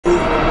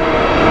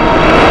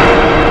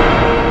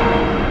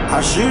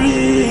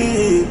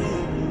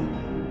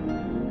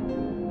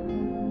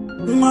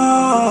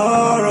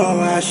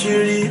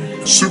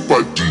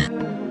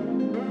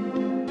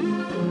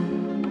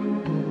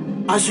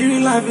Àṣírí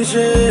la fi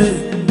ṣe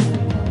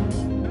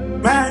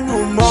mẹ́nu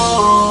mọ́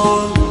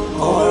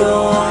ọ̀rọ̀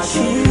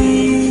àṣírí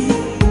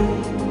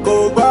kò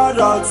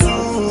gbọ́dọ̀ tú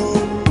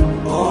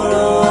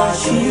ọ̀rọ̀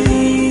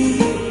àṣírí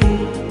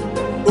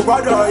kò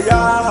gbọ́dọ̀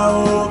yá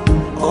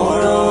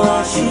ọ̀rọ̀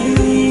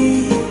àṣírí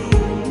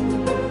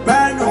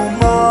mẹ́nu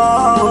mọ́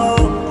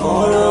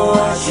ọ̀rọ̀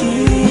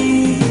àṣírí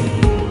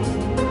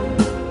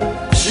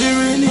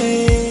ṣírí ni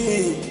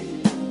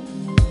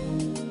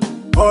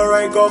ọ̀rọ̀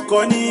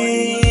ìkọ̀kọ̀ ni.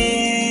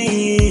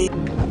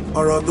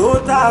 Ọ̀rọ̀ tó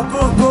ta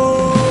kókó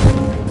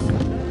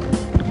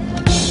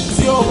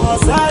tí ó hàn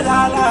sálà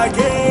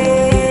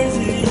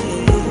lágéjì.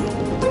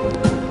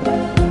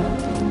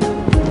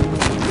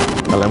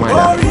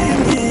 Orí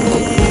mi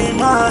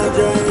máa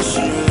jẹ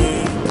ṣìrì,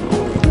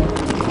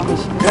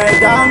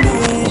 ẹ̀dá mi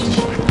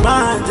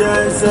máa jẹ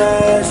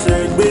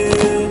ṣẹ̀ṣẹ̀ gbé.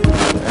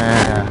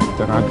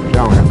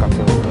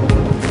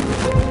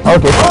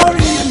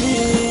 Orí mi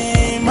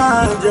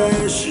máa jẹ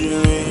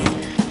ṣìrì,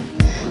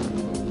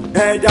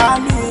 ẹ̀dá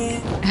mi.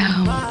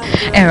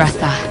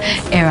 Erasa,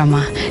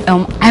 Erama,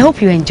 I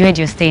hope you enjoyed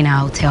your stay in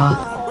our hotel. Oh,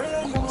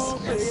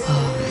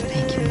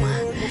 thank you, ma.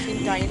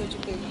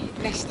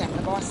 Next time,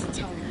 about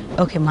town.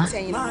 Okay, ma.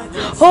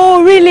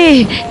 Oh,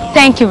 really?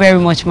 Thank you very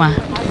much, ma.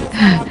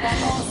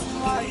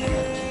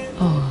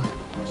 Oh.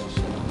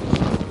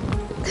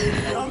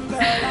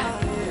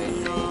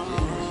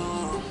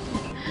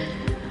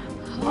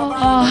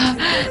 Oh,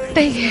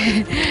 thank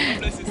you.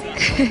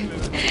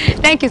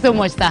 Thank you so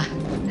much, sir.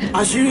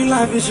 Àṣírí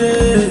la fi ṣe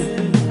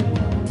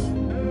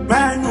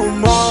mẹ́nu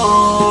mọ́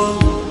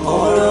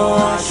ọ̀rọ̀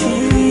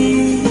àṣírí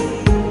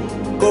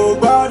kò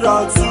gbọ́dọ̀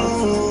tú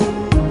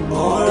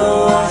ọ̀rọ̀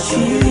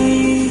àṣírí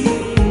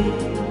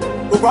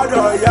kò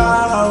gbọ́dọ̀ yá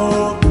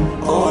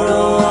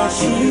ọ̀rọ̀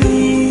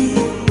àṣírí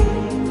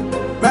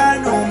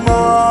mẹ́nu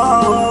mọ́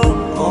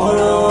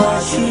ọ̀rọ̀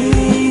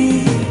àṣírí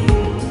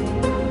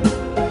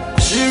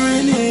ṣírí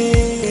ni.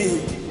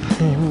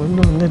 Mo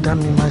náà ní dá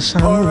mi máa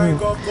ṣàánú mi.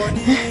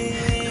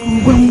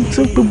 Gbogbo ẹmu tí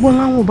ó gbé bọ́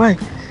láwọn báyìí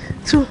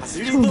tí ó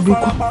gbé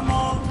kọ́.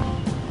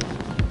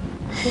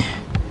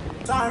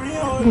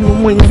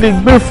 Mo ilé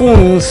gbé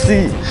fóònù sí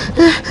i.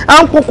 À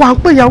ń kókó à ń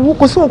pè ìyàwó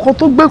kò sí nǹkan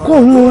tó gbé kó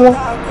òun wọn.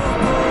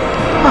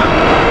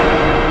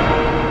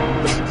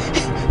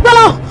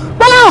 Bọ́lá!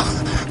 Bọ́lá!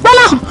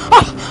 Bọ́lá!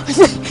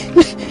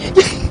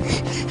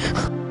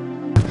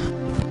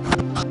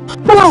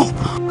 Bọ́lá!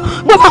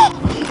 Bọ́lá!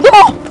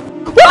 Bọ́lá!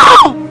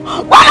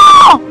 Bọ́lá!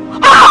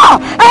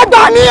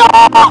 Ẹ̀gbà ni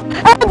ọ́!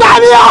 Ẹ̀gbà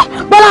ni ọ́!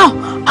 Bọ́lá!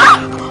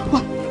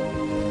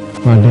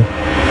 Fadé.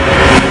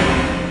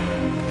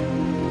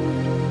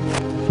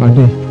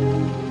 Fadé.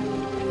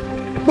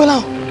 Bọ́lá!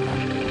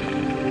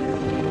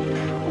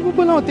 Ọmọ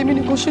Bọ́lá ò tèmi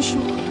ni kò ṣoṣo.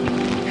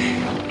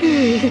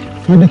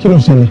 Fadé, kí ló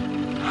ṣẹlẹ̀?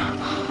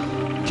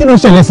 Kí ló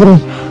ṣẹlẹ̀ sí mi?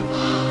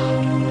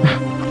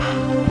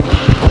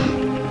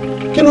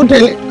 Kí ló dé?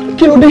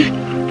 Kí ló dé?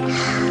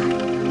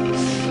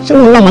 Ṣé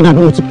wọn láwọn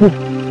àdàdo mo ti kú?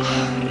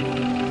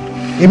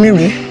 Èmi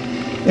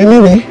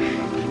rèé.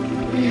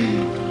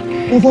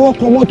 Mo fọwọ́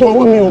kan mọ́tò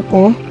ọwọ́ mi ò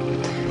kàn.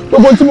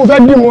 Gbogbo tí mo fẹ́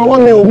dì mú ọwọ́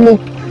mi ò mú.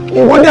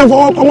 Ìwọ dẹ̀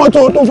fọwọ́ kan mọ́tò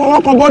tó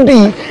fọwọ́ kan bọ́dì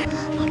yìí.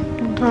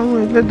 Dáhùn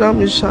ẹlẹ́dàá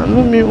mi ṣàánú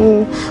mi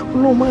o.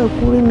 Ọlọ́mọ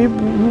ẹ̀kúnrin mi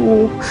burú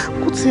o.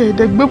 Kó tiẹ̀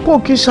ẹ̀dẹ̀gbẹ́ pọ̀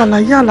kí n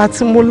ṣàlàyé àlá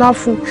tí mo lá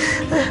fún.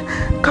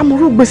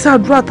 Kámọ́rú gbèsè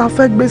àdúrà tá a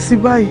fẹ́ gbé sí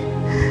báyìí.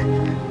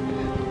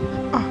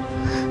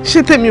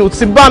 Ṣé tèmi ò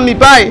ti bá mi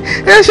báyìí?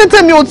 Ṣé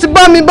tèmi ò ti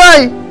bá mi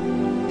báyìí?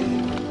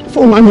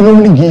 Fóònù máa mi ló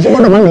ń rìn ṣé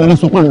gbọ́dọ̀ máa mi lọ́la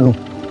sọ pà ń lọ.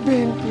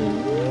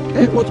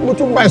 Mo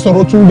tún bá ẹ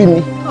sọ̀rọ̀ tún bí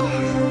mi.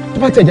 Tó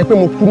bá tiẹ̀ jẹ́ pé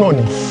mo kú náà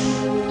ni.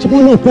 Ṣé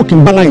wọ́n náà kó kí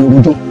n bá láyé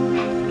òrùjọ?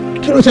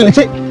 Kí ló ṣẹlẹ̀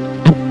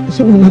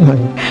ṣé mo lálàá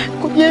ni?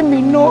 Kò yé mi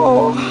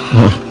náà.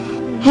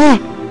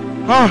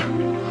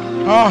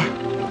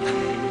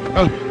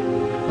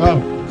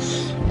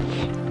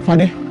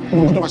 Fadé,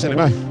 ọmọ nǹkan tó bá ṣẹlẹ̀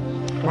báyìí.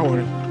 Má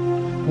wọrí.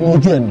 Mo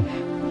ojú ẹ̀ nù.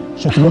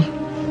 Ṣètìmọ́.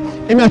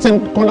 Èmi àti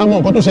ẹnìkan la mọ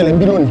nǹkan tó ṣẹlẹ̀ ń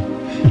bí lónìí.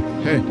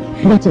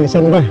 Bá ti lè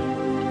ṣẹnu báyìí.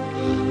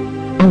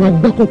 Àwọn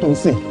agbẹ́kọ̀tò ń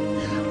sìn.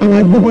 Àwọn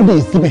agbẹ́bọ́dé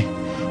yìí síbẹ̀.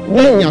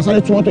 Lẹ́yìn àsáré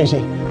tí wọ́n tó ń ṣe.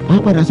 À ń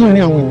padà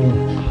sáárín àwọn ènìyàn.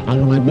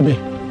 Àlọ́ máa gbé bẹ̀.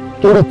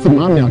 Torí ti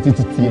màámi àti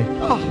titi ẹ̀.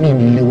 Mi ò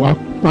lè wá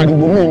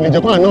pariwo, mi ò lè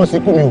jẹ́ kó àná sí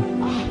kú mi o.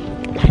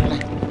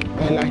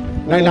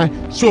 Láíláí.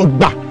 Ṣé o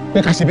gbà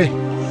pé ká ṣe bẹ́ẹ̀?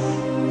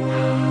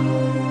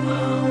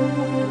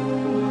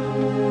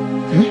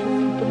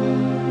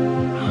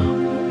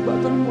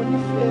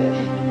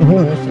 Èmi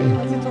náà nífẹ̀ẹ́.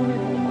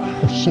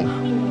 Kò ṣe.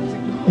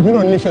 Èmi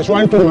náà nífẹ̀ẹ́ ṣé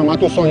wàá nítorí màmá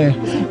tó sọ yẹn.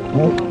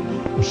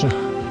 Kò ṣe.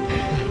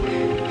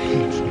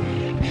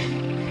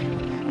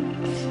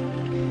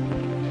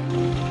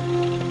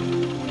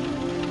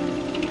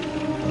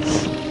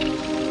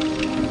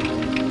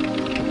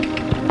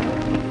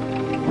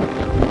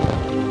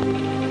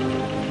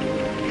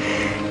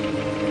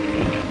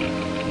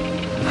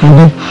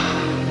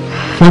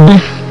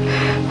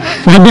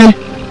 Fadé.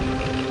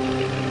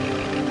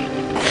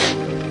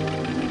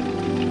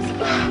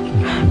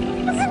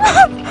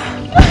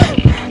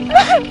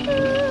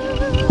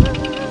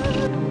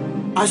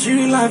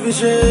 Àṣírí la fi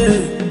ṣe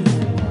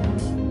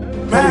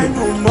Mommy,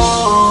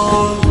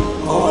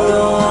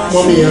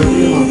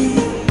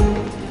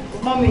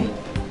 Mommy.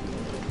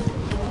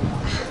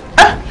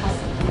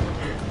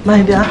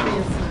 My dear.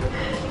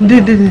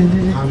 Didi.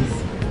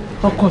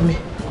 Ọkọ mi.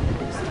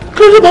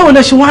 Kí ló báwo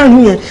lẹ ṣe wá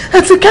rìn yẹn?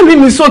 Ẹ ti kẹ́mi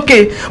mi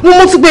sókè.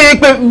 Mo ti pé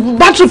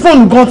battery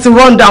phone gan ti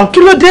run down. Kí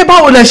ló dé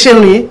báwo lẹ ṣe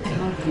rìn?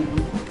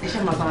 Ẹ ṣe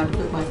máa bá wa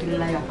dúpẹ́ pàdé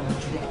láyà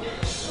àlàáfíà.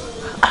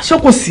 Ṣé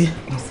kò sí?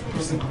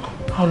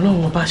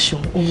 Ọlọ́run ọba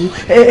ṣeun.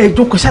 Ẹ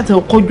jókòó ṣáàtì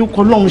ọkọ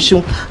jókòó Ọlọ́run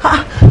ṣeun.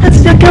 Ẹ ti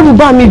jẹ́ kẹ́rù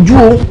bá mi jú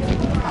o.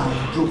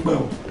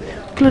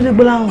 Kí ló dé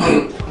gbọ́lá wọn?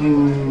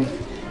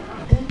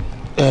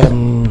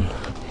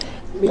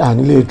 À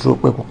nílé dúró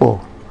pẹ́ púpọ̀.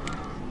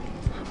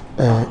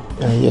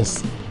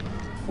 Yes.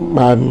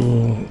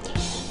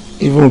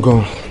 Even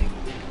gan.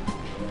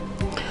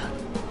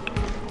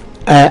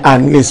 À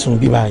nílé sùn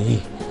bí báyìí.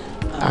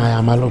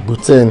 Àmàlọ́gbò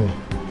 10.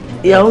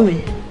 Ìyàwó mi.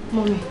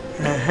 Mommy.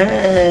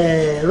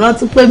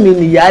 Rántí pé mi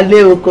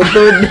nìyálé oko tó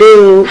dé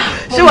o.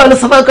 Ṣé wàá lọ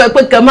sọ fún ẹ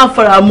pé kẹ má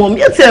fara mọ́ mi?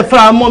 Yẹ́n tí ẹ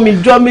fara mọ́ mi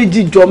jọ́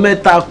méjì jọ́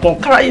mẹ́ta kan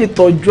káráyè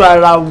tọ́jú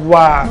ara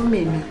wa. Mommy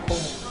mi kọ́.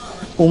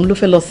 Òun ló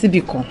fẹ́ lọ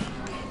síbì kan.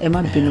 Ẹ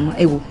má bínú mọ́.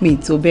 Ẹ wò mí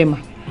tó bẹ́ẹ̀ mà.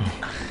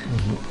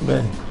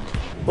 Bẹ́ẹ̀ni.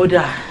 Ó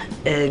dà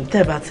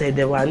tẹ́ bá tẹ̀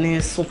ẹ̀dẹ̀ wá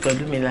ní sùn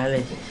pẹ̀lú mi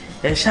lálẹ́.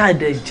 Ẹ ṣáà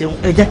dẹ̀ jẹun.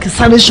 Ẹ jẹ́ kí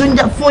sáré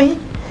ṣóúnjẹ fún yín.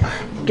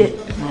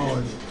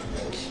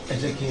 Ẹ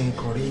jẹ́ kí n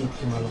kọrí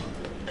kí n máa lọ.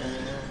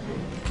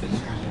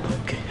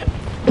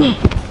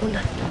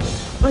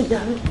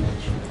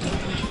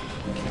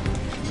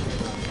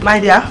 My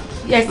dear.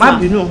 Yes, má ma'am.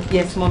 bínú.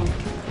 Yes, Mommy.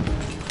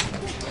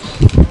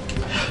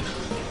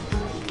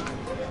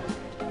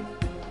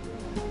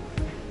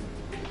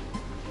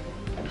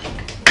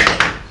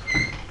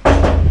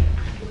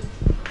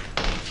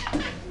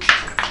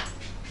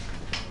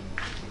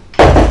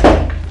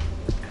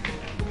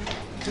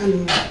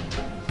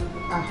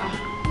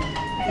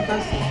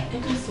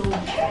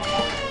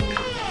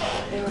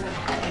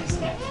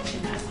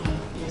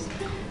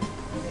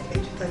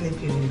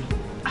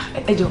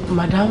 Ẹjọ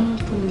madam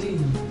tó nílé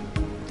yìí.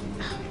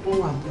 Wọ́n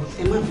wà bọ̀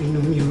ẹ má bínú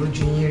mi ò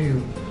rojú yín rí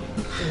o.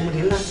 Mo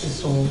dé láti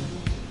sọ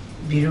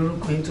béèrè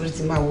orúkọ yín torí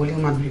tí máa wọlé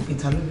máa béèrè pé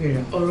ta ló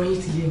béèrè. Ọ̀rọ̀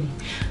yín ti yé mi.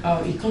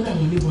 Ìkànnì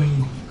àwọn oníbọ̀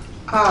yìí.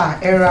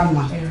 Ẹ ra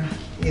mà.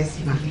 Yes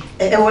ma.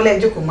 Ẹ wọlé ẹ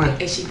jókòó mà.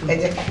 Ẹ ṣe gan. Ẹ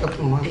jẹ́ ká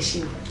pẹ̀kun wa. Ẹ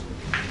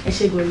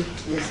ṣe gan ni.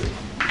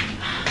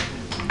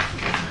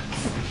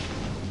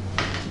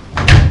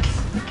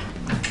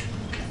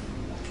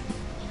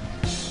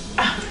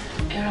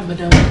 Ẹ ra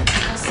madam.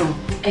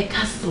 Ẹ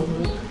káàsán.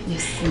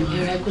 Yes, ma'am.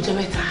 Ẹ ra ẹkọjọ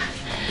mẹ́ta.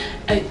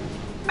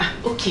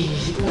 Okay,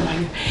 wọ́n máa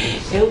ń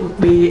ẹ wò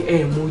pé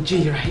mo ojú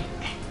ìra ẹ̀.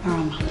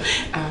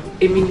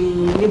 Èmi ni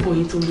níbọ̀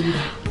yín tó ń lórí.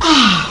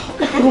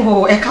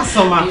 Ẹ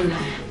káàsán ma.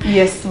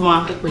 Yes,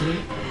 ma. Ẹ pẹ̀lẹ́.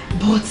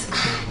 But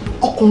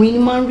ọkùnrin ni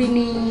máa ń rí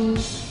ní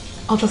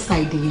other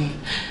side yẹn.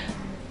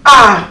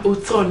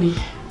 Òótọ́ ni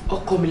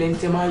ọkọ mi lẹni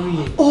tẹ máa ń rí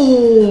yẹn.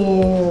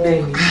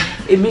 Bẹ́ẹ̀ni,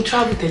 èmi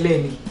travel tẹ́lẹ̀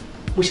ni,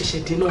 mo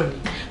ṣẹ̀ṣẹ̀ dé náà ni.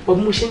 But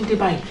bí mo ṣe ń dé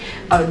báyìí,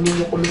 ni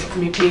ọkọ mi sọ fún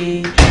mi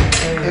pé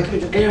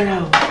ẹ rárá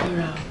o.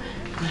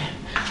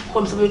 Ọkọ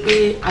mi sọ fún mi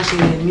pé a ṣe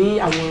yẹn ní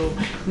àwọn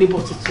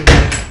neighbor tuntun.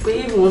 Pé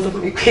wọ́n sọ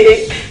fún mi pé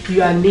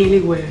you are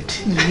newlywed.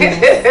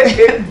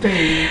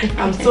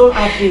 I'm so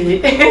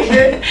happy.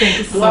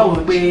 Mo wá wò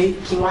pé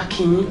kí n wá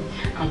kí yín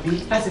àbí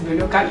láti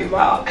bẹ̀rẹ̀ ọ̀ká lè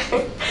wá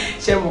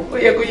ṣe mọ̀ ó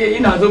yẹ kó yẹ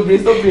yín náà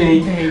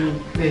sóbìnrin.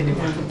 Bẹ́ẹ̀ni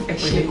ẹ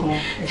ṣe kan.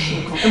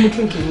 Ẹ mú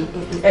drink mi.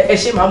 Ẹ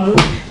ṣe máa mú.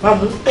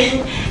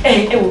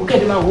 Ẹ wò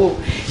kẹ́ẹ̀dé máa wò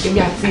èmi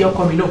àti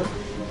ọkọ mi náà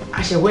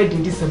a ṣe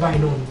wedding December náà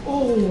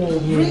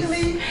ni.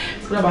 Really?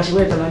 So that bá ṣe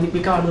wedding náà ni pé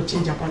káwọn náà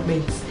change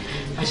apartment.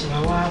 A ṣe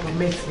máa wá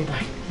apartment ní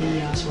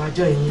báyìí. A ṣe máa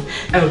jọ ẹ̀yin.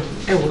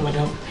 Ẹ wò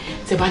madam,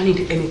 tẹ́ bá need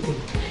anything,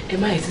 ẹ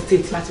má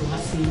hesitate láti wá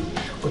sí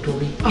ọ̀dọ̀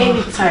mi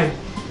anytime.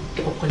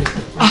 Ẹ kọ́kọ́ lè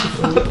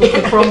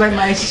pè. Problem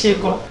máa ṣe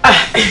gan.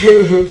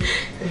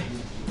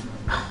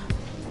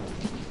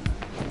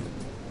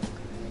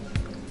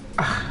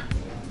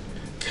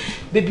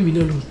 Bébí mi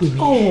náà ló ń pè mí.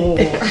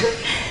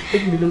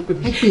 Bébí mi ló ń pè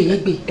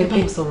mí. Ẹ bá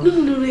mi sọ̀rọ̀.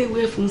 Nínú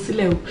ewé fún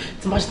sílẹ̀ o,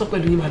 tí máa ṣetán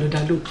pẹ̀lú yín máa lọ dá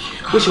lóhùn.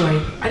 Bó ṣe wáyé,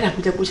 á dà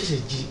pé jẹ́ kó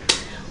ṣẹ̀ṣẹ̀ jí.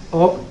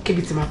 Ọ̀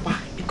kébi tí máa pa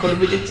ìkọlù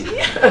méjèèjì.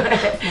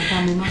 Bàbá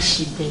mi má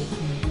ṣe bẹ́ẹ̀.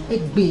 Ẹ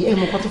gbé ẹ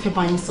mọ̀ nǹkan tó fẹ́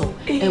bá yín sọ.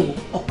 Ẹ wò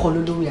ọkọ ló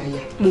lórí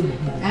aya.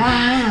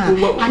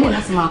 A ní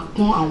láti máa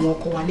pọ́n àwọn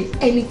ọkọ wa ní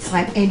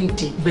anytime any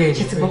day.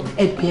 Ṣé ti gbọ́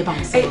ẹ gbé ẹ bá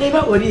mi sọ. Ẹ bá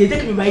wọlé yẹn jẹ́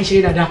kí mi bá yín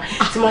ṣeré dáadáa.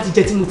 Tí máa ti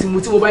jẹ tí mo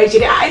bá yín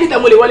ṣeré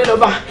anytime mo lè wọlé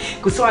lọ́ba.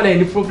 Kò sí wàhálà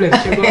ẹni problem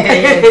ṣe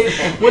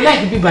gbọ́. Mo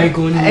láì bí báyìí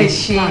gan ni.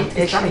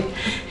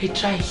 Ẹ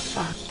try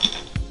fa.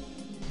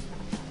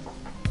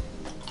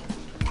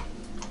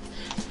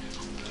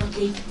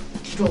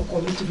 Ju ọkọ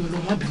mi tó lọ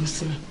má bínú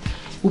sí mi.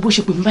 Wo bó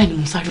ṣe pè mí báyìí ni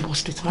mo sáré bọ̀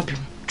street má bínú.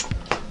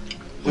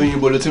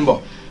 Òyìnbó ló ti ń bọ̀.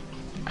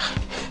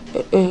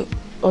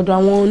 Ọ̀dọ̀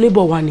àwọn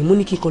neighbor wa ni mo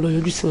ní kí n kàn lọ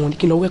yọjú sí wọn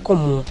kí n lọ welcome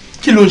wọn.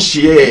 Kí ló ń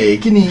ṣe ẹ́?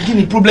 Kí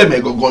ni problem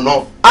ẹ̀ gangan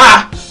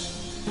náà?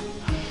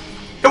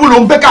 Èwo ló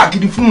ń bẹ́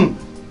káàkiri fún un?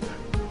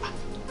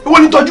 Èwo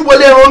ni tọ́jú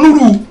wọlé ẹran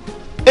núrù?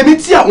 Èmi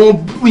tí àwọn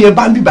búrú yẹn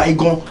bá ń bíbá yìí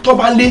gan tó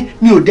bá ń lé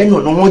mi ò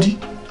dẹ́nu ọ̀nà wọn dí.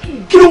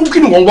 Kí ni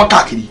wọ́n ń wá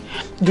káàkiri?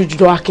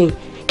 Jọjọ Akin,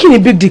 kí ni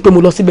big deal pé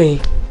mo lọ síbẹ̀ yẹn?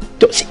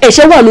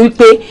 ẹ̀ṣẹ̀ wà ní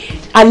wípé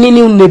a ní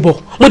new neighbor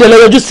mo dẹ̀ lọ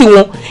yọjú sí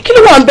wọn kí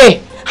ló wà ń bẹ̀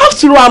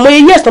after all àmọ́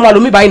iye ẹ̀sán máa lò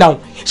mí báyìí náà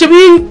ṣe bí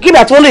kí ni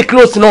àti wọn lè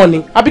close náà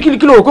ni àbí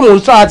kí ló rò pé mò ń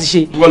sọ àti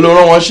ṣe. ìwọ ló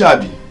rán wọn ṣẹ́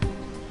àbí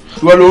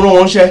ìwọ ló rán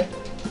wọn ṣẹ́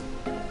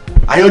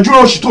àyànjú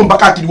ràn òṣì tó ń bá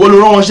káàkiri ìwọ ló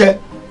rán wọn ṣẹ́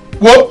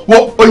wo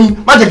oyin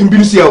má jẹ́ kí n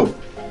bínú sí ẹ o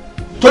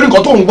torí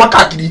nǹkan tó ń wá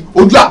káàkiri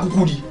ojú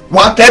àkúkú rí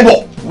wàá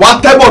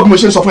tẹ́bọ̀ bí mo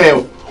ṣe ń sọ fún ẹ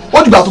o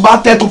ó dìgbà tó bá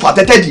tẹ́ tó fà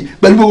tẹ́tẹ́ dì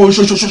pẹ̀lú gbogbo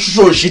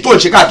òṣì tó ń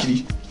ṣe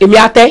káàkiri. èmi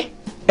àtẹ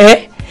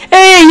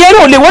ìyẹn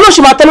náà lè wọ́n náà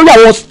ṣe máa tẹ́ lórí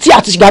àwọn tí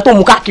àti ṣìgbà tó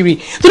mú káàkiri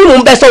torí mò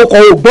ń bẹ́ sọ ọkọ̀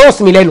ògbọ́n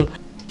sí mi lẹ́nu.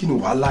 kí ni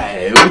wàhálà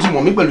ẹ o ti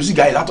mọ̀ mí pẹ̀lú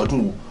sìgá yìí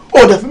látọ̀dún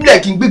wo ó dẹ̀ fún mi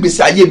lẹ́yìn kí n gbégbé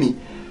sí ayé mi.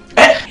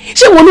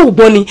 ṣé wọn náà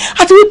gbọ́ ni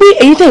àti wípé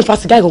èyí tẹ̀ ń fa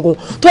sìgá gangan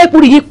tó ẹ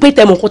kúrò yín pé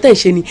tẹ̀mọ̀ nǹkan tẹ̀ ń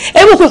ṣe ni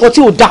ẹ mọ̀ pé nǹkan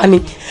tí ò dáa ni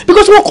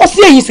because wọ́n kọ sí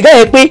èyí sìgá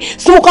yẹn pé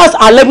smokers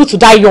are liable to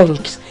die young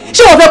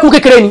ṣé wọ́n fẹ́ kú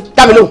kékeré ni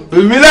dá mi lò.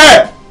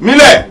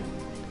 mílẹ̀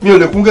mi ò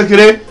lè kú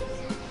kékeré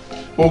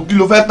o kí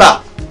ló fẹ́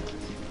tà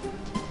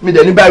mi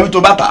dẹ̀ ní báyìí tó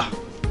bá tà.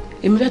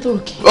 èmi fẹ́ tó rò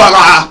kí.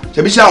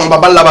 ṣebí ṣé àwọn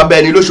baba ńlá bàbá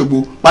ẹni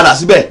lóṣogbo padà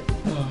síbẹ̀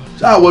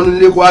ṣáà wọnú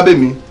ilé kó wá bẹ̀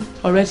mí.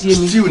 ọ̀rẹ́ ti yé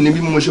mi. tíù ní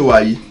bí mo ṣe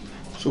wà yìí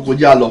soko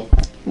jẹ́ àlọ́.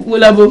 wo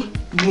labo.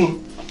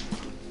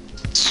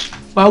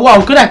 wàá wà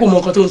ó kéde àpò mọ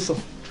nǹkan tó ń sọ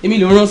èmi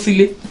ló rán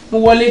sílé mo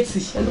wọlé tì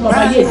ẹni tó máa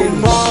bá yé èdè mi.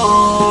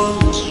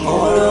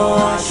 ọ̀rọ̀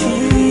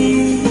àṣírí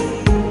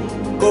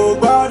kò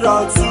gbọ́dọ̀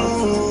tú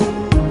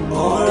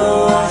ọ̀rọ̀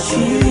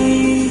àṣírí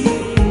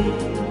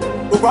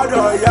kò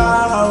gbọ́dọ̀ yá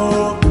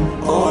o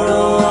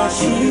ọ̀rọ̀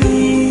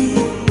àṣírí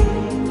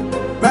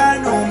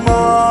mẹ́nu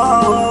mọ́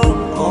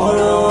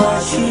ọ̀rọ̀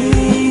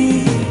àṣírí.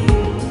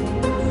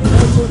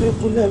 nítorí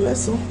ìkúnlẹ̀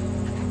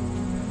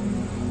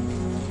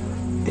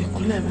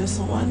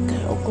mẹ́sàn-án wá kẹ́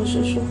ọkọ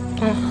ṣoṣo.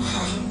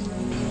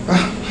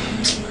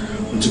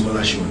 ohun tí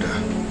Bọ́lá ṣe ò dáa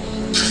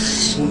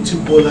ohun tí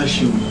Bọ́lá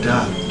ṣe ò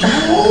dáa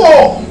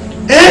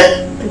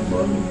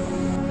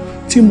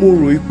tí mo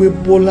rò pé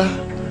Bọ́lá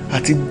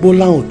àti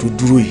Gbọ́láhàn tó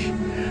dúró yìí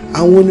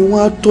àwọn ni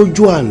wọ́n á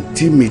tọ́jú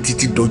àǹtí mi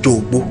títí dọjọ́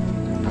ogbó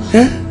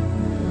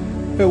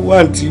ẹ wá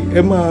àǹtí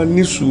ẹ máa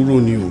ní sùúrù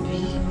ni o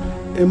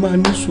ẹ máa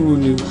ní sùúrù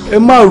ni o ẹ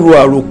má ro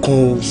àròkàn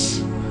o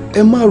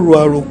ẹ má ro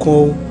àròkàn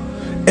o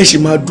ẹ sì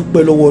máa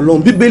dúpẹ́ lọ́wọ́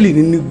Ọlọ́run Bíbélì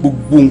ní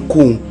gbogbo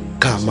nǹkan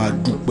ká máa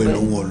dúpẹ́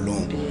lọ́wọ́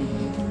Ọlọ́run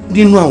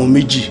nínú àwọn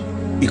méjì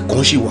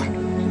ìkan sì wà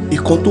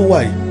ìkan tó wà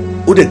yìí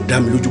ó dẹ̀ dá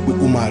mi lójú pé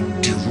ó máa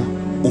dìrú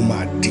ó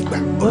máa dìgbà.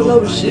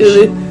 Ọlọ́run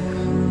ṣeré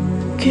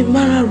kí n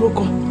má rárò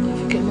kan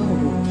kí n má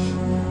rò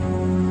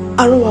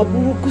àrọwà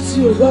burúkú sí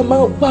Yorùbá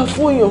máa ń pa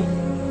fún èèyàn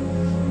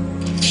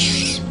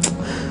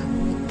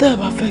tẹ́ ẹ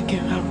bá fẹ́ kí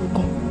n rárò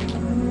kan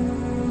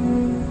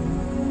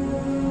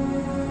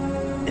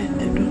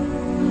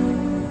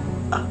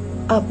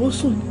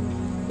àbọ̀sùn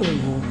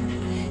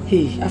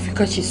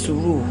Áfíríkà ṣe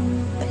sùúrù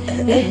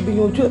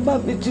gbìyànjú ẹ bá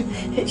mi jí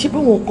ṣé bí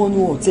wọn kan ni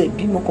wọn tẹ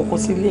bímọ kankan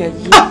sílé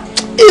ayé.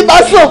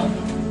 ìbásàn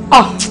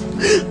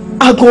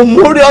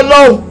àgọ̀mọ́rí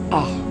Ọlọ́run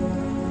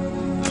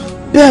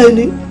bẹ́ẹ̀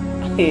ni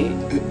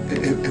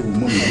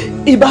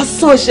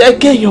ìbásàn ṣe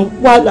kéèyàn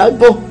wà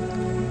lágbọ̀n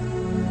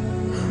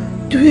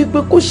ju wípé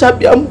kó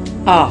ṣàbíàmù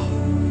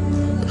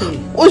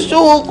kó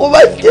ṣòwò kó bá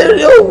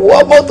jèrè òwò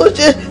ọmọ tó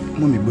ṣe.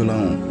 Mọ́mì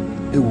Gbọ́láhàn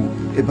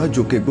ẹ bá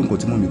jọ kẹgbọ́n nǹkan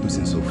tí mọ́mì tó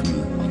sì ń sọ fún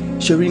mi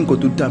ṣe rí nǹkan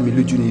tó dá mi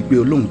lójú ni pé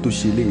Ọlọ́run tó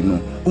ṣe eléyìí náà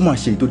ó máa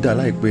ṣe èyí tó dáa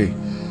láìpẹ́.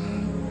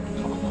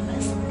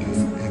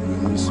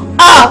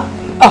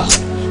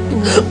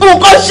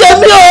 nǹkan ṣe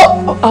mí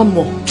o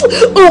àmọ́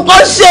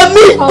nǹkan ṣe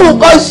mí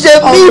nǹkan ṣe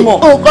mí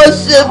nǹkan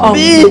ṣe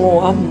mí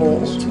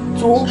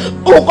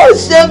nǹkan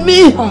ṣe mí.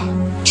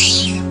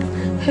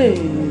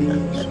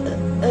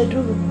 ẹ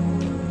dúró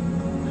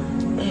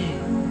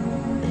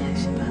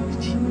ṣe bá mi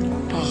jí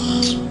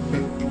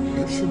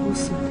ṣe bó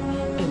sì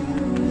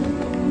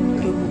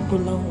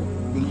Gbọ́láhàn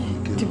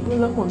tí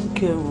Gbọ́láhàn ní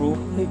kẹrò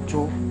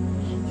ẹjọ́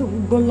ewu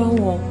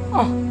Gbọ́láhàn.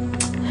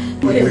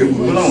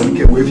 Gbọ́láhàn ní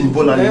kẹwò ẹbí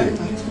Bọ́lá ní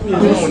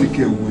Gbọ́láhàn ní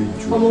kẹwò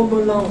ẹjọ́. ọmọ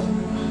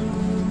Gbọ́láhàn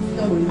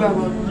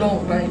gbàgbọ́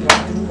lọ́hùn báyìí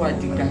láti wà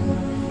dìgbà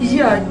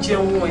iye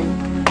àjẹun ẹ̀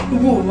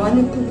ìwọ wà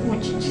ní kúkú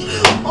òjijì.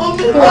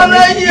 omi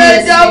Bọ́lá yí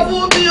ẹja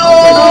fún mi o.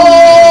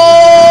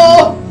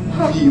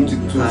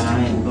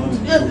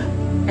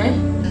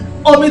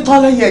 omi tán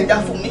lẹ́yìn ẹja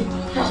fún mi.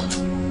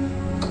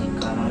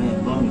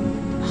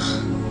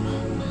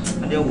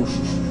 Adéwò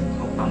ṣùṣù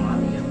ọ̀pá máa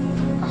ń lẹ́kùn.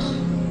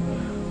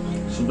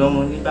 Ṣùgbọ́n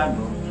mo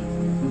nígbàgbọ́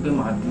wípé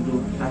màá dúró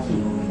láti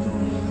yan omi tó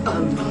ń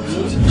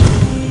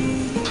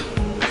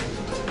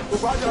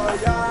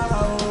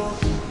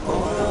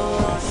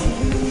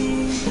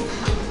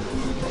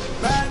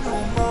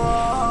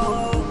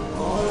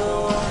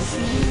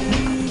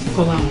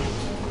Kọ́lá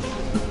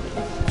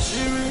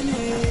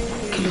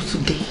kí ló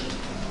tún dé?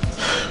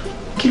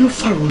 Kí ló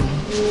fàrọ̀ lọ?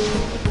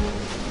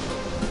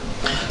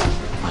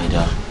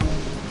 Àìdá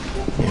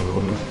ẹ̀rọ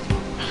lọ.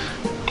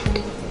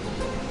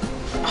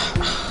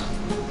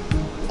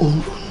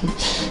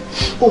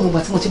 Òun ìgbà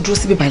tí mo ti dúró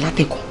síbí báyìí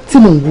látẹ̀kọ̀ tí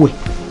mò ń wò ẹ̀.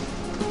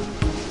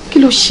 Kí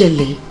ló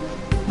ṣẹlẹ̀?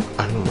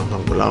 Àánú màmá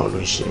Gbọ́láhàn ló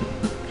ń ṣe mí.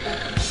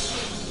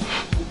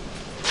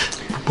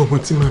 Gbogbo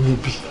ọmọ tí màmí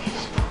bí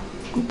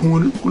gbogbo wọn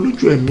ló kú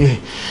lójú ẹ̀mí ẹ̀.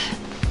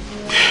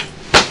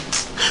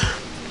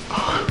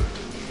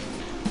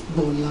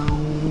 Bọ́lá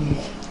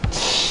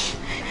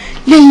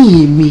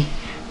lẹ́yìn èmi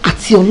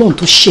àti Ọlọ́run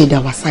tó ṣẹ̀dá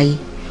wa sáyé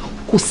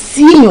kò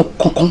sí èèyàn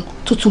kankan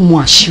tó tún mọ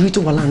àṣírí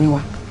tó wà láàrin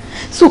wa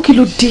so kí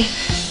ló dé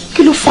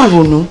kí ló fà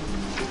ronú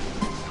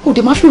ó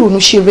dé má fi ronú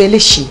ṣe rẹ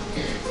léṣe.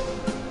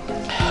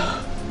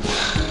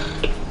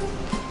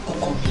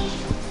 ọkọ mi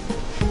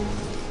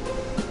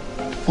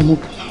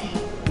ọmọbìnrin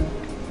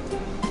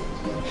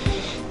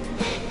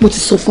mo ti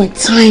sọ fún ẹ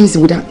times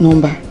with that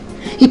number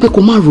ipe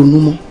kò má ronú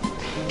mọ́.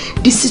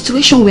 The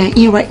situation we are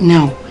in right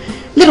now,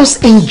 let us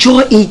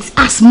enjoy it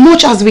as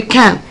much as we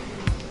can.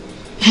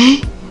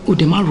 O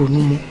de ma ronú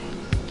mọ́.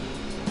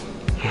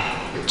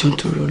 John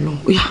to roll on.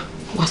 Oya,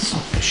 what's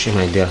up? She,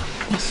 my dear.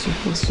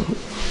 What's up?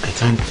 I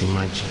can't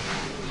imagine.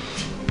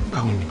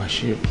 Báwo ni bá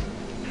ṣe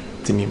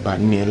tí mi bá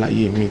ní ẹ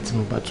láyé mi tí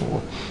mo bá tún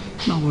wọ̀.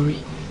 Má worry.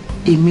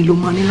 Èmi ló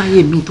máa ní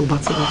láyé mi tó bá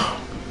ti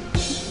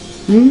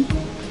wọ̀.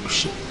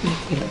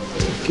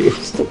 Okay,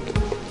 stop.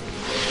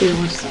 Hey,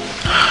 what's up?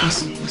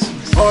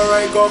 Ọ̀rọ̀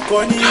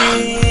ìkọ̀kọ̀ ni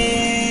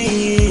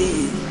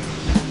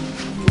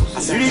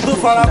àṣírí tó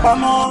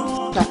farapamọ́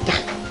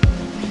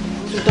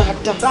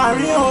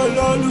láàrin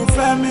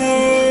olólùfẹ́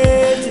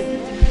méjì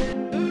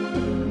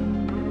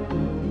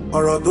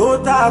ọ̀rọ̀ tó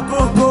ta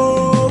kókó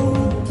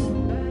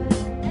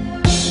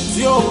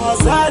tí ó wọ́n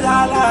sẹ́dá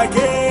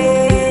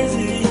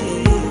lákèjì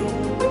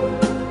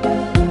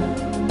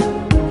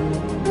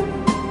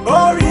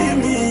orí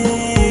mi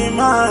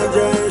máa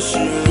jẹ́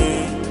ṣìrì.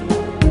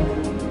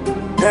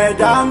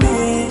 Ẹ̀dá mi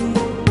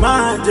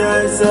máa jẹ́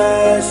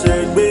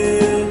ṣẹ̀gbé.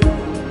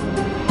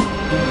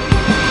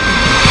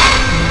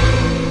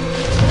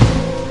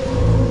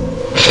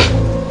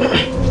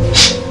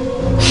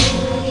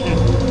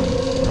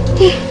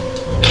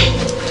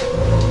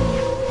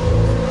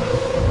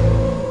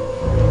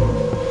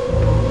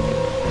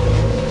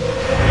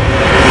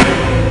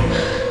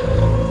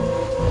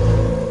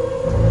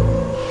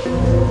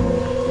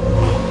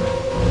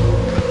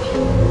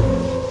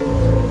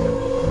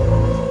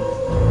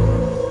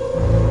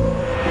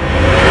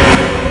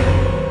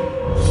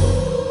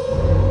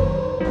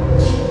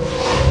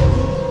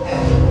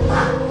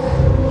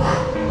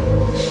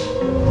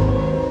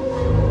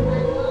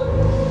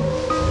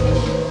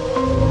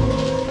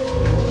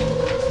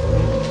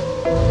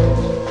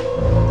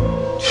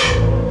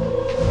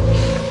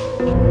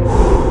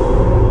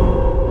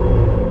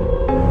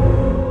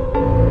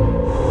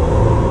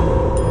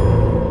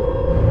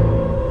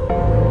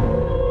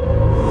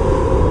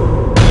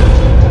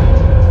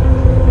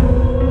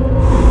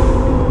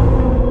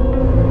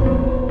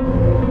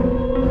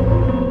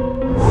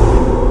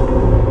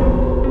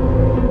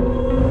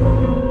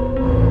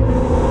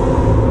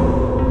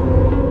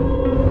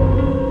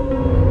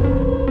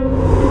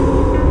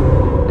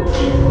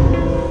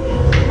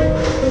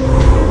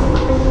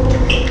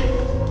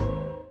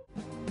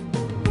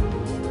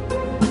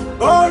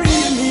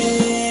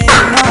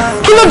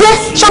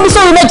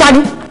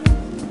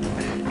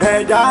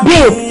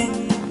 Babe,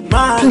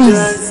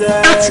 please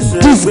ask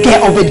this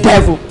girl of a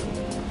devil.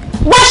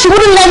 Why she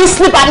wouldn't let me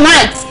sleep at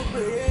night?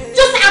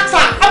 Just ask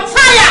her. I'm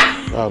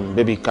tired.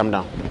 Baby, calm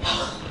down.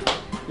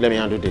 Let me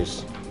handle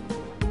this.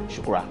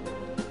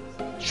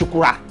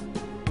 Shukura.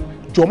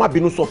 Jọ̀ọ́ má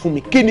bínú sọ fún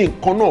mi kí ni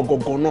nǹkan náà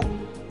gangan náà.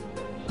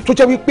 Tó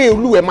jẹ́ wípé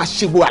Olúwa máa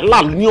ṣe gbogbo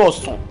aláàlú ní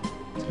ọ̀sán.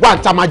 Wá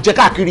ń ta máa jẹ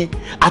káàkiri.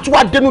 Àti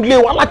wá dénú lé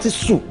wa láti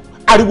sùn.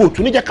 Ariwo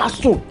tún ní jẹ́ ká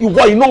sùn.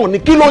 Ìwọ iná ni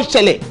kí ló ń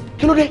ṣẹlẹ̀?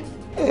 Kí ló dé?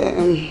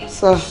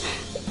 Sir,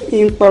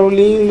 in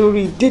parole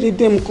lórí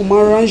dédédé mo kò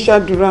máa rán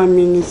ṣàdúrà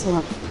mi ni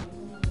sir.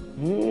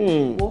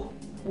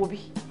 Wo bí?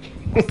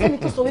 Sẹ́ni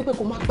tó sọ wípé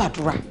kò má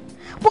gbàdúrà.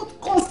 But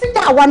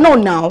consider our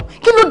now.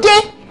 Kí ló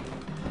dé?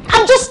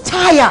 I'm just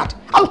tired.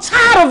 I'm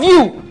tired of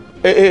you.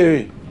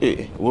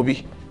 Wo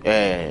bí?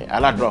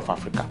 Aládùúrà of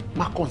Africa.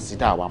 Má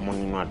consider àwa mọ́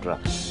nínú àdúrà.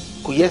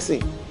 Kò yẹ sí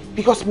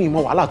because mi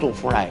mọ wàhálà tó ń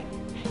fúnra ẹ̀.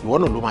 Ìwọ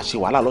náà ló máa ṣe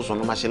wàhálà lọ́sàn-án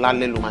ló máa ṣe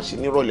lálẹ́ ló máa ṣe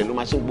nírọ̀lẹ́ ló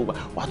máa ṣe gbogbo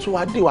wà tún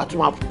wá dé wà tún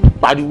máa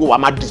pariwo wà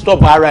máa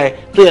disturb ara ẹ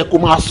tó yẹ kó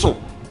máa sùn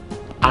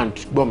and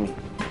gbọ́ mi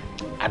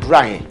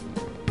àdúrà yẹn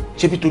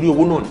ṣé bí torí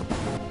owó náà ni.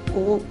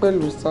 Owó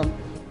pẹ̀lú sá.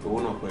 Owó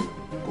náà pẹ̀lú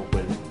kò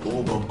pẹ̀lú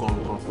owó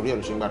gangan torí ẹ̀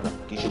ló ṣe ń gbàdúrà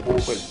kì í ṣe owó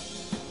pẹ̀lú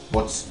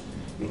but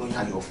ìròyìn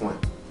ayọ̀ fún ẹ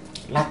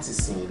láti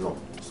sìn lọ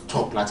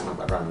stop láti máa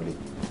gbàdúrà nílé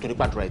torí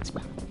pàdúrà ẹ ti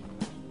gbà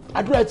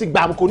àdúrà ẹ ti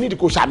gbà kò nídìí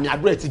kò ṣàmì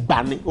àdúrà ẹ ti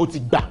gbà ni ó ti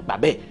gbà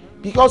bẹ́ẹ̀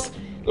because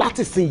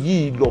láti sin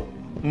yìí lọ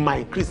máa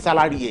increase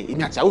salary ẹ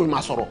èmi àti àwọn mi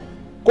máa sọ̀rọ̀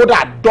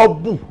kódà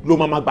double ló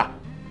máa gbà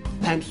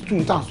times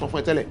 2 tá à ń sọ fún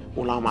ẹ tẹ́lẹ̀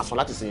òun làwọn máa sọ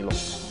láti sin yìí lọ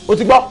o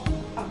ti gbọ́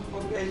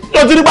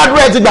o ti ní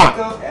gbàdúrà ẹ ti gbà.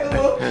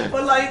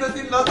 Ọlá yìí tó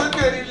ti lọ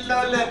sókè rí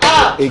lọlẹ̀.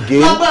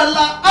 Again.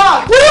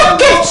 Will you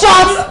get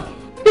shot?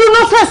 Irú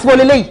nọ́ọ̀sẹ̀sì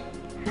wọlé lẹ́yìn.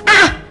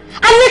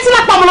 Ayé tí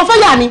lápá ọmọ lọ fẹ́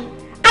yà ni.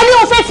 A ní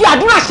o fẹ́ fi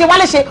àdúrà ṣe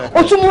wálé ṣe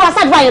o tún múra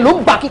sádùúrà yẹn ló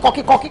ń gbà kíkọ.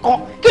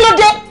 Kí ló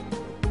dé?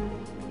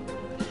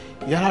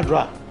 Yàrá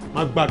àdúrà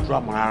má gbàdúrà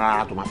mọ́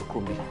rárá tó máa fi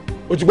kúrò mi.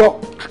 O ti gbọ́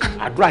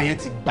àdúrà yẹn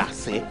ti gbà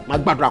sẹ́ má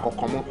gbàdúrà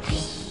kankan mọ́.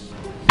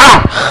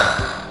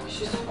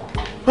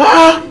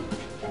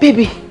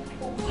 Baby,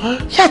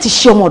 ṣé àti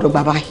ṣe ọmọ ọ̀dọ̀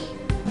bàbá yìí?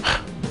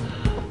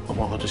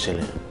 Ọmọ kan tó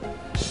ṣẹlẹ̀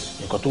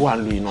nǹkan tó wà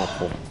ń lu iná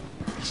pọ̀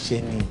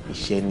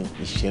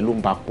iṣẹ́ ló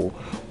ń bá po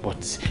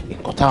but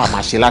nǹkan táwa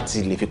máa ṣe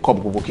láti lè fi kọ́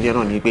gbogbo kí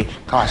náà ni pé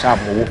káwa ṣáà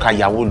mọ owó ká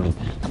yáwó lù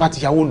tábà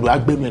ti yáwó lù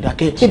agbẹ́nu ẹ̀dá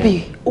kẹ́.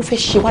 Baby ó fẹ́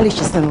ṣe wálé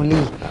ṣe sẹ́nu lé.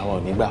 àwọn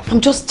ò ní gbà fún.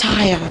 I'm just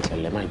tired.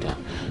 ẹ̀lẹ́ máa dá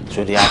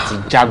sóde àti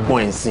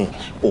jágbọ́n ẹ̀ sìn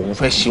òun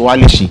fẹ́ ṣe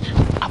wálé ṣe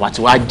àwa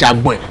ti wá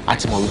jágbọ́n ẹ̀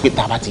àti mọ̀ wípé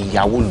tábà ti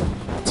yáwó lù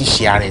tí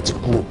ṣe ara ẹ̀ ti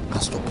kúrò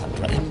kásítọ̀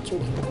àdúrà ẹni tó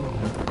wà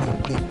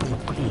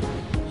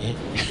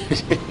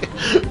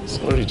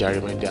sorry jàre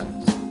máa dá.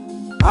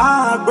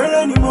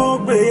 àgbèrè ni mo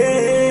gbé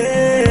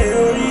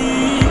orí.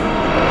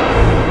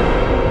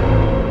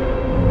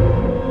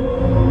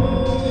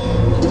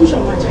 Kí ló ṣe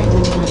àwọn ajá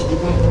ìjọba máa dìde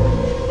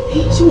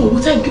báyìí? Ṣé wọn ò wú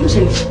táyì kí ló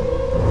ṣẹlẹ̀?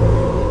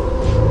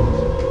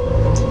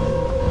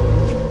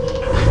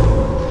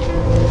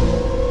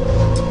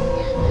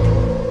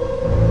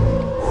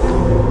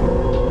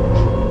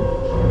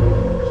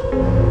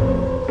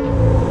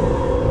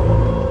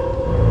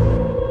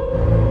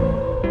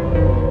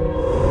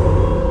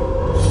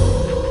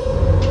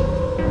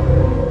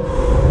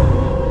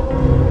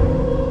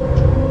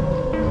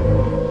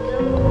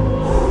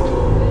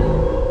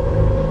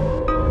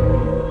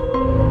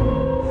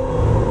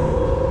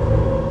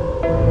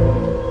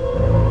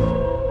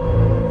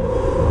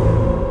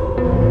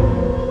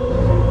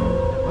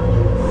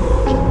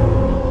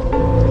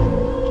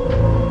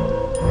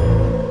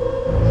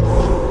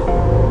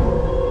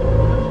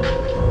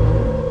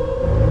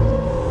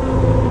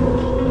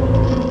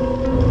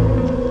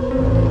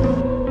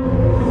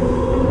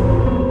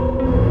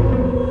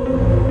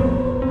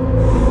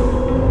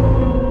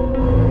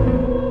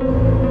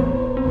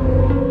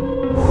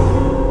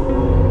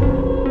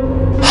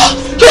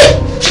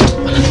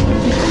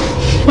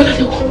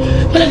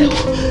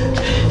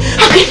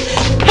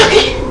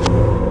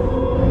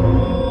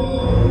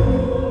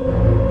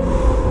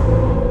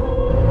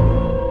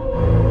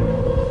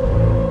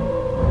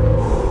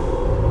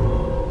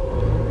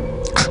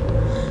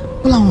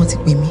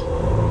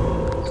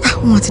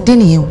 dé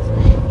nìyẹn o.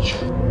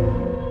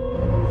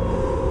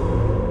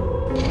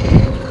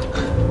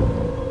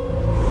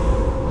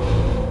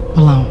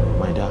 Bọ́láhùn.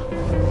 My dad.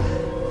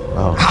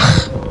 Wow.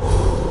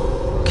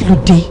 Kí ló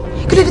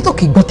dé tó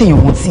kì í gbọ́ téèyàn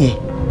wọ́n tiẹ̀.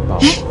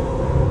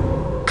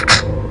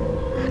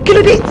 Kí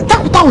ló dé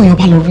táwọn èèyàn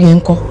bá lọ rí ẹ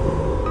ńkọ́.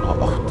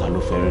 Ta ló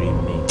fẹ́ rí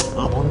mi?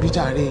 Àwọn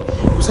bíjàre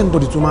kò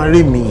sẹ́nibọ̀dì tó máa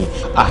rí mi.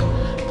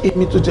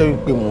 Èmi tó jẹ́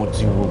wípé mo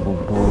ti wo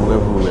gbogbo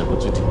everywhere kó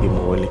tó di pé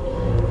mo wọlé.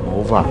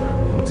 Moreover,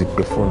 mo ti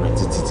pe fóònù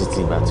títí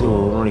ìgbà tí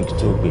o rìn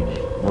tó gbé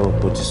mo rò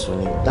pé ó ti sùn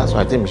ni. That's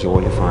why tèmi ṣe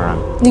wọlé fúnra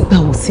mi. Nígbà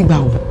wo sígbà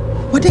wo?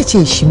 Wọ́n dẹ̀ ṣe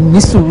ìṣìmú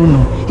ní sùúrù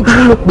náà. Ìgbà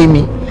wo ló pè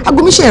mí?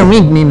 Aago mi ṣe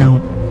ring ni náà. Ó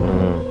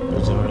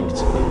ti ring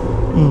ti pẹ́.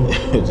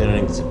 Ó ti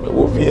ring ti pẹ́.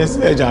 Wo fi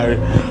ẹsẹ̀ jàre.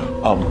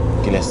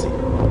 Kí lẹ sí?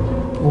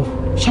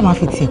 Ṣá máa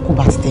fi tiẹ̀ kó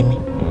bá ti tẹ̀mí.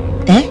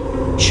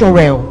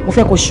 Ṣọ́ra ẹ̀ o. Mo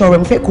fẹ́ kó ṣọ́ra ẹ̀.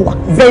 Mo fẹ́ kó wà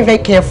very very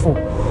careful.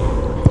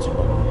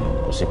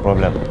 Kò sí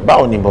problem.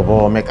 Báwo ni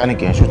bọ̀bọ̀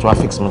mẹkáníìkì yẹn ṣe tó wá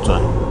fix mọ́tò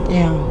ẹ̀?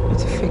 Yeah,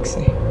 it's a fix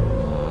it.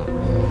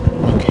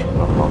 Okay,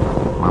 no problem.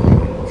 Mami,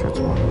 ṣe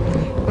tó wá.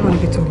 Báwo ni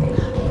bí tó ní?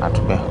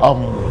 Àtúgbẹ́.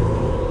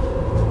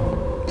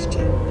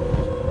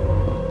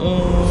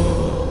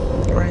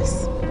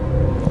 Rice.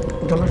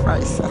 Jollof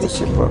rice. Kò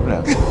sí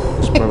problem.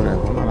 Kò sí problem.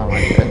 Wọ́n náà máa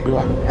ń gbé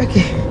wá.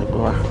 Okay. Gbé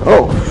wá.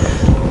 Oh!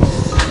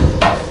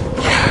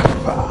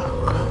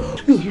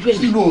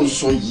 Kí ló ń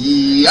sọ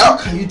yìí? How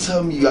can you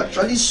tell me you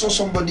actually saw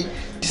somebody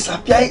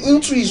disappear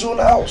into his own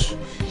house?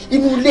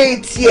 Inú ilé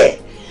tiẹ̀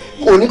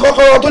kò ní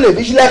kọ́kọ́rọ́ tó lè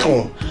fi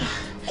ṣílẹ̀kùn.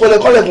 Kò lè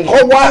kọ́lẹ̀kùn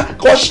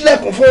kọ́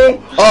ṣílẹ̀kùn fún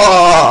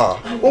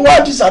ó wá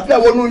disappear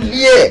wọnú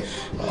ilé ẹ̀.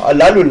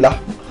 Àlálòlá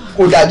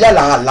kò dàbí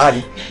àlàálá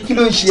ni. Kí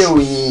ló ń ṣe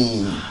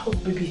òyìn? Oh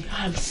baby,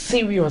 I'm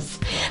serious.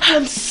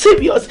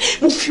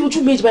 Mo fi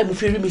ojú méjì báyìí mo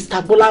fi rí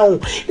Mr. Gbọ́láhùn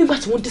nígbà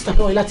tí wọ́n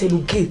disappear wọn láti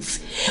ẹnu gate.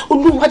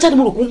 Olóhùn ajá ni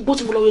mo rò pé ń gbọ́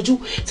tí mo lọ yọjú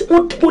tí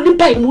mo ní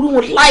báyìí mo rí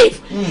wọn live.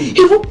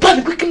 Irú bá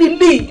mi pé kí ni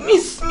lè mi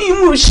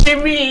ò ṣe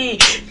rí.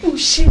 I'm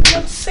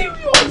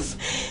serious.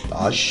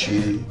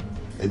 Àṣírí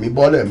èmi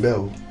bọ́lẹ̀ ń bẹ́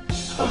o.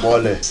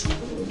 Bọ́lẹ̀.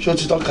 Ṣé o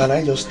ti tán? Can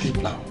I just sleep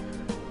now?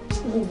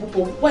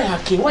 Why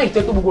Akin? Why you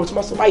tell people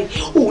to survive?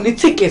 Oh, you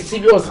take it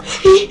serious.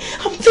 Hey,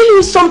 I'm telling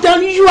you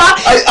something. You are.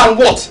 And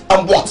what?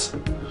 And what?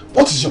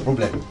 What is your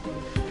problem?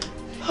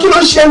 Kí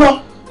ló ń ṣe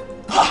náà?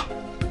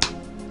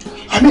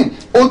 I mean,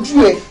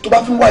 ojú ẹ tó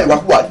bá fi wá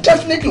ìwàkuwà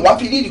definitely wá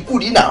fi rí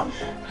ìkúrí náà.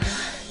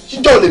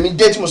 Ṣíjọ́ lèmi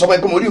dé tí mo sọ pé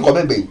mo rí nǹkan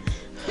bẹ́ẹ̀ gbẹ̀yìn.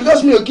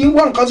 Because mi ò kí ń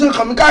wá nǹkan tí ó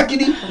kàn mí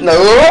káàkiri. No.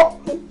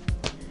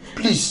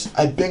 Please,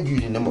 I beg you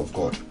in the name of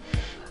God.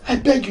 I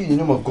beg you in the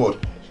name of God.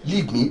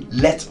 Leave me.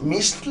 Let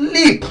me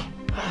sleep.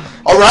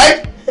 All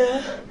right?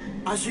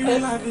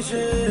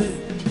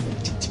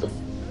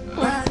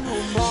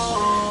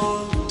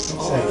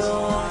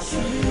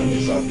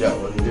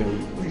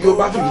 Yóò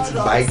bá fi ti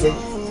bá ẹ jẹ́.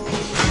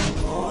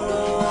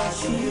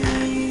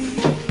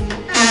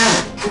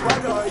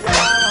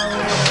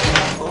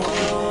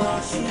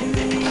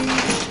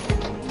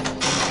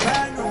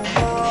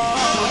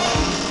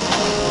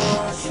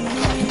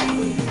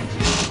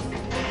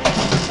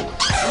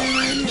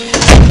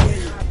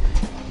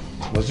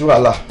 Mo sí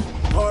wàhálà.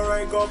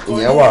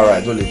 Ìyẹn wà ara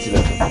ẹ̀ tó lè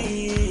tilẹ̀ fún.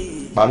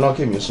 Paná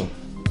kèmí sùn.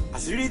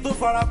 àṣírí tó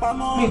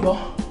farapamọ́. Mi gbọ́.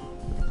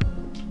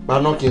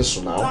 Paná kí n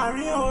sùn náà.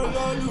 Láàárín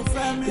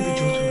olólùfẹ́ mi. Ibi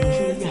jọ tó lọ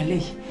fún ní alẹ́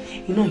yìí.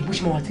 Iná ìbú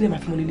ṣe máa wà tílẹ̀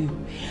máa fi mọ́ lélẹ̀ o.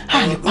 A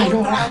lè pa iná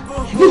rà.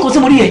 Ní nǹkan tí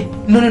mo rí yẹ.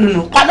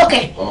 No. Pa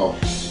lọ́kẹ̀.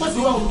 Wọ́n ti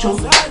wá òjò.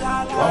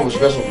 Báwo ṣe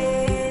fẹ́ sùn?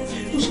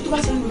 Oṣù tó bá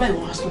ti ń bá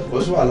ìwọ̀n wá sùn. Ó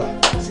sì wà láà.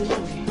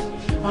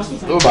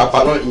 Tó bá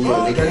paná ìyàn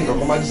ní kẹ́ni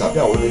kankan má dìsàbí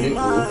àwọn olóyè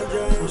kò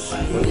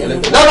ìyẹn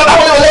lẹ́gbẹ̀ẹ́. Náà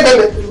wọlé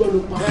lẹ́gbẹ̀ẹ́.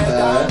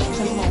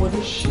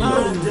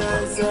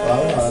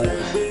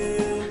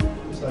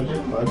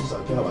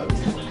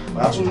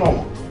 Màá tún náà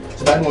wọ̀n.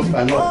 Tí bá ní mo bí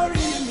màá náà.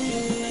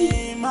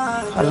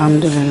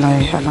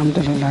 Alhamdulillahi.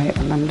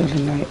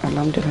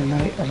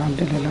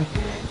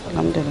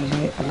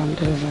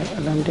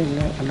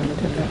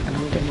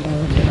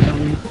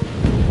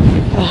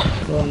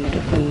 Lọ́wọ́ mo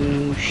dúpẹ́ nínú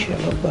mo ṣe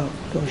ọlọ́gbà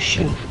lọ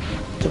ṣeun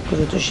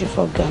tókòrò tó ṣe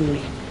fọ́gà mi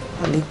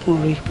àlékún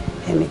rí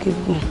ẹ̀mí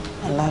gígùn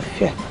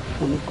àlàáfíà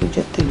òun kò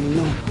jẹ́ tèmi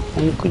náà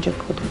òun kò jẹ́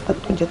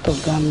kó jẹ́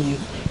tọ̀gá mi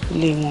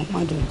ilé wọn má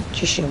jọ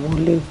jíṣẹ́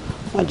wọlé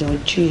má jọ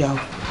jíyà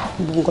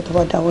gbogbo nǹkan tó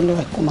bá dáwọ́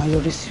lọ́wọ́ kó máa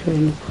yọrí sí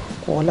inú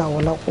wọlá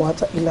kó wá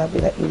tá ilé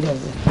abẹ́lá ilé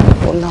ẹ̀zẹ̀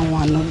wọlá àwọn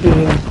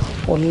ànábìrẹ́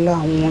wọlá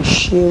àwọn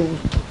ṣéwù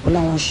wọlá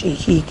àwọn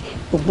ṣèyík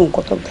gbogbo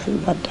nǹkan tó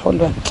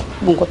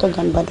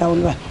ga mi bá dáwọ́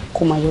lọ́wọ́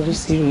kó máa yọrí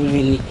sí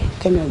rere ni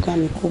kẹ́mi ọ̀gá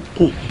mi kó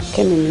gùn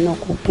kẹ́mi mi náà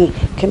kó gùn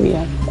kẹ́mi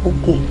ìyá mi kó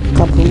gùn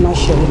kábùrú má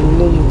ṣẹlẹ̀ mi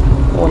lẹ́yìn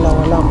wọlá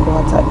kó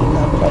wá tá ilé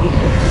abẹ́lá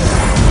ilé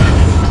ẹ̀zẹ̀.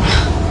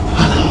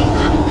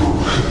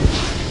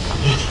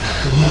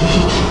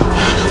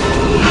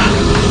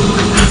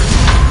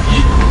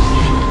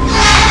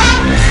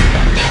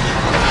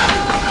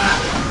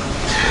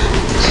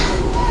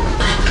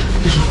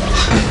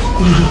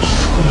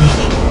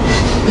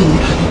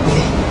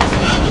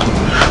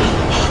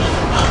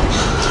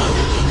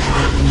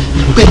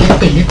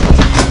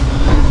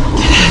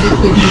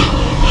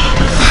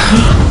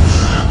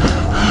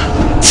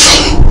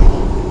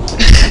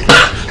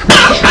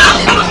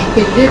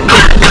 Pẹ̀lẹ́.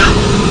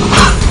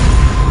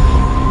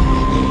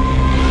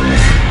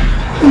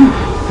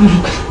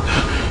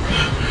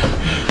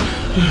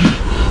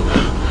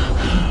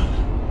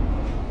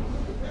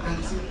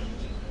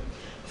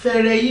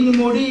 Fẹ̀rẹ̀ yìí ni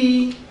mo rí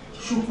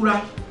Ṣúkúrà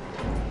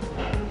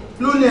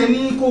lónìí ẹni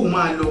kò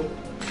máa lọ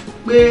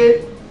pé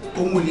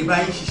òun ò lè bá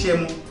yín ṣiṣẹ́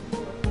mọ́.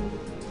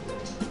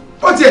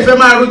 Ó tiẹ̀ fẹ́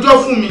máa rojọ́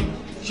fún mi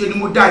ṣe ni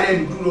mo dá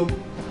lẹ́nu dúró.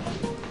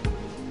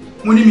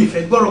 Mo ní mi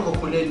fẹ́ gbọ́rọ̀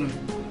kankan lẹ́nu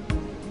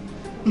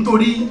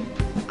nítorí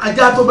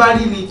ajá tó bá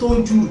rí ni tó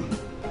ń jùrù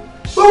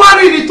tó wá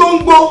rí ni tó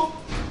ń gbó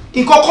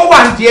nǹkan kan wà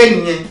ní ẹ̀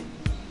nìyẹn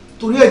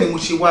torí ẹ̀ ni mo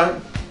ṣe wá.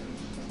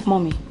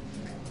 Mọ́mi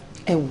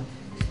ẹ wò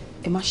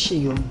ẹ má ṣe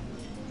yọnu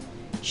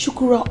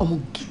Ṣúkúrà ọmọ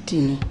gidi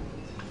ni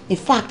in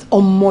fact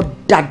ọmọ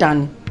dáadáa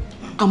ni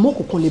àmọ́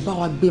kò lè bá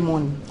wa gbé mọ́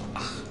ni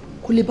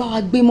kò lè bá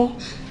wa gbé mọ́.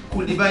 Kò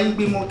lè bá yín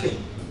gbé mọ́ kẹ̀.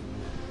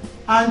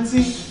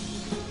 Àǹtí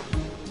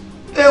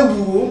ẹ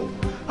wò ó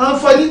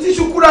àǹfààní tí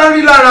Ṣúkúrà ń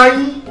rí lára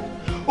yín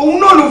òun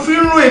náà ló fi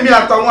ń rún èmi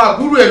àtàwọn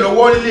àbúrò ẹ̀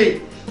lọ́wọ́ nílé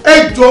ẹ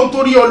jọ̀ọ́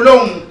nítorí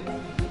Ọlọ́run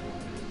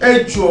ẹ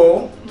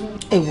jọ̀ọ́.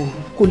 Ẹ wò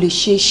kò lè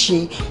ṣeé ṣe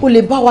kò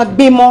lè bá wa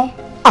gbé mọ́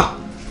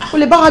kò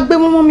lè bá wa gbé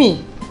mọ́ mọ́mì.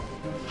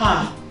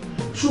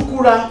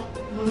 Ṣúkúrà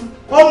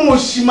ọmọ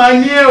òṣì máa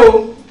ní ẹ o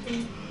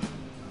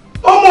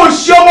ọmọ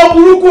òṣì ọmọ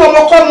burúkú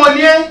ọmọkọ́mọ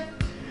ní ẹ.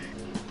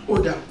 Ó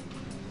dà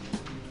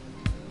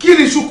kí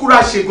ni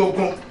Ṣúkúrà ṣe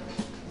gangan.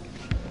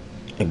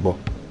 Ẹ gbọ́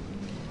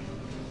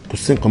kò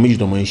sí nǹkan méjì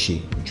tó máa ń ṣe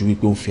ju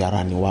wípé ó ń fi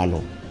ara ni wá lọ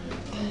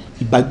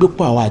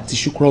ìbágbépọ̀ àwa àti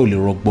Ṣúkúrà ò lè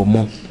rọgbọ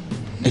mọ́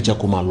ẹ jẹ́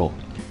kó máa lọ.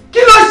 Kí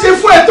ló ṣe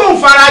fún ẹ tó ń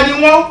fara ni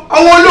wọ́n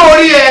àwọn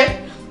olórí ẹ.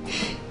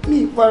 Mi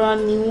ìfara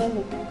ni wọ́n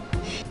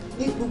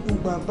ní gbogbo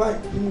bàbá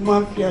ni mo máa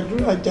ń fi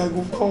àdúrà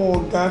jagun fáwọn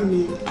ọ̀gá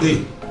mi.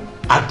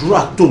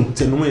 Àdúrà tó ń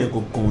tẹnumọ́ yẹn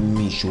gangan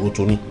ni ìṣòro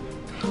tó ní.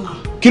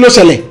 Kí ló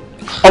ṣẹlẹ̀?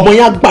 Ọmọ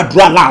yẹn á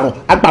gbàdúrà láàárọ̀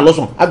á gbà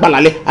lọ́sàn á gbà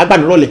lálẹ́ á gbà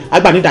nírọ̀lẹ́ á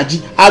gbà nídàjí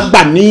á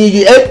gbà ní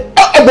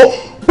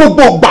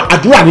gbogbo gbà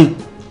àdúrà ni.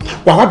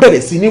 Wà wá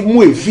bẹ̀rẹ̀ sí ní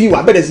mú èéfín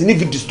wà bẹ̀rẹ̀ sí ní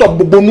fi disturb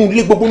gbogbo inú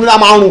ilé gbogbo inú ilé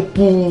máa ń rùn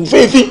kù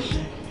fífín.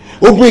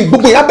 Ogun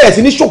gbogbo yẹn á bẹ̀rẹ̀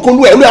sí ní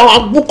ṣòkolú ẹ̀ lórí àwọn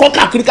abúkọ́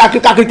káàkiri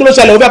kí ló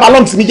ṣẹlẹ̀ ó fẹ́ bá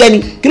lọ́ọ̀mù sí mi jẹ́ ni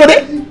kí ló dé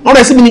ọ̀rọ̀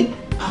ẹ̀ sí mi ni.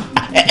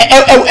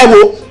 Ẹ wo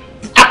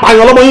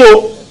apààyàn lọ́mọ yìí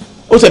o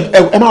ó ṣe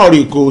ẹ má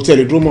rí kò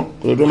tẹ̀lé dúró mọ́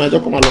ẹ jẹ́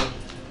kó máa lọ.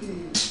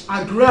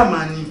 Àdúrà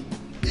mà ni.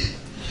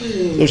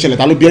 Ó ṣẹlẹ̀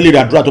ta ló bí ẹ lè rí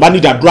àdúrà tó bá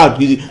nídìí àdúrà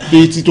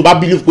bíi ti tó bá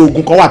bí pé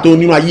ogun kan wà tó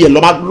nínú ayé ẹ lọ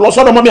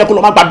sọ́dọ̀ mọ́mí ẹ kó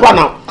lọ máa gbàdúrà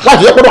náà wá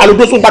ìṣẹ́jẹ́ kó lọ àlọ́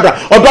dóṣù gbàdúrà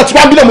ọ̀dọ̀ tí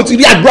wọ́n bí lẹ́mu ti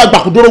rí àdúrà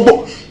gbàkúndórógbó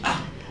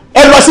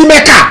ẹ lọ sí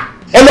Mẹ́kà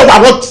ẹ lọ wà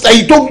wọ́n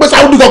èyí tó gbé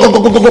Sáúdì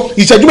gọgọgọgọgọ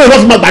ìṣẹ́jú mẹ́rin náà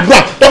fi máa gbàdúrà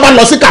tó bá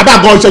lọ sí Kàbá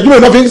gan ìṣẹ́jú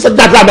mẹ́rin náà fi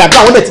gbàdúrà mi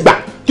àdúrà wọn lè ti gbà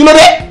kí ló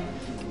dé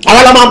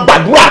àwọn la máa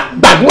gbàdúrà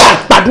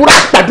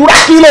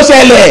kí ló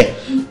ṣẹlẹ̀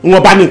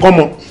wọn bá ní nǹkan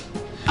mọ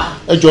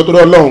ẹ jọ tó lọ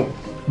Ọlọ́run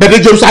bẹ́ẹ̀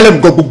dé Jerusalem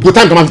gbogbo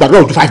táǹkà máa fi gbàdúrà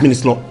ojú 5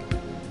 minutes lọ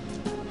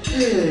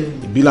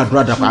ìbílẹ̀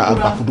àdúrà dàpọ̀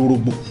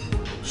àgbàkúndórógbó.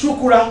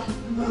 Ṣúkúrà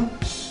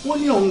wọ́n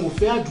ní àwọn ò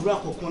fẹ́ àdúrà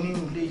kankan nínú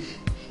ilé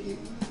yìí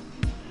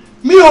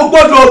mi ò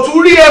gbọ́dọ̀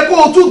tún rí ẹ kó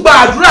o tún gba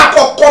àdúrà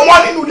kankan mọ́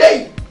nínú ilé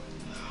yìí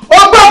ó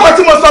gbọ́ nǹkan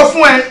tí mo sọ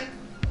fún ẹ.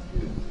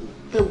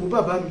 Ẹ wò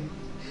bàbá mi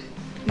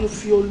mo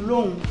fi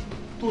Ọlọ́run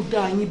tó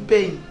dá yín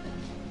bẹ́yìn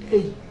ẹ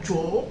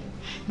jọ̀ọ́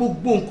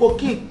gbogbo nǹkan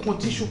kí nǹkan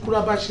tí Ṣùkúrà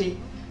bá ṣe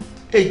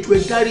ẹ jọ̀ọ́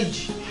ẹ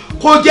dáríjì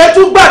kò jẹ́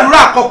tún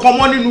gbàdúrà kankan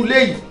mọ́ nínú ilé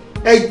yìí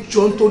ẹ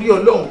jọ̀ọ́ nítorí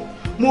Ọlọ́run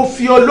mo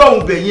fi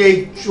Ọlọ́run bẹ̀ yín ẹ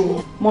jọ̀ọ́.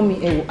 mọ́mí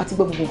ẹ wò àti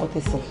gbọ́ gbogbo nǹkan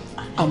tẹ́ sọ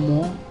àmọ́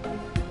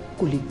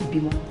kò lè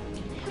bímọ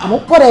àmọ́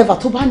whatever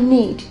tó bá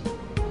need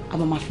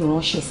àmọ́ máa fi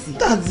ránṣẹ́ sí.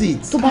 That's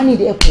it. tó bá need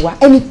ẹ̀pù wa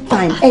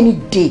anytime any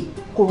day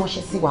kó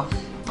ránṣẹ́ sí wa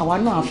àwa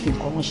náà á fi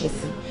nǹkan ránṣẹ́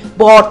sí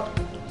but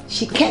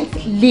she can't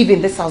live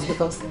in this house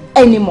with us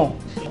anymore.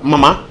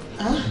 Mama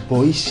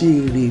bọ̀yì ṣe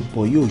eré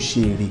bọ̀yì ò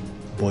ṣe eré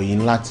bọ̀yì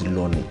ńlá ti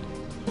lọ ni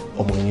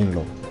ọmọ yín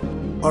lọ.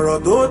 ọ̀rọ̀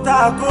tó ta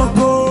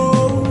kókó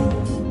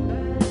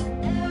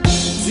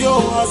tí ó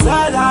wọ́n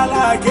sẹ́dá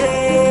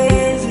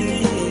lákèjì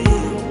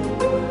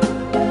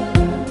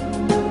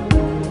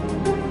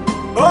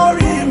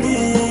orí mi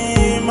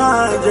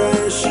máa jẹ́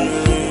ṣe.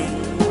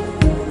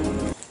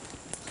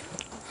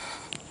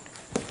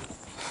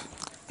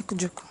 ẹ kú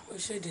jókòó. ó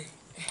ṣèdè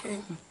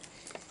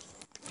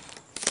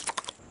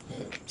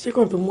ṣé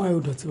kàn tó mú ayò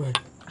dọ̀tí wa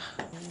yìí.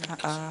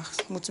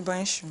 mo ti bá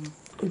yín ṣùn.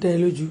 ó dá ẹ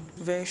lójú.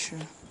 very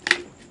sure.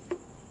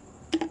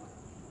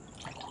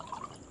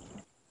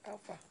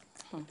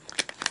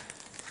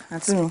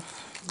 àǹtí mi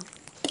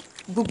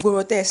gbogbo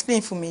ọ̀rọ̀ tẹ́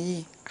explain fún mi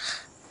yìí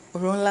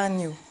ọ̀rọ̀ ńlá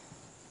ni o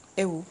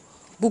ẹ wo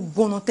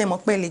gbogbo ọ̀nà tẹ́ mọ̀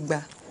pé lè gbà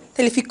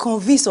tẹ́ lè fi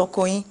convince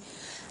ọkọ yín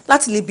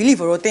láti lè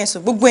believe ọ̀rọ̀ tẹ́ ń sọ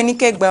gbogbo ẹni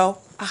kẹ́gbà ọ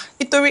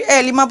nítorí ẹ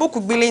lè máa bókù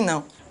gbélé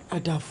náà. a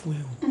dà fún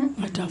ẹ o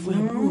a dà fún ẹ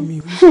àbúrò mi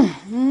o.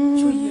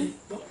 ṣó yẹ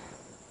ẹ.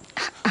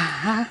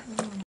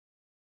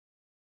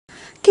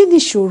 kí ni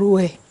ìṣòro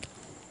ẹ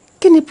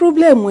kí ni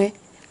problem ẹ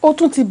ó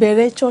tún ti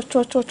bẹ̀rẹ̀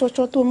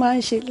chọ́chọ́chọ́chọ́ tó máa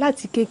ń ṣe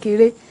láti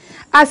kékeré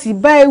a sì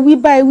bá ẹ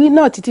wí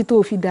náà títí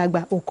tó fi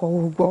dàgbà ọkọ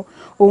ò gbọ́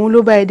òun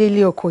ló bá ẹ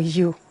délé ọkọ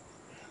yìí o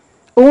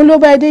òun ló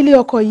bá ẹ délé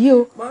ọkọ yìí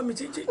o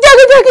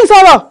jẹ́ kí n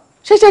sọ̀rọ̀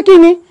ṣeṣe kí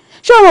ni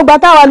ṣé òun gbà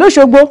táwa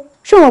lóṣogbo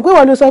ṣé òun pé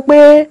wọ́n ló sọ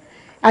pé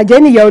àjẹ́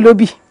nìyá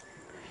olóbì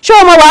ṣé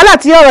o mọ wàhálà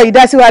tí ọ̀rọ̀ yìí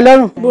dá sí wa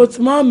lọ́rùn. but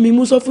máa mi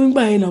mú sọ fún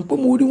ìgbà yẹn náà pé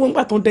mo rí wọn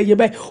gbà tán dẹyẹ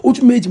báyìí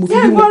ojú méjì mo fi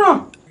rí wọn.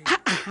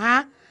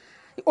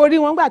 orí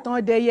wọn gbà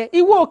tán dẹyẹ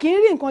ìwọ ò kì í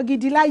rí nǹkan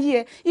gidi láyé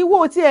ẹ ìwọ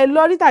ò tiẹ̀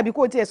lọ rí tàbí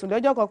kò tiẹ̀ sùn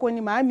lọ́jọ́ kan kó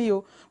ní màámi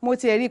o mo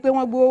tiẹ̀ rí i pé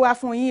wọ́n gbówó wá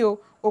fún yín o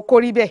ò kó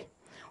rí bẹ́ẹ̀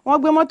wọ́n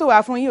gbé mọ́tò wá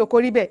fún yín ò kó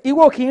rí bẹ́ẹ̀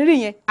ìwọ ò kì í rí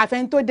yẹn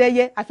àfẹn tó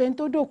dẹyẹ àfẹn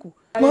tó dòkú.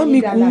 mọ́mí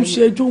kò ń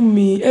ṣẹjú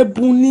mi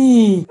ẹ̀bùn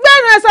ni.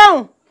 gbẹ́nu ẹ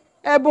sọ̀hún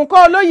ẹ̀bùn kọ́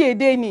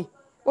olóyèdè ni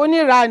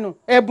oníranù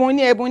ẹ̀bùn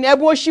ni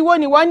òṣìwò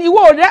ni wọ́n ní ìwọ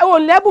ò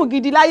lẹ́bùn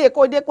gidi láyè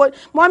kó dé kó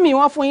mọ́mì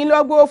wọ́n fún yín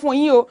lọ́gbó fún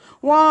yín o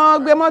wọ́n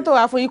gbé mọ́tò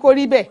wá fún yín kó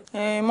rí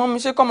bẹ́ẹ̀. mọ́mí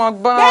ṣé kọ́ máa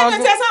gbá. bẹ́ẹ̀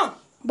ni tẹ́sán.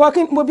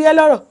 bọ́kí mo bí ẹ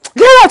lọ́rọ̀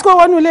gerard kó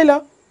wọnú ilé lọ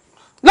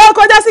lọ́wọ́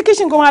kọjá sí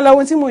kíṣìn kó máa lọ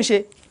ohun tí mò ń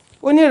ṣe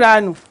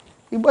oníranù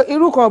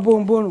irú kan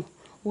bòǹbòrùn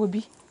wo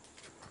bí.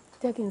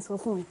 jẹ́ kí n sọ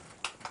fún ẹ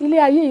ilé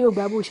ayé yìí ò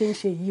gbà bó ṣe ń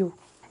ṣe yìí o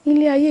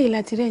ilé ayé yìí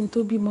láti rẹ́ni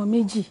tó bímọ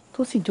méjì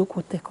tó sì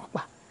jókòó tẹ̀kàn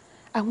pa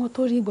àwọn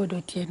tó rí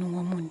gbọ́dọ̀ di ẹnu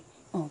wọn mú ni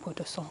wọn ò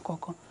gbọ́dọ̀ sọ nǹkan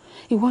kan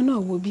ìwọ náà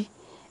wo bí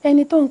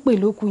ẹni tó ń pè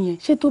lókun yẹn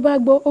ṣé tó bá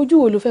gbọ́ ojú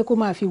wo ló fẹ́ kó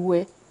máa fi wo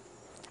ẹ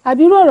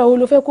àbírú ọ̀rọ̀ wo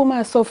ló fẹ́ kó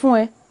máa sọ fún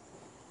ẹ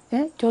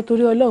jọ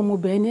torí Ọlọ́run mo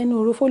bẹ̀ ẹ́ ní ẹnu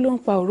òrófó ló ń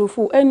pa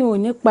òrófó ẹnu ò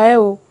ní pa ẹ́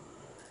o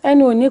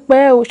ẹnu ò ní pa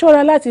ẹ́ o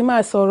ṣọ́ra láti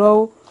máa sọ̀rọ̀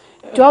o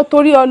jọ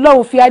torí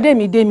Ọlọ́run fi adé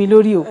mi dé mi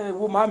lórí o.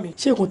 wo màmí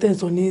ṣé nǹkan tẹ́ ń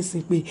sọ ní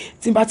ìsìn pé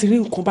tí n bá ti rí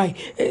nǹkan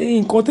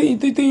báyìí nǹkan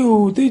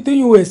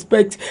téyìn ò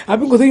expect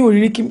àbí nǹkan téyìn ò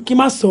rí kí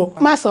má sọ.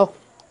 má sọ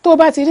tó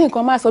bá ti rí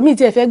nǹkan má sọ mí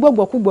tiẹ̀ fẹ́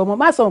gbọ́gbọ́kúgbọ́ mọ́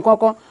má sọ nǹkan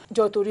kan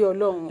jọ torí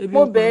Ọlọ́run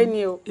mo bẹ̀ ẹ́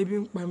ni o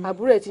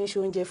àbúrò ẹ̀ ti ń ṣe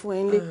oúnjẹ fún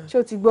ẹ ńlé ṣé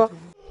o ti gbọ́.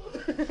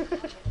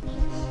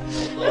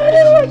 Tani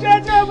mo ṣe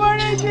tí mo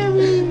rí jí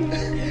mi?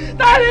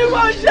 Tani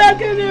mo ṣe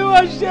kí ni mo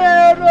ṣe?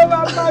 Oró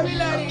máa pa mí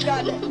lẹ́rìn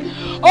ìdálẹ̀.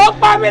 Ó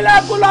pa mí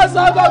lẹ́kún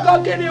lọ́sàn-án gangan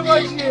kí ni mo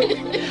ṣe?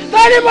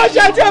 Tani mo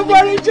ṣe tí mo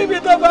rí jí mi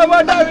tó fẹ́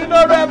mọ́ dá mi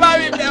lóru ẹ bá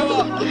mi bẹ̀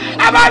wọ̀?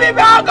 Ẹ bá mi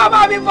bẹ̀ ọkọ̀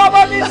bá mi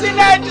fọmọ mi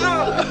sílẹ̀ jù.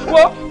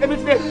 Wo èmi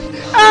ti dé.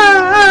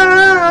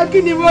 Kí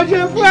ni mo ṣe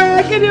fún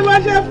ẹ? Kí ni mo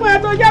ṣe fún ẹ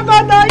tó jẹ́ kó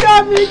tó yọ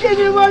mi? Kí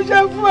ni mo ṣe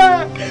fún ẹ?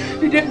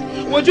 Dìde,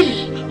 wojú mi,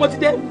 mo ti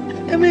dé.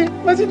 Èmi,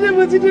 mo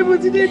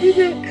ti dé,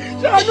 dìde.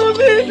 Ṣàánú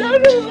mi.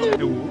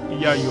 Ẹ wo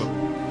ìyá ayọ̀,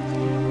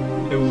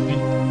 ẹ wo bí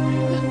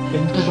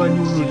ẹni tó bá ní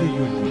oró lè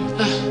yọ ni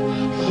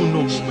fún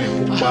náà mọ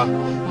ẹ̀kọ́ pa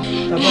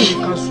tàbá ní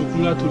ká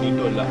sunkún látòní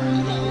dọ̀là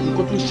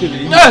nǹkan tó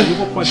ṣẹlẹ̀ yìí ní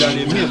kó padà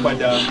rẹ̀ mí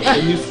padà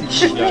ẹni sùúrù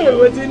ìyá ayọ̀.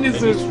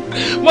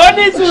 Mo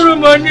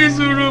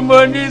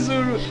ní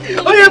sùúrù.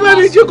 Ó yẹ bá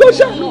mi jí kó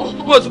ṣàánú.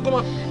 Bó o tún kọ́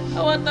máa.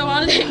 Àwọn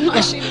táwọn lè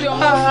máa ṣe bí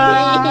ọmọ fún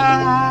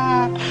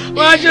mi.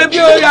 Máa ṣe bí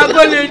òyà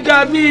kó lè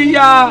dàbí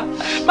ìyá.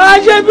 Máa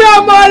ṣe bí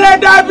ọmọ lè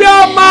dàbí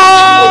ọmọ.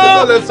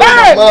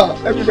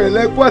 Ẹ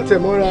pẹ̀lẹ́ kú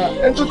àtẹ̀mọ́ra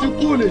ẹni tó ti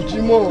kú ò lè jí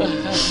mọ́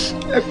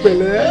ẹ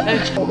pẹ̀lẹ́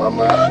ọmọ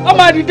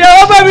ọmọ dìde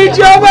ọmọ mi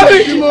jí.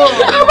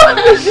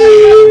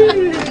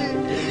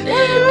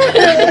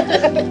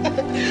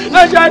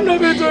 Ọjà inú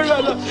mi tó rọ̀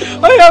lọ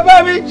ó yẹ bá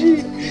mi jí.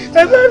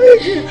 Ẹ bá mi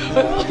jí.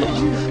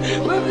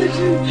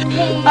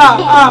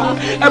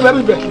 Ẹ bá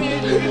mi bẹ̀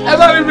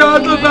ọ́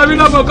tó gbà mí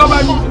lọ́mọ kọ́ bá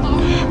mi.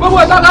 Gbogbo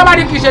ìtọ́ ká bá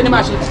ní kì í ṣe ni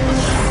màá ṣe.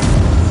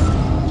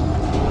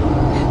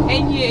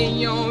 Ẹ̀yin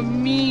èèyàn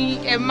mi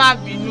ẹ má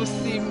bínú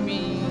sí mi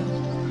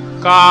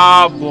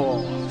káàbọ̀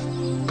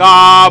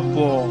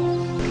káàbọ̀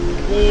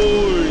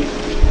kúrè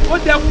ó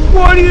tẹ kú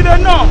oríire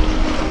náà.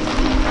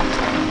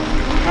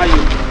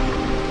 ayọ̀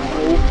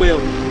ó pẹ́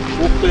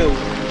o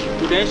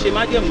kò dẹ̀ ń ṣe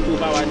májẹ̀mú tó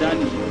bá wa dá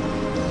nìyẹn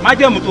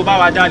májẹ̀mú tó bá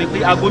wa dá ni pé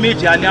aago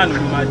 2 alẹ́ àná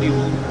ló máa dé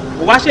o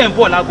ò wá ṣe ń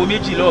bọ̀ láago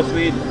 2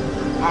 lọ́ọ̀sán èlò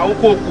ó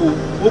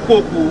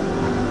kókó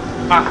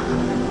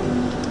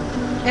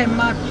ẹ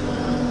má bì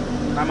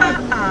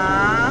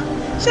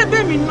ṣé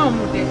bẹ́ẹ̀mi náà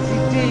mo dẹ̀ ti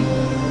dé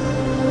yìí.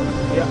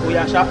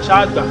 Oya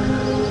ṣáàgbà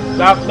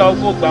gba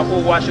owó gbà kó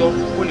wọ aṣọ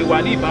kó lè wà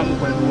ní ìbámu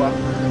pẹ̀lú wa.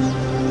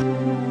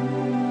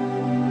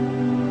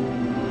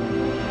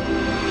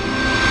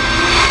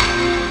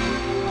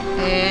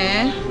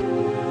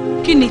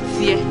 Kí ni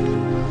tiẹ̀?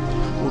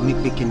 O ní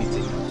pé kí ni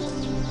tiẹ̀?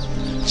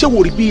 Ṣé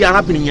wo rí bí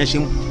arábìnrin yẹn ṣe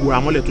ń wòrà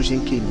mọ́lẹ̀ tó ṣe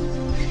ń ké ni?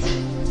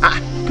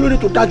 Kí ló dé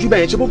tó dájú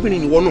bẹ́ẹ̀ yẹn ṣé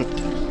bóbìnrin nìwọ náà?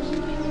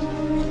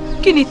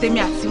 Kí ni tèmi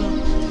àti wọn?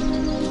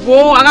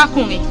 Wo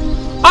arákùnrin,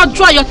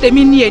 ọjọ́ ayọ̀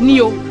tèmi ni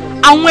èní o,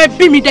 àwọn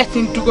ẹbí mi dẹ̀ ti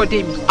ń dúró dè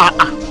mí.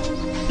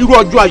 Irú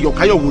ọjọ́ ayọ̀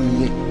káyọ̀ wo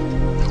nìyẹn?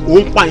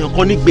 Òun pààyàn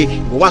kan nígbe,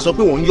 ìwọ wá sọ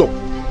pé wọ́n ń yọ̀.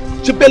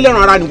 Ṣé bẹ́ẹ̀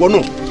lẹ́ran ara nìwọ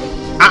náà?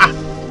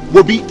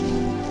 Wo bí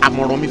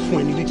àmọ̀ràn mi fún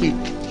ẹni wípé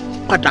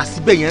padà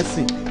síbẹ̀ yẹn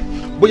sìn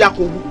bóyá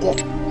kò wúkọ́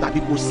tàbí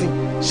kò sín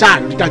ṣáà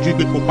rí dájú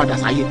pé kò padà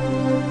sáyé.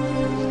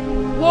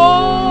 Wo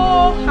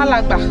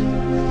alàgbà,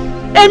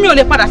 èmi ò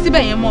lè padà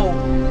síbẹ̀ yẹn mọ́ o.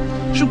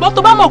 Ṣùgbọ́n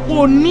tó bá mọ̀ pé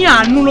o ní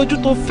àánú lójú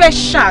tó fẹ́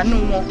ṣàánú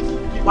wọn,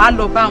 wàá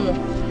lọ bá wọn.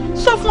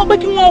 Sọ fún wọn pé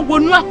kí wọ́n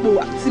wọnú àpò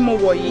tí mo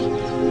wọ̀ yìí.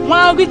 Wọ́n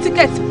á rí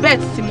tíkẹ́ẹ̀tì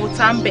bẹ́ẹ̀tì tí mo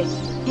ta ń bẹ̀.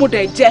 Mo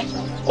dẹ̀ jẹ́.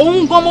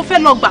 Òun gan mo fẹ́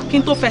lọ gbà kí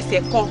n tó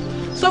fẹsẹ̀ kọ.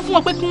 Sọ fún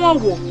wọn pé kí wọ́n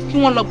wò kí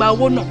wọ́n lọ gba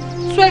owó náà.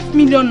 12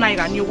 million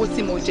naira ni owó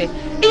tí mo jẹ.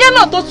 Ìyẹn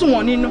náà tó tù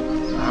wọ́n nínú.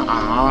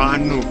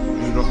 Àánú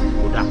irọ́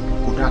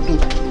kò dáa tó.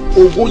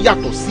 Owó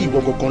yàtọ̀ sí ìwọ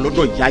gangan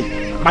lọ́dọ̀ ìyá yìí.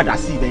 Padà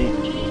sí ibẹ̀ yẹn.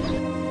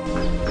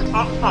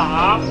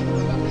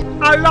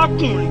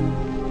 Arákùnrin,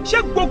 ṣé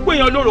gbogbo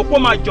èèyàn ló rò pé ó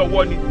máa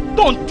jọ̀wọ́ ni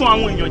tó ń tún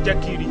àwọn èèyàn jẹ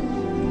kiri?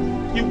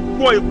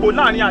 Ìwọ èpò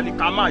láàrin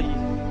àlìkámà yìí.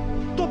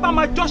 Tó bá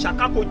máa jọ́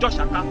ṣàká kó jọ́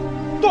ṣàká.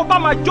 Tó bá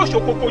máa jó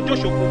ṣoko kó jó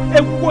ṣoko.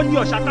 Èwo ni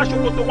ọ̀ṣàká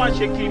ṣoko tó wá ń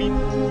ṣe kiri?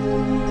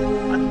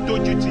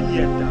 Àdójú ti yí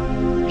ẹ̀dá,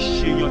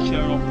 ìṣèyàn ṣe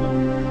ẹranko.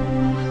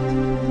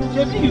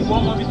 Ṣé bí ìwọ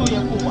ọmọ mi tó yẹ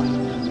kó wà?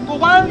 Kó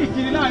wá ń rìn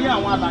kiri láàrin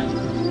àwọn alàyè.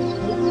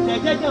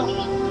 Tẹ̀jẹ́jẹ́ o,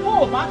 bó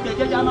o bá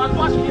tẹ̀jẹ́jẹ́ a máa tó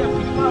àṣírí ẹ̀kú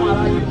fún àwọn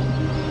aráyé o.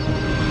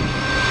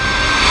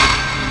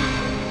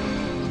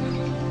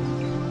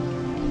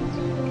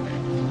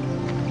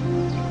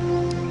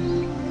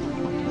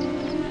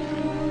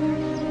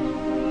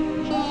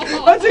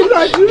 Ó ti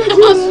lajú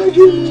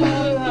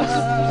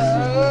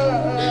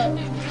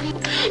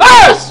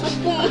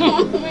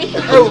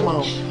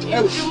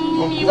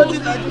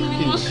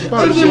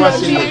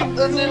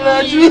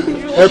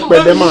ẹ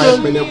pẹ̀lẹ́ máa ẹ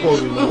pẹ̀lẹ́ pọ̀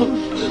rẹ.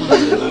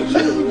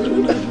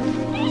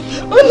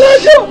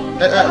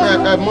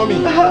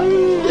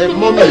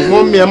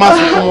 mọ́mì ẹ má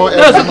sunkún mọ́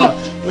ẹ sì máa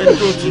wẹ́n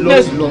tó ti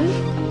lọ.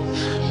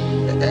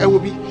 Ẹ wo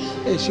bí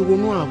ẹ ṣe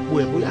wọnú àpò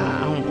ẹ bóyá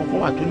àwọn nǹkan kan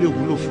wà tó lè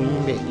wúlò fún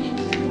yín bẹ́ẹ̀.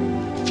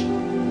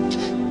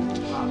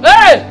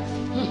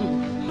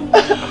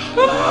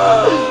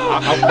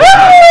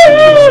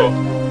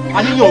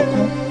 Àníyàn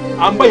kú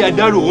à ń báyà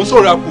dárò òun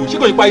sọ̀rọ̀ àpò ṣé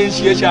kò ní páyé ń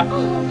ṣe é ṣá.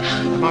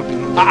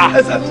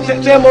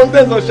 Ṣé mo ń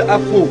tẹ̀sán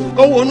àpò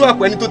kọ́ wo inú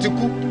àpò ẹni tó ti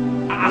kú?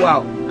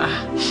 Wow,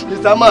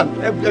 Mr. Man,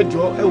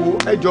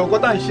 ẹ jọ̀ọ́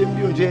kọ́tà ń ṣe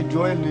bí oúnjẹ ẹ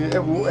jọ̀ọ́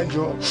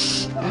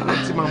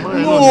ti màmá ẹ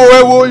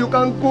náà. No, you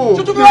can go.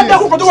 Tuntun bí wọ́n dá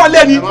kókò tó wà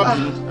lẹ́ni.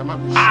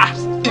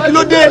 Kí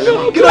ló dé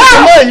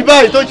mọ́ èyí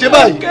báyìí tó ń ṣe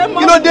báyìí?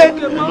 Kí ló dé?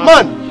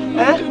 Man.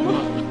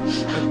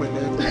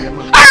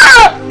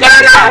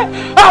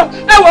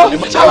 Ẹ wo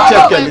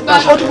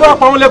ó tún bá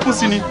pa wọn lẹ́kùn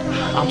sí ni.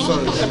 I'm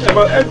sorry.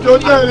 Ẹ jọ̀ọ́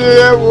tẹ̀lé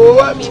ẹ wo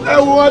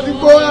wá ti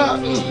kó rà.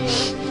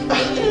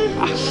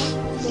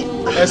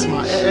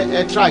 Esma,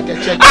 try get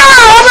check.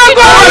 Ọmọ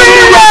kò rí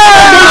rẹ̀!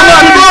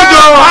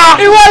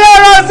 Ìwọ ló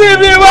rọ sí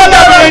mi, ìwọ ló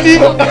rọ sí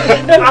mi.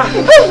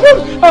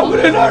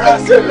 Ọkùnrin ló rọ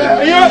sí mi.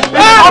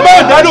 Ọmọ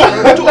ìdádò,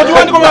 ojú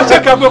wọn ní kó máa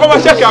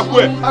ṣẹ́kì àpò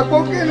ẹ̀. Àpò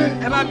kìíní.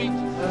 Ẹ bá mi.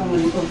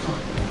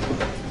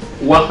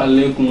 Wa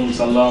alaikum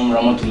salam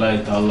rahmatullahi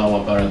ta'ala wa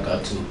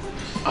barakatuh.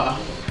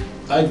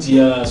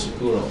 Ajiya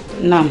Sukuro.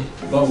 Naam.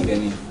 Báwo dẹ̀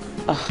ni?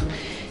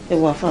 Ẹ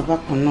wà fún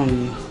àbákan náà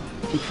ni.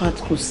 In fact,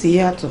 kò sí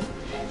yàtọ̀.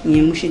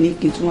 Ìyẹn mo ṣe ní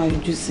kí n tún wá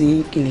yọjú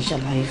sí kí n lè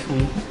ṣàlàyé fún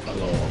yín.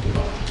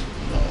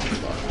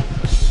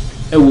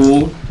 Ẹ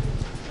wo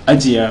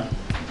Ajiya,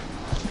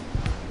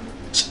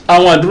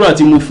 àwọn àdúrà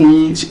tí mo fún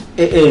yín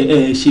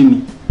ṣe mi.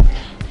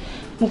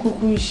 Mo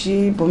kúkú ń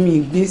ṣe bọ́mí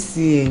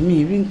ìgbésí ẹ̀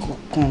mi rí nǹkan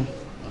kan.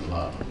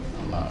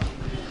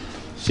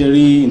 Ṣé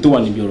rí n tó wà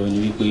níbi ọ̀rọ̀ ni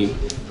wípé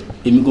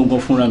èmi gangan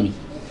fúnra mi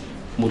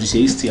mo ti ṣe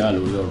istihara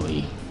lórí ọ̀rọ̀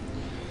yìí.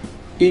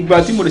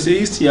 Ìgbà tí mo lè ṣe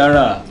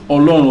istihara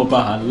Ọlọ́run ọba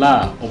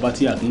Allah ọba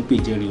tí a kì í pè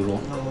jẹ́ rírọ́.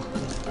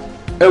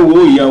 Ẹ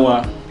wo ìyá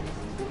wa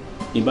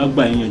ìbá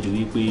gbà yín yànjú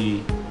wípé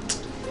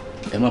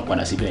ẹ má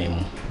padà síbẹ̀ yẹn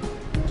mọ́.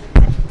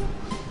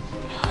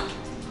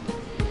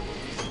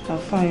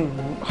 Àfáà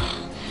ìwò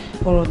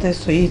ọ̀rọ̀ tẹ́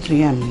sọ yìí tún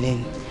yà mí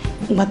lẹ́nu.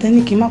 ìgbà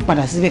tẹ́ni kí n má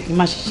padà síbẹ̀ kí n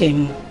má ṣiṣẹ́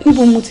mi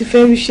níbo mo ti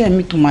fẹ́ ríṣẹ́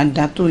mi tó máa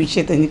dá tó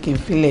iṣẹ́ tẹ́ni kí n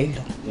filẹ̀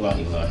lọ. La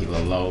ilaha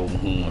illallah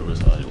Muhammadu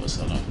sallallahu alaihi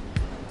wasallam.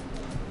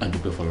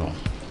 Adúpẹ́ fọlọ́run.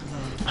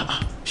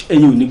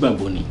 Ẹ̀yin ò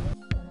nígbàgbọ́ ni.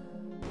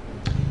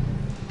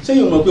 Ṣé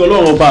yóò mọ̀ pé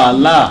Ọlọ́run ọba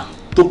Allah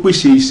tó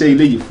pèsè iṣẹ́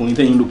ilé yìí fún yín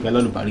tẹ́yin ló pé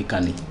alálùbáríkà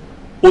ni.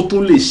 Ó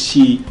tún lè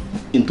ṣe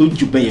n tó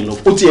jù bẹ́ẹ̀ yẹn lọ.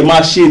 Ó tiẹ̀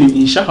máa ṣe ni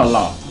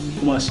inshallah.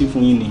 Ó máa ṣe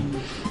fún yín ni.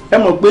 Ẹ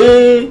mọ̀ pé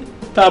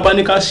tá a bá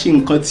ní ká ṣe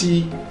nǹkan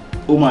tí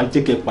ó máa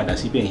jẹ́ kẹ́ padà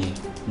síbẹ̀ yẹn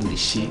mo lè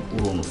ṣe ó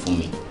rọrùn fún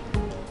mi.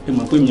 Ẹ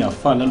mọ̀ pé mi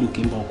àfa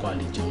alálùkí ń bá ọkọ̀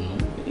àlejò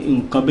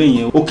nǹkan bẹ́ẹ̀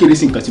yẹn ó kéré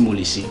sí nǹkan tí mo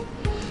lè ṣe.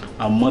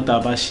 Àmọ́ tá a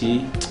bá ṣe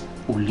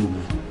ó léwu.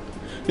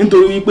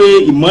 Nítorí wípé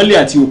ìmọ́lẹ̀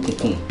àti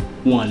òkùnkùn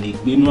wọn lè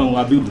gbé inú àwọn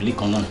abẹ́ òrùlé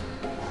kan náà.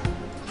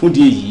 Fún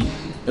di èyí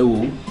ẹ wò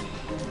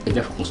ẹ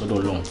jẹ́ fọkàn sọ́dọ̀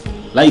Ọlọ́run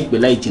láìpẹ́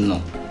láì jìnnà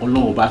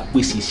Ọlọ́run bá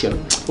pèsè iṣẹ́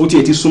ó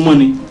tiẹ̀ ti súnmọ́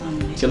ni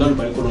iṣẹ́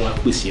lálùbáríkà Ọlọ́run á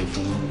pèsè ẹ̀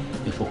fún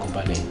ẹ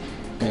fọkànbalẹ̀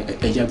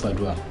ẹ jẹ́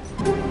gbàdúrà.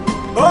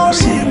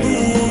 orí mi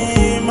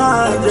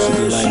máa jẹ́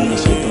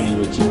ṣe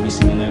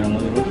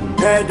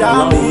ẹ̀dá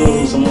mi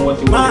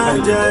máa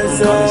jẹ́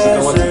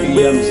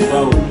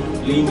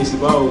orí mi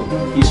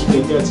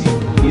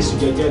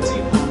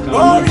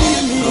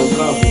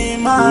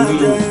máa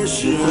jẹ́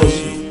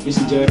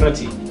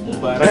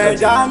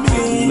ẹ̀dá mi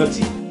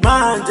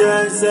máa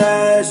jẹ́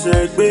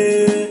ṣẹ̀gbé.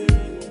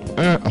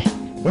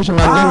 bó ṣe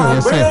máa dé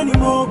nìyẹn sẹ́ẹ̀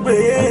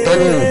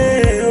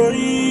àtẹ́lẹ̀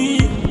orí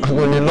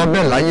àgọ́ lè lọ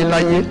bẹ́ẹ̀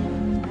láyéláyé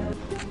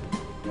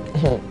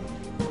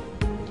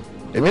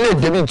èmi lè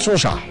débi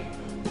túṣà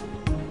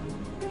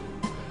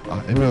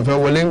èmi ò fẹ́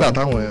wọlé ńgbà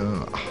táwọn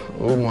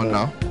ó mọ̀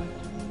náà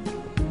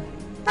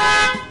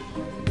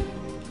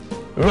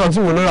irú ọtí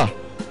wo ló rà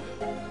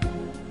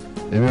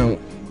èmi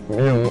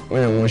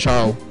ò mú ṣá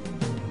o.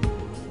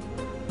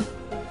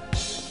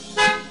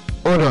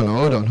 Hold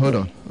on.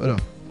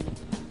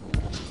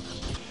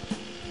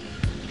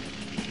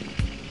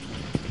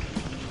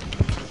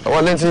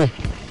 Ọwọ́ létí.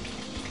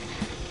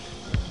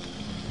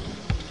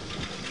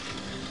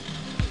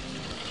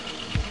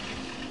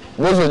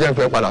 Bóso jẹ́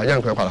ìpẹ́ padà.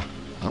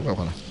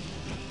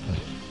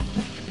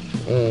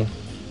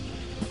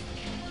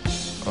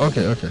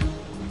 Okay.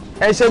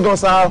 Ẹ ṣe gan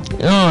sa.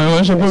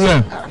 Ìwọ̀n ṣe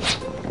problem.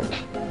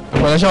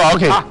 Ìpàdé ṣe wà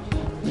okay.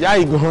 Yá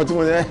ìgbọ̀n tí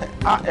mo ṣe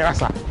ẹ rà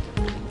sà.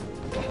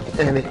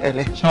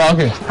 Ẹlẹ. Ṣé wà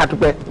okay?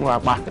 Àdúpẹ́ mo wà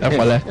pa. Ẹ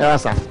pẹ̀lẹ́. Ẹ rà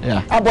sà.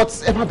 But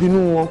ẹ má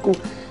bínú wọn kó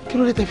kí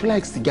ló dé tẹ fi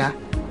like sìgá?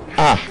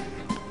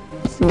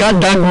 Sìgá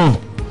dágùn.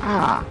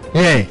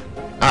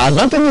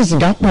 Advantage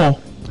sìgá pọ̀.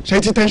 Ṣé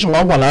tí tension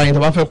bá wà lára yín tó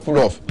bá fẹ́ cool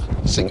off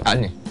sìgá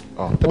ni.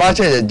 Tó bá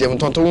ṣe jẹun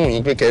tán tó wù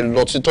yín pé kẹ́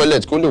lọ sí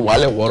toilet kó lè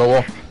wálẹ̀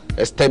wọ́rọ́wọ́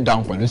ẹ step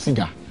down pẹ̀lú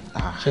sìgá.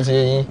 Ṣé ti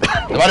yín?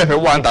 Tó bá dẹ̀ fẹ́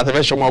wà níta tẹ́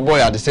fẹ́ ṣọmọ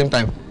boy at the same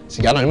time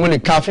sìgá náà ni mo lè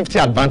ka 50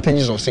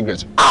 advantages of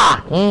cigarette.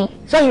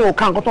 Sẹ́yìn ò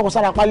ka nǹkan tó kọ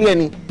sára pálí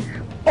ẹni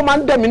ó máa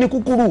ń dẹ̀mí ní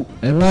kúkúrú.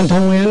 Ẹ máa ń tọ́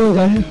wọn yẹn ló ń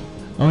jáde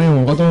àwọn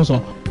èèyàn nǹkan tó ń sọ.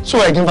 Ṣé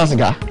ẹ kí n fa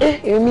sìgá?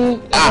 Èmi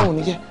ọlọ́run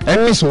ní jẹ́. Ẹ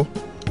ní so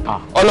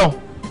ọlọ́run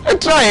ẹ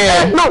try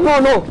ẹ. No.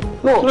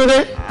 Kí ló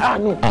dé?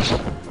 No.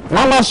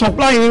 Wọ́n máa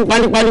supply yín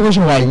pálípálí bó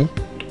ṣe wà yìí.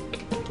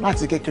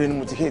 Láti kékeré ni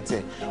mo ti hate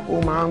ẹ̀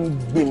ó máa ń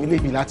gbé mi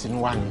lébi láti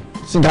inú wa ni.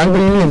 Sìgá gbé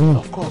yín lébi?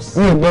 Of course.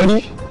 Mi ò gbọ́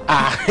rí.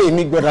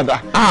 Èmi gbọ́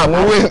dáadáa. Mo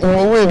wé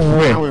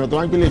ìlú ẹ̀. Àwọn èèyàn tó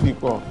wá ń gbé lébi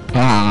pọ̀.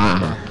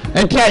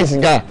 Ẹ try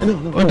sìgá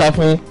ó dáa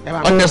fún yín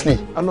honestly.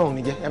 Ọlọ́run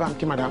ní jẹ́ ẹ bá ń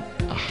kí madam.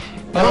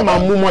 Ẹ má máa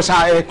mú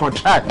mọ́ṣá ẹ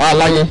contract.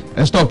 Láyé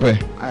ẹ stop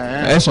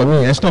ẹ sọ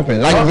mí ẹ stop ẹ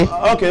láyé.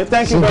 Okay,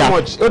 thank you very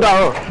much. Ó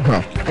dàárọ̀.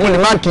 Mo lè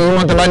má kí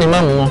wọ́n tó bá ní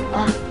má mú wọn.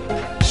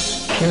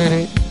 Kí ló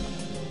dé?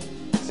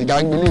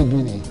 Sìgá gbélé ìbí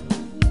ni.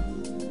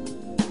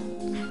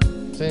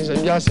 Ṣé ń ṣe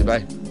bí àṣì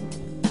báyìí?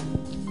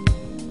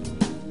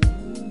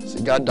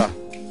 Sìgá dà.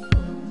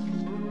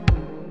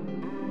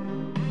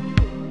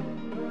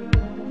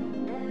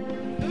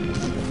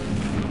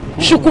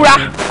 Ṣùkúrà.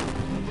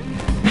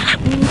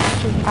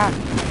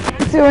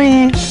 Tí ó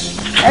yin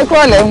ẹ kọ́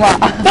ọ̀lẹ́ mà.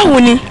 Báwo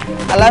ni?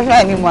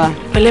 Àlàáfíà ni mà.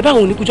 Pẹ̀lẹ́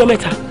báwo ni kújọ́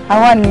mẹ́ta?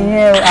 Àwa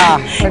nìyẹn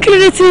o. Kí ló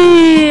dé tí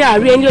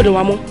ààrẹ ẹni ọ̀dọ̀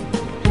wa mọ́?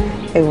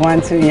 Ẹ̀wọ̀n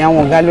àti ìyá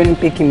àwọn ọ̀gá ló ní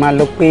pé kí n máa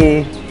lọ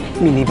pé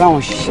mi lè bá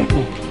wọn ṣiṣẹ́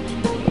mọ́.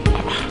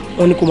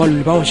 Wọ́n ní kó máa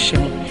lè bá wọn ṣiṣẹ́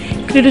mọ́.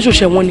 Kí ló dé tó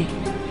ṣe wọ́n ni?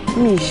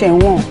 Mi ì ṣe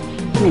wọ́n.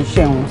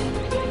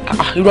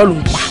 Irọ́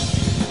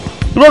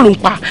ló ń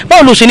pa.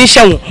 Báwo ló ṣe ní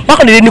ṣẹ̀wọ̀n? Wọ́n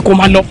kàn lè ní kó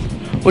máa lọ.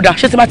 Ó dà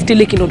ṣé tí bá ti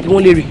délé kí n lọ bí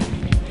wọ́n lè rè.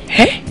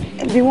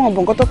 Bí wọ́n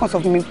bọ̀ nǹkan tó kàn sọ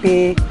fún mi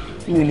pé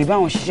mi ò lè bá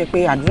wọn ṣiṣẹ́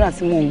pé àdúrà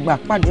tí mò ń gbà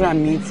pàdúrà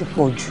mi ti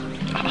pọ̀ jù.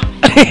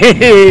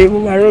 Mo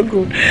máa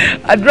rọ́gò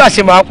àdúrà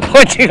ṣe máa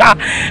pọ̀ jìra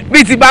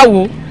bíi ti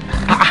báwo.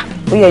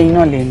 Ó yẹ yín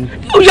náà lẹ́nu.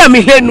 Ó yà mí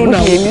lẹ́nu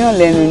náà. Ó yẹ mí náà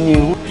lẹ́nu ni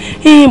o.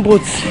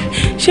 But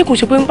ṣé kò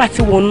ṣe pé nígbà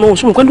tí wọn náà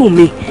ṣùgbọ́n pẹ̀lú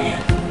mi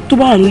tó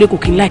bá wà nílé kò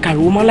kí n like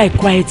ariwo máa like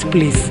quiet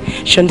place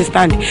she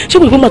understand ṣé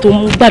kò ṣe pé nígbà tó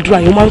ń gbàdúrà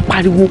yẹn ó máa ń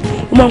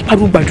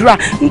pariwo gbàdúrà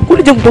kó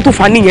lè jẹ́ nǹkan tó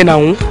fà á nìyẹn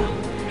náà.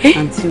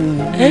 Àǹtí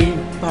mi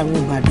pariwo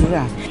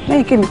gbàdúrà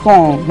lẹ́yìn kí mi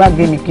kàn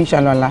gbàgbé mi kí n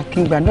ṣàlọ́lá kí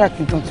n gbàdúrà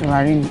kí n tán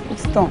tùràrí ni ó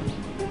ti tàn.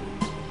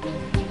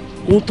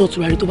 Ó ń tọ́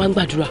tùràrí tó bá ń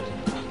gbàdúrà.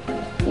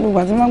 Gbogbo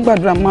àti máa ń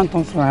gbàdúrà máa ń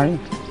tán tùràrí.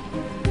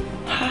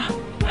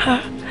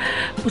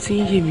 Ó ti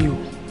ń yé mi o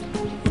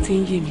ó ti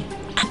ń yé mi.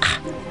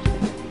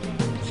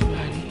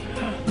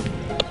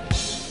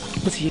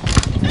 bó ti yé.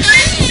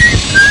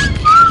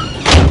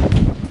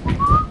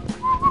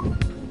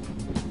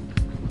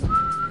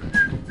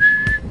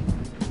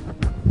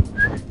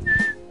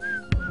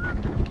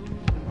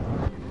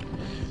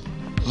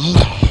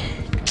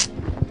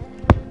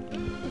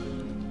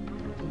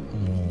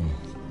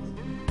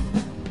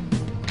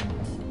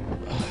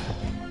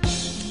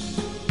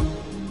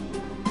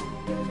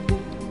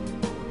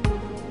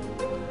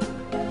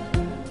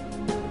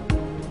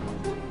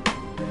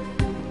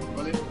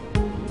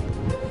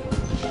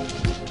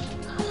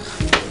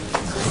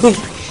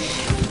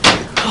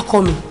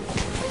 Ọkọ mi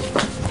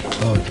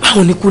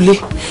báwo ni Kúnlé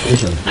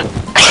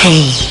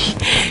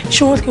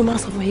ṣé wọ́n kí n máa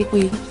sọ fún yín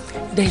pé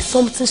there is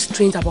something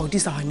strange about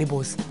these our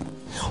neighbors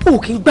o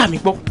kì í gbà mí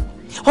gbọ́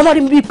wọ́n máa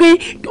rí mi bíi pé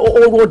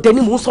ọ̀rọ̀ ọ̀dẹ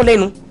ni mò ń sọ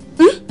lẹ́nu.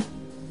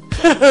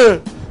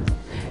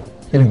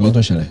 kí ni nǹkan tó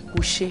ṣẹlẹ̀.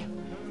 kò ṣe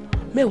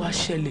mẹ́wàá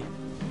ṣẹlẹ̀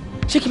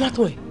ṣé kí n má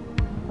tọ̀ ẹ́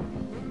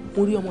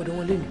mo rí ọmọdé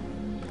wọn lẹ́nu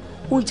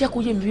ó ń jẹ́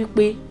kó yé mi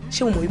wípé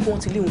ṣé mo mọ̀ wípé wọ́n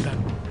ti lé òun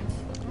dànù.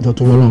 ìjọ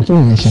tó lọ́lọ́run kí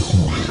wọ́n ṣe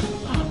kàn wá.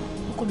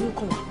 ọkọ mi ó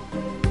kàn wá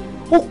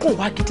ó kàn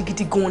wá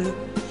gidigidi gan ni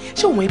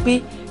ṣé o mọ̀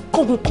pé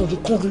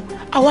kọ́gun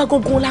àwa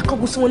gangan la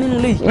kọ́gun sí wọn nínú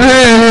ilé yìí.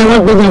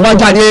 wọ́n gbé bàbá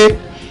jáde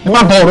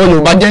má bà ọ̀rọ̀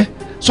Yorùbá jẹ́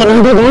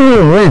sọ̀rọ̀ gbogbo ní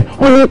ìrìn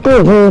ó ní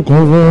kọ́gun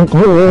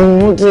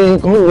ó ti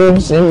kọ́gun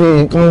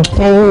síbi kan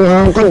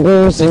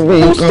kọ́gun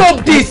síbi kan.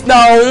 Stop this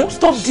now,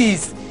 stop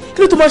this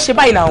kí ló tó máa ń ṣe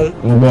báyìí now.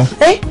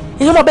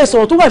 èèyàn máa bẹ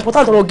sọ̀rọ̀ tó wà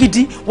important ọ̀rọ̀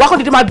gidi wàá kọ́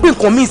dídí máa gbé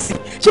nǹkan míì sí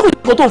ṣé kò ní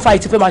nǹkan tó ń fa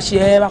ìtìfẹ́ máa ṣe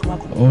ẹ́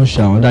bákanbákan. ó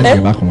ṣe àwọn dájú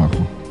ẹ̀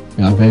bákanbákan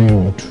you are very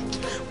rude.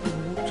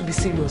 To be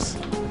serious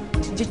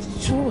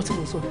ṣòro tí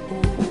mo sọ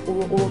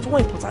ọ̀rọ̀ tó wà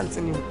important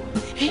ni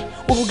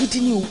o ọ̀rọ̀ gidi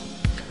ni o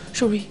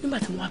ṣòro nígbà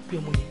tí mo wá pe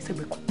ọmọ yẹn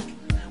sẹ́gbẹ̀ẹ́ kan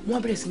mo wá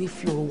bẹ̀rẹ̀ sí ní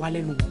fi ọ̀rọ̀ wá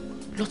lẹ́nu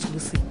lọ́tún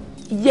lọ́sẹ̀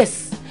yes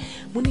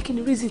mo ní kí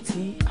ni reason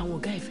tí àwọn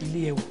ọ̀gá ẹ̀ fi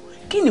lé ẹ o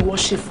kí ni wọ́n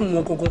ṣe fún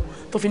wọn gangan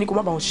tó fi ní kó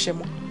má bá wọn ṣiṣẹ́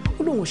mọ́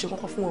ó lóun ò ṣe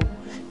kọ́kọ́ fún wọn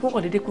o wọ́n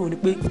kàn déédéé pé òun ni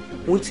pé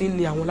òun ti ń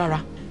ní àwọn lára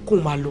kó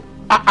máa lọ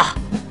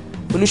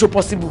oníṣó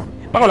possible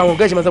báwo làwọn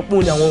ọ̀gá ẹ̀ ṣe máa sọ pé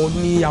òun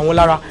ní àwọn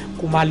lára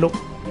kó máa lọ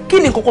kí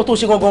ni kọ́kọ́ tó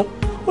ṣe gangan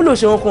ó lè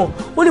ṣe wọn kan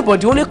ó ní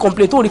bọ̀dì ó ní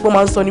complain tó rí pé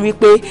máa ń sọ ni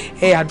wípé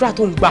àdúrà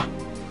tó ń gbà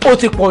ó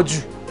ti pọ̀ jù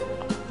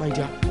máa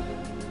jà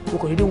mo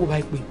kàn déédéé wò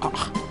báyìí pé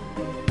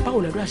báwo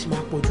làdúrà ṣe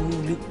máa pọ̀ jù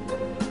nínú ilé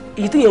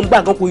èyí tí yẹn ń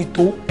gbà gan kò ì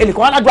tó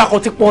ẹnìkan aládùúrà kan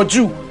ti pọ̀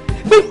jù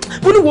pé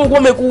mo ní wo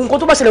ọmọ ẹ̀kọ́ nǹkan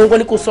tó bá ṣẹlẹ̀ gangan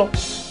ni kò sọ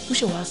ó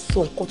ṣe wàá sọ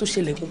nǹkan tó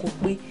ṣẹlẹ̀ gangan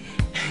pé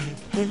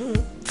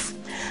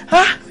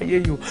ayé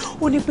yòó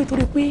ó ní pé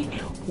torí pé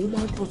òun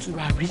máa ń tọ́jú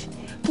ra rí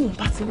tóun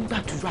bá ti ń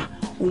gbàdúrà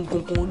òun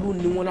gangan ló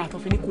ní wọn lára tó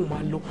fi ní kó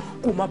máa lọ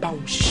kó má bá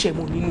òun ṣiṣẹ́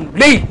mọ́ nínú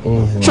ilé yìí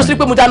ṣó sì rí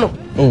pé mo dáná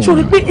ṣó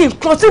rí pé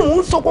nǹkan tí mò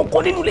ń sọ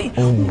kankan nínú ilé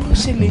yìí òun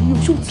ṣẹlẹ̀ yìí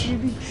ṣó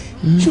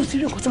ti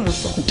rí nǹkan tí mò ń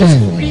sọ.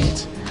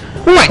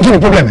 Why? Give me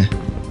problem, eh?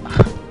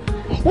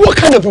 What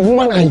kind of a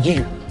woman are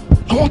you?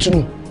 I want to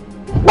know.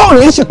 Báwo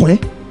ni ẹ ṣe pín?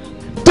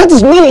 That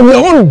is none of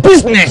your own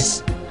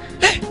business.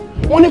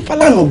 Wọ́n ní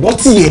Fálànà gbọ́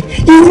tiẹ̀,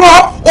 irọ́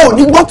ò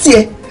ní gbọ́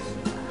tiẹ̀.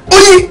 Ó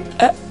yí.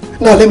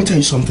 Now let me tell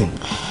you something.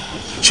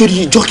 Ṣé o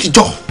di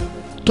ìjọ́kíjọ́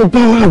tó bá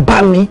wá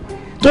bá mi?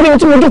 Torí ohun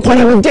tí mo dúkọ̀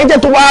náà mi jẹ́jẹ́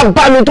tó wá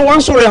bá mi tó wá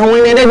ń sọ̀rọ̀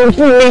àwọn ẹni ẹlẹ́ni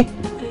fún mi.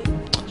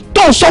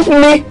 Tó ń sọ fún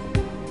mi.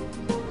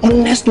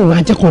 Honestly,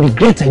 máa jẹ́ kó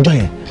regret ẹjọ́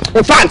yẹn.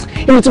 In fact,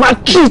 ibi tí máa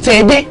treat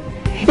ẹ dé,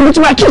 ibi tí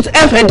máa treat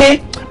ẹ fẹ́ dé,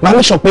 máa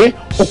ní sọ pé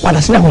ó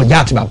padà sílẹ̀ àwọn ìyá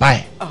àti bàbá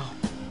ẹ̀.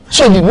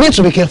 So you need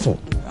to be careful.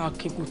 Kò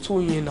tó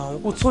yẹn náà,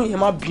 kò tó yẹn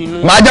má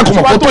bínú. Màá jẹ́ kó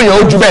mọ̀ kó tó yẹn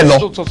ó ju bẹ́ẹ̀ lọ.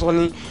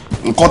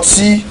 Nǹkan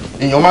tí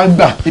èèyàn máa ń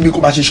gbà níbi kó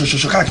máa ṣe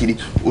ṣoṣoṣo káàkiri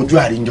ojú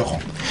àríyànjọ kan.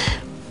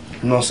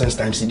 Nonsense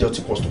times idiot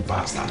equals to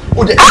bastard.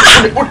 Ó dẹ̀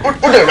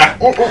ra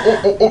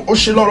ó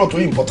ṣe lọ́rọ̀ tó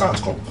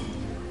important kan.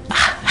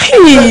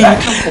 I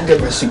can't forget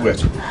my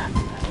cigarette.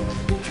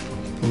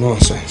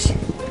 Nonsense.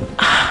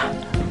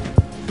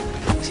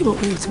 Ṣé mo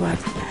pín in tí wàá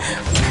rí?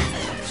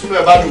 Sínú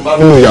ẹ̀ bá dùn bá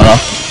nínú yàrá.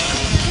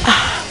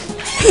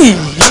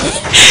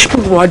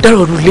 Gbogbo wa dára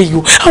ọ̀rọ̀ lé yìí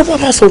o.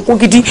 Àwọn máa sọ nǹkan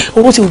gidi,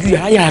 owó ti ojú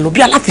yàrá lọ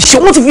bí aláfiṣe,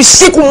 wọ́n ti fi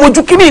ṣékù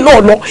mojú kíní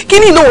náà lọ,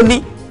 kíní náà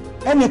ni.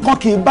 Ẹnìkan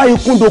kì í bá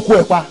ikú doko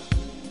ẹ̀ pa,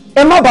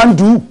 ẹ má bá ń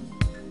dùn.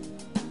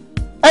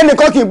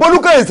 Ẹnìkan kì í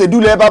bólúkẹ́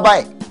ìṣèdúlẹ̀ bàbá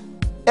ẹ̀,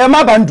 ẹ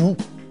má bá ń dùn.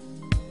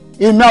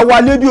 Èmi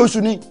àwalé bí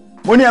oṣù ni,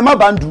 mo ní ẹ má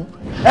bá ń dùn.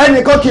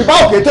 Ẹnìkan kì í bá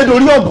òkété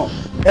dorí ọ̀gàn,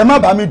 ẹ má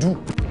bá mi dùn.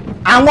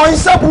 Àwọn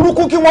iṣẹ́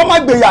burúkú kí wọ́n má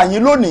gbé yà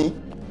yín lónìí,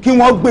 kí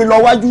wọ́n gbé lọ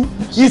wájú.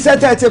 Iṣẹ́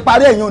tẹ́ ẹ ti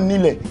parí ẹ̀yìn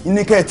onílẹ̀,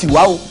 ìníkẹ́ ẹ ti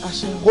wá o.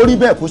 Kó rí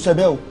bẹ́ẹ̀ kó ṣe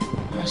bẹ́ẹ̀ o.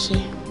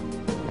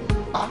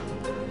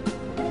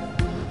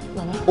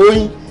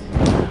 Oyin,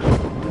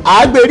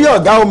 àgbèrè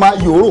ọ̀gá ọmọ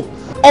yòóró.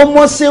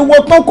 Ọmọ ṣe wọ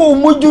tán kó o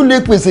mójú lè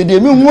pèsè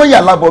dèmí ń wọ́n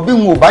yà lábọ̀ bí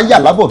n ò bá yà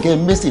lábọ̀ kẹ́ ẹ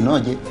mẹ́sì náà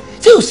jẹ́.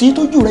 Tí ò sí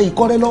tójú rẹ̀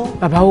ìkọ́rẹ́ lọ.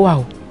 Bàbá ó wà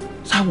o.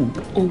 Sáwò.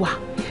 Ó wà.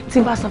 Tí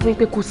n bá sọ fún yín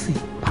pé kò sí,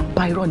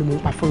 bàbá irọ́ ni mò ń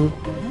pa fún yín.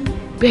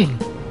 Bẹ́ẹ̀ ni,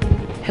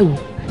 ẹ wò,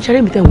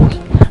 ṣẹ́rẹ́ mi tẹ̀ wò yìí,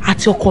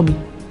 àti ọkọ mi,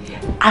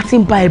 a ti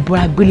ń bá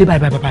ẹbọra gbélé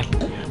báyìí.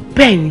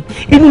 Bẹ́ẹ̀ ni,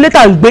 inú ilé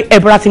tá à ń gbé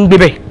ẹbọra ti ń gbé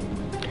bẹ́ẹ̀.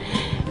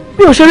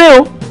 Mi ò ṣeré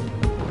o.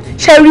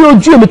 Ṣé rí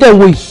ojú èmi tẹ̀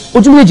wò yìí,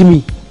 ojú méjèèjì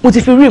mi, mo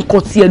ti fi rí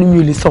nǹkan tí ẹnu mi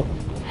ò lè sọ.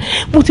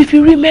 Mo ti fi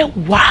rí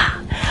mẹ́wàá.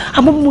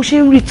 Àmọ́ bí mo ṣe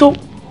ń rí tó,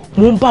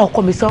 mò ń bá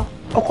ọkọ mi sọ,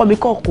 ọkọ mi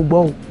kọ́ kò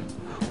gbọ́ o.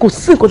 kò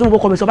sí nǹkan tí mo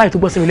bọ́kọ mi sọ báyìí tó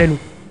gbọ́ sí mi lẹ́nu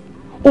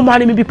ó máa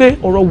rí mi bíi pé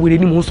ọ̀rọ̀ wèrè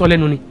ni mò ń sọ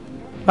lẹ́nu ni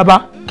bàbá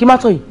kí má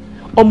tọ̀yìn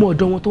ọmọ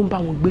ọ̀dọ́ wọn tó ń bá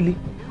wọn gbélé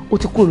ó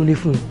ti kúrò nílé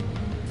fún un.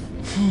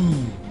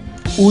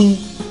 Oyin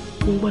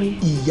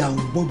ìyà ò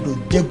gbọ́dọ̀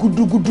jẹ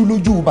gúdúgúdú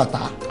lójú bàtà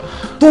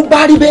tó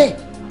bá rí bẹ́ẹ̀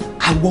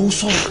àwọ̀ ó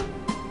sọ̀rọ̀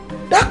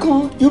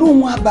dákun irú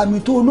wọn abàmì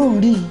tó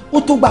olóhùn rí ó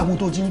tó gbà wọn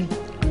tó ti rí.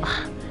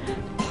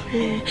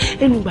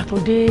 ẹnu ìgbà tó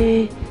dé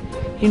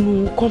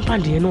inú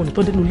kọ́ńpáàdì yẹn náà ni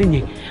tó dé inú ilé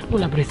yẹn ló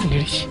la bẹ̀rẹ̀ sí ní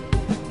rí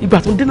ìgbà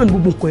tó dé náà ni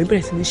gbogbo nǹkan yẹn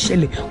bẹ̀rẹ̀ sí ní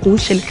ṣẹlẹ̀ kò ń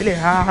ṣẹlẹ̀ tẹ́lẹ̀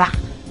rárá.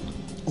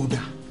 ó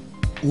dáa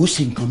ó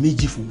ṣe nǹkan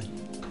méjì fún mi.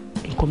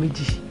 nǹkan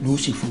méjì ló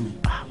ṣe fún mi.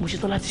 mo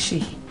ṣetán láti ṣe.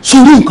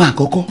 sórí nǹkan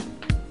àkọ́kọ́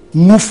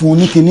mú fún un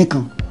ní kinní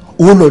kan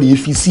ó lọ rèé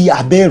fi sí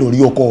abẹ́ ìrọ̀rí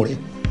ọkọ rẹ̀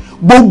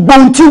gbogbo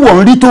ohun tí wọ́n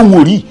ń rí tóun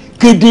ò rí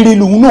kedere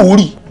lòun náà ó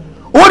rí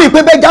ó rí i pé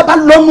bẹ́ẹ̀ jábá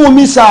lọ́nù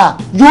omi sáà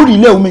yóò rí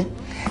ilé omi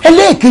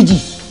ẹlẹ́ẹ̀kejì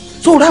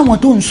sórí àwọn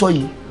tó ń sọ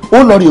yìí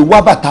ó lọ rèé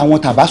wá bàtà wọn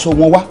tàbá sọ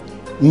wọn wá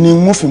ni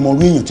wọ́n fi mọ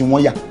orí èèyàn tí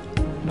wọ́n yà.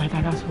 bàtà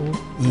bá sọ wọn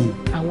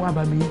àwọn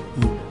àbàmì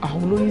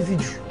àwọn ló easy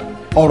jù.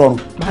 ọ̀rọ̀ rùn.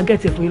 máa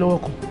gẹ̀ẹ́tì fún yín lọ́wọ́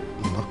kan.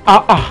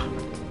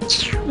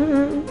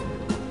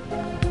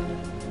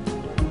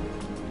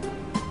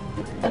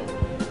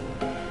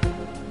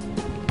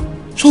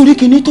 sórí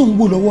kinní tó ń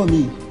wò lọ́wọ́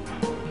mi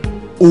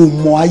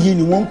òmò ayé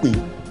ni wọ́n ń pè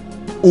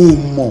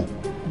òmò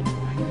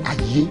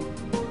ayé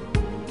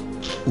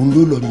òun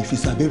ló lọ rí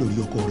ìfisàbẹ̀rẹ̀ orí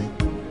ọkọ rẹ̀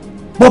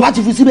bó bá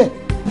ti fi síbẹ̀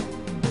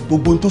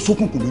gbogbo ohun tó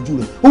ṣókùnkùn lójú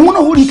rẹ̀ òun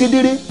náà ó rí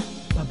kedere.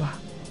 bàbá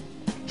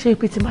ṣé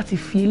pé tí má ti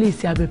fi eléyìí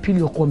sí abẹ́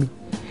pílì ọkọ mi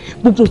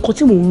gbogbo nǹkan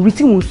tí mò ń rí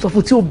tí mò ń sọ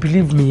fún tí ò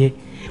believe mi yẹn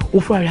ó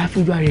fúnra rẹ̀ á fi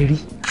ojú ara rẹ̀ rí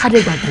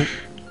kádẹ́gbàgbọ́.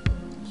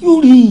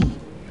 yóò rí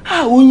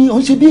oyin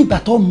òun ṣe bí ìgbà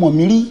tó mọ̀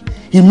mí rí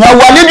ìmọ̀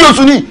àwọ̀ alẹ́ bí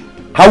oṣù ni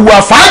àwọ̀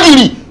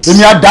àfáàgìrì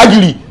èmi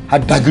àdágìrì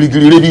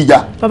àdàgìrìgìrì rẹ bí ìjà.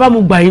 bàbá mo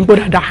gbà yín gbọ́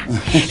dáadáa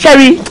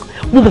ṣẹ́rí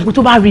mo mọ̀ pé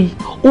tó bá rí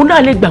òun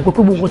náà lè gbàgbọ́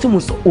pé gbogbo nǹkan tí mo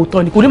sọ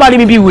òótọ́ ni kò ní máa rí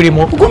mi bí ìwèrè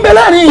mọ́. kókó ń bẹ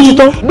láàrin yìí.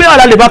 òtítọ́ gbé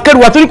ọ̀la lè bá kẹ́rù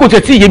wa torí kò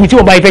tẹ̀ tí ìyẹmi tí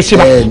wọ́n bá yẹ fẹ́ ṣe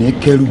bá. ẹ ní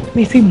kẹrù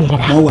mi ti mọ̀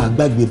bàbá. wọ́n wà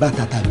gbàgbé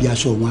bàtà tàbí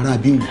aṣọ òun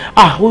arábìnrin.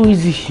 ó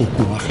easy.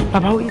 kòkó wá fún.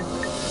 bàbá ó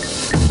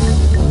easy.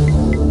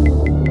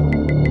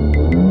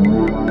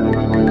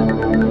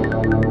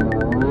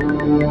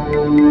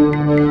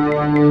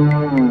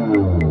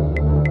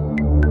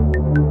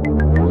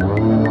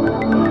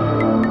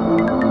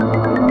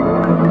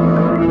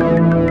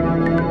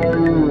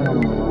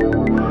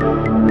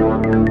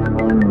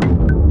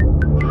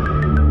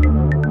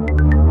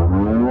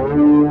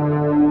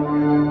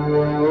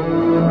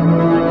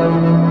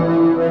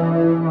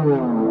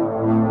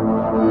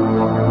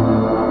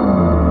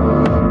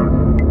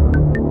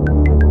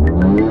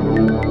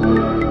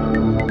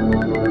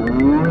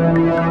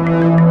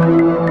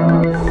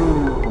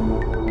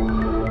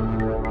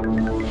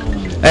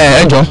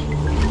 ẹjọ́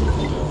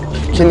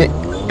kí ni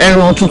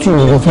ẹran tútù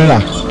ni mo fẹ́ rà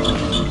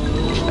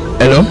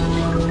hello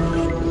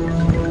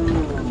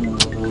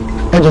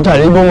ẹjọ́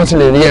tàbí bó wọ́n ti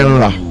lè rí ẹran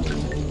rà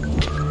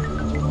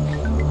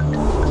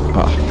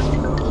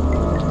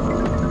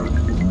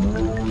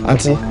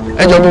àǹtí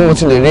ẹjọ́ bó mo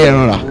ti lè rí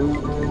ẹran rà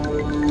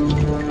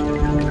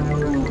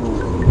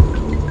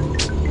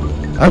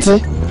àǹtí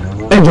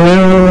ẹjọ́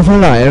ẹran ni mo fẹ́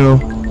rà ẹran.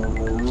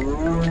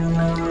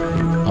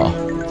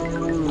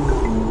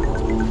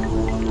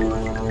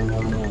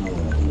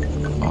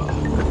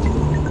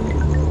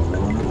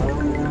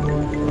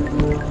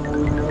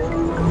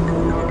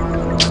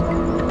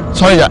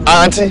 Sorry,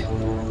 auntie,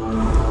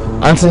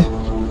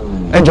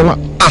 ẹ jọ̀ọ́ má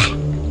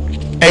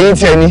ẹ̀yin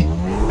tí ẹ ní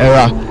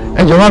ẹ̀rà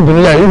ẹ jọ̀ọ́ má bínú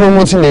yà níbo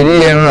mo ti lè rí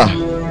ẹran rà.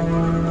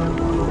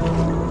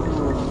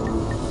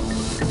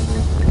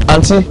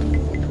 Auntie,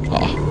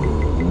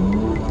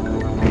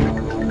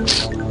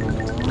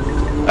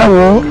 ẹ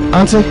wo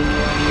auntie,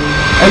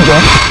 ẹ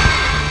jọ̀ọ́.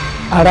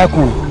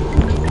 arákùnrin.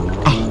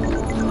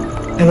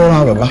 ẹ rọra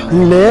bàbá.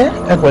 ǹlẹ́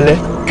ẹ pẹ̀lẹ́.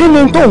 kí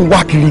ni tó ń wá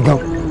kiri gan.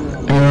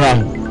 ẹran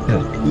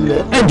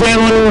ẹjọ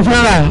ẹran ni mo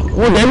fẹ́ rà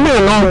mo dẹ̀ ń lè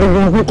lọ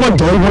gbogbo kókó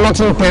jọ ibi lọ́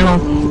ti ń pẹran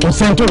kò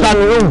sẹ́ni tó dá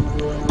mi lóhùn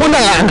kódà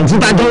àti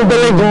tájọ́ ń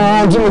gbélé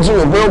gan-an tí mo ti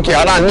rò pé òkè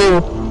ara ní o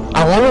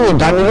àwọn ní ò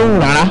dá mi lóhùn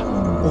rárá.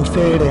 o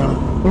fẹ́ rẹ̀ ràn.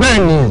 bẹ́ẹ̀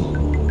ni.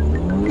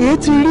 èyí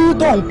ti rí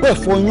tó ń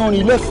pẹ̀fọ́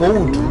yanrin lẹ́fọ̀ọ́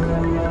òdù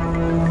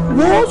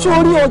wọ́n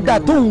sórí ọjà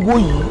tó ń wo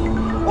yìí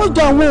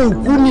ọjà àwọn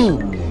òkú ni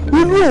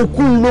inú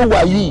òkú ló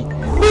wà yìí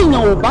bí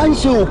èèyàn ò bá ń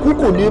ṣe òkú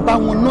kò lè bá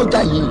wọn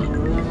nájà yìí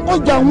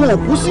ọjà àwọn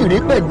òkú sì rí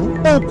pẹ̀lú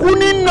òkú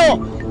nínà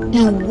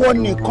ìwọ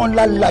nìkan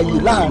lálàyé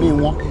láàrin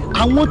wọn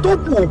àwọn tó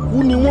kù òkú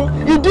ni wọn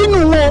ìdínú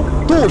wọn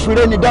tó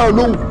òṣèré ni dá ọ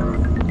lóhùn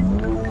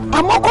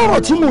àmọ́ kọ̀rọ̀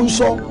tí mò ń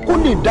sọ kó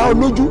lè dá ọ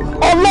lójú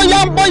ọlọ́yà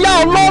ń bọ́yá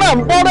ọlọ́rẹ̀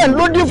ń bọ́rẹ̀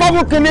ló dín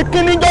fáfún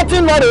kínníkínní jọ́ tí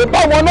ń lọ rèé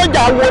báwọn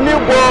ọlọ́jà wọlé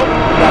bọ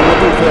ìyàwó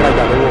tó fẹ́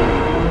rajà lọ́wọ́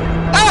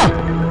wọn.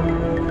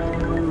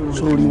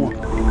 sórí wọn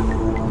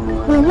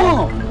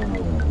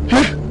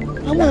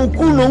àwọn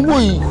òkú ló ń wò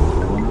yìí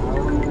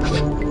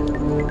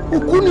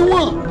òkú ni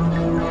wọn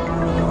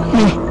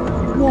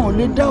ò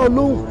lè dá ọ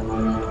lóhùn.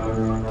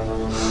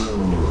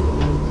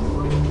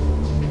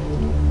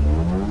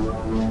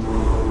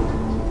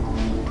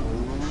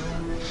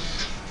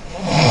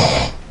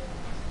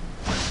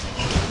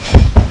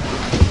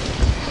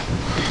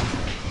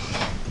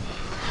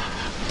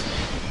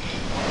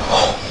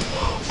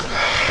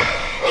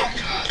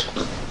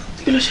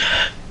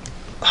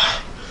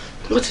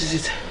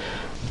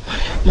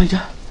 Maja,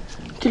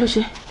 kí ló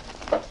ṣe?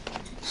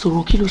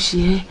 Sọ̀rọ̀ kí ló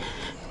ṣe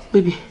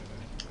baby?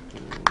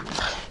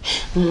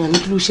 Mo ní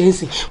kí ló ṣe ń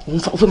sìn, òun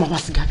fẹ́ máa wá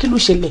sìgá, kí ló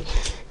ṣẹlẹ̀?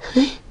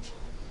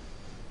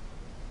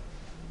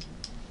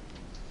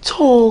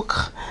 Talk.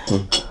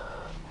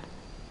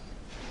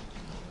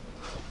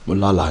 Mo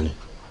lálàá ni.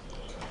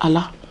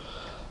 Àlá?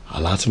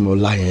 Àlá tí mo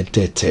lá yẹn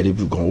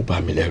terrible gan, ó bà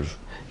mí lẹ́rù.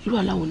 Irú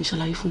àlá wo ni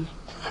ṣàlàyé fún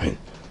mi?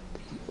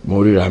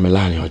 Mo ríra mi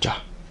láàrin ọjà.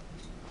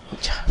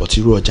 But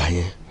irú ọjà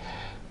yẹn,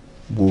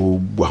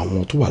 gbogbo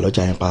àwọn tó wà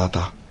lọ́jà yẹn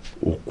pátá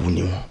òkú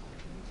ni wọ́n.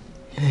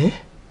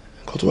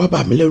 Nǹkan tó wá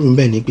bà mí lẹ́rù ń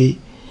bẹ ni pé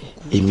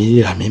èmi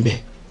ríra mi bẹ̀.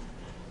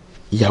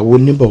 Ìyàwó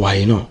níbọ̀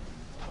wáyé náà,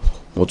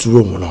 mo tún rò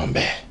wọ́n náà ń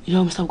bẹ̀.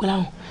 Ìyàwó Mr.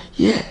 Gbọ́láhùn?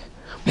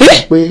 Mo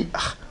rò pé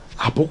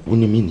àbọ̀kù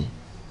ni mí ni.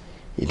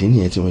 Ìdí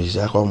nìyẹn tí mo ṣe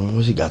ṣáká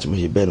mú sìgá tí mo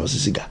ṣe bẹ́ẹ̀ náà sí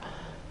sìgá.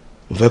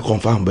 Mo fẹ́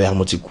confirm bóyá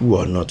mo ti kú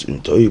or not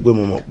nítorí pé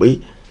mo mọ̀ pé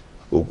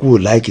òkú ò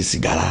láìkì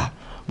sìgá rárá.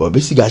 Bọ̀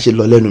bí sìgá ṣe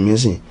lọ lẹ́nu mi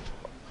sìn,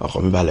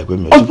 ọkàn mi balẹ̀ pé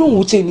mi ò. Ọdún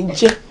òun tẹ̀ ní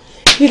jẹ́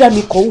rírà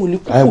mi kọ́ wò lè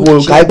kú.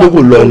 Àìwọ káyipé kò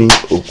lọ ni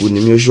òkú ni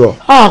mi ó ṣọ.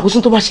 Kò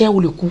sí tó bá ṣe ò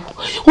lè kú,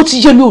 ó ti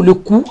yé mi ò lè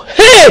kú.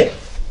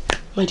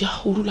 Màdìá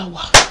orúlà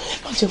wà,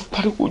 má jẹ́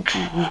pariwo jù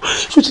ú.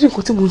 Ṣé o ti rí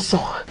nǹkan tí mo ń sọ?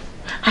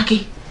 Akin,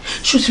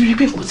 ṣé o ti rí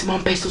pé nǹkan tí máa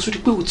ń bá ẹ sọ sórí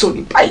pé òótọ́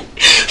ni báyìí?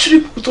 Ṣé o rí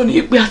pé òótọ́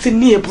ni pé a ti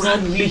ní ẹ̀bùrà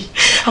nílé?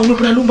 Àwọn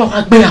ẹ̀bùrà ló ń bá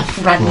wa gbé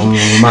àfúrà ní.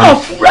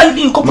 Àfúrà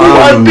ní nǹkan tó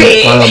wà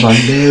bẹ́ẹ̀.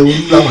 Farabalẹ̀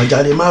orúlà wà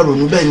jáde, má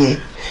ronú bẹ́ẹ̀ yẹn.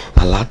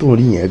 Àlá tó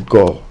rí yẹn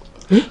gọ̀.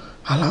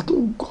 Àlá tó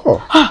gọ̀.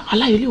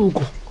 Aláyẹlé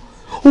ògùn,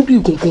 ó rí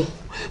ìgùngùn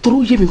torí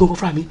ó yé mi gangan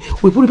fúnra mi,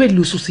 òyìnbó bẹ́ẹ̀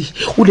lè sùn sí,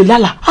 ó lè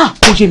lálà,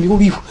 ó yé mi ó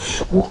rí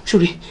wo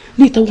ṣòro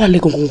ní ìtẹ́wọ́ alẹ́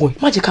gangan gan,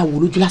 má jẹ́ ká wò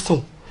lójú lásán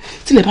o.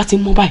 Tílẹ̀ bá ti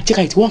ń mọ́ báyìí, jẹ́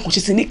ká ìtẹ́wọ́ nǹkan ṣe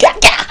sí ní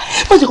kíákíá,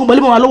 má jẹ́ kó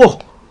mọ̀lẹ́ mọ́ wa lọ́wọ́,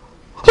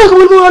 má jẹ́ kó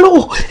mọ̀lẹ́ mọ́ wa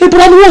lọ́wọ́,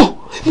 ìbúra ni wọ́n,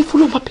 mo fún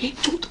lọ́wọ́ bẹ́ẹ̀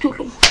jọ́ tó yọ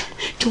lọ́wọ́,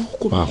 jọ́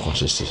kó máa kàn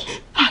ṣe sí.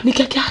 Ní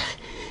kíákíá,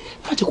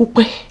 má jẹ́ kó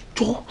pẹ́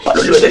jọ́.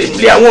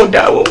 Ilé àwọn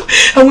ọ̀dà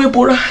àwọn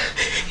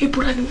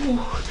ìbúra ni wọ́n.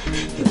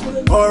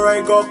 Ọ̀rọ̀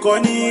ìkọ̀kọ̀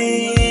ni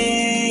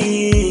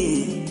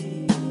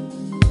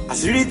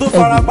àṣírí tó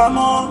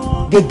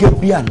farapamọ́. Gẹ́gẹ́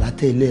bí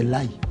àlátẹ̀ ilé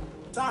láyé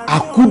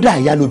àkúdà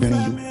ìyá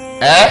lóbìnrin yìí.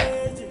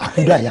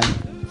 Àkúdà ìyá mi.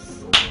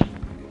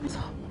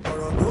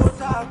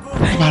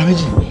 Bàbá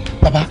méjì,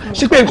 bàbá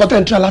ṣé pé nǹkan tẹ̀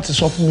ń tíra láti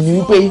sọ fún mi ni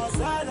wípé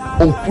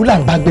òkú là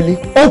ń bá gbélé.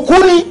 Òkú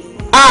ni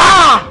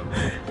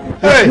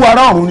òkú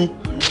ará ọ̀run ni.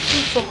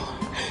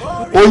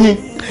 Oyin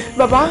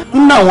bàbá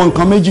nínú àwọn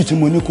nǹkan méjì tí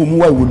mo ní kó mú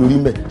wá ìwò lórí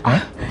mbẹ.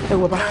 Ẹ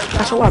wọ bá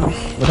aṣọ wà mí.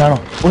 Ọ̀daràn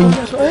Oyin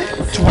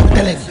tí wọ́n bí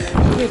tẹ́lẹ̀ ni.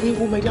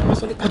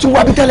 O ti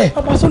wá bí tẹ́lẹ̀.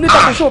 Bàbá sọ lẹ́tà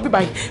aṣọ òbí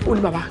báyìí. O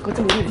ní bàbá kan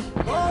tí mo rí rí.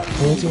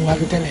 Oyin ti wá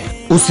bí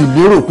tẹ́lẹ̀. O sì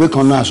lérò pé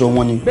kan náà aṣọ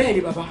wọn ni. Bẹ́ẹ̀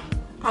ni bàbá,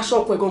 aṣọ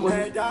ọkọ ẹ̀ gangan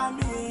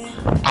ni.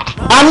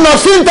 Àná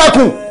sí ń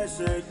tẹkùn.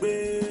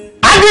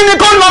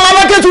 Adínikọ́ ń lọ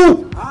lọ́lẹ́kẹ̀tù.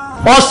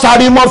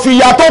 Ọ̀sàrìmọ̀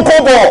fìyà tó kó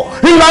bọ̀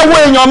ìlàwọ̀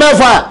èèyàn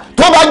mẹ́fà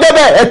tó bá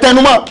débẹ̀ ẹ̀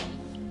tẹnumọ́.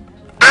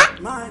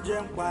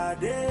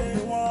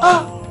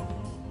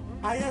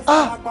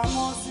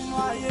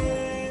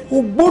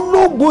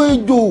 Ògbólógbò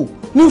ejò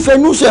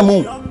nífẹ̀ẹ́núṣẹ̀mù.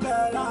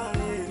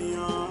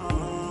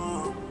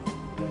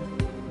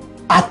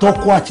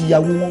 Àtọkọ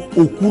àtìyàwó wọn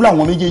òkú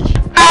làwọn méjèèjì.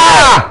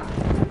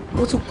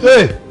 Mo ti kú.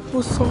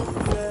 Mo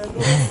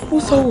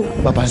sọ wò.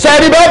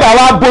 Sẹ́ẹ̀rí bẹ́ẹ̀ bá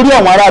wá borí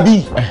àwọn ará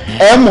bíi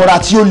ẹ̀ múra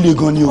tí ó le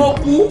gan ni o.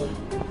 Òkú.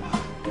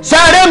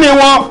 Sẹ́ẹ̀rí mi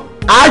wọn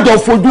àjọ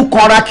fojú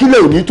kanra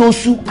kílẹ̀ òní tó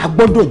ṣú a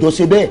gbọ́dọ̀ jọ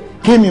ṣe bẹ́ẹ̀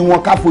kí mi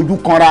wọn ká fojú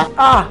kanra.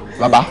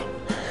 Bàbá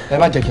ẹ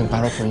má jẹ́ kí n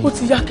parọ́ fún yín. Ó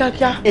ti yá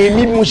kíákíá.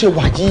 Èmi bí mo ṣe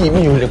wà yìí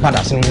mi ò lè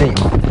padà sínú ilé yẹn.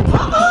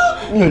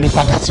 Mi ò lè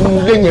padà sínú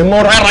ilé yẹn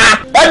mọ́ rárá.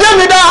 Ẹ dé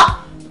mi dá.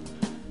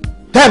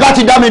 Tẹ́ ẹ bá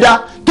ti dá mi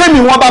dá kémi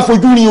wọn bá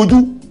fojú rin ojú.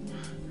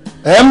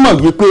 Ẹ mọ̀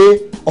wípé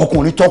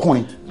ọkùnrin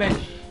tọkùnrin.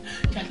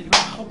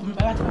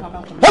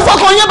 Ẹ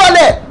fọkàn yín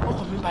balẹ̀.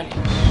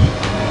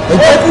 Ẹ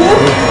jẹ́ kú.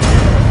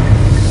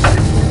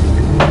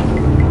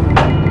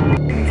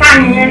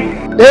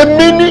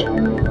 Èmi ni.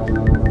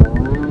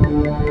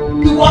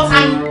 Ìwọ ta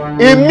ni?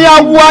 Èmi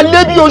awo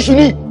alẹ́ bí oṣù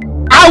ni.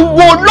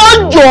 Awo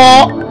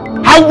lọ́jọ́.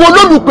 Awo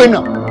lólùpẹ̀nà.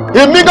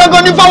 Èmi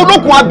gángan ní fáwọn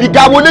olókùn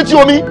àbìgà wo létí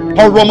omi.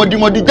 Ọ̀rọ̀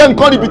mọ̀dìmọ̀dì jẹ́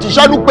nǹkan ríbi tí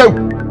ṣálú pẹ̀wù.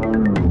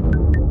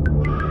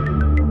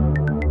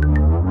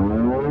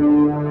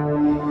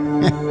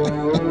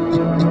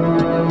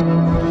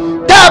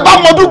 Tẹ́ ẹ bá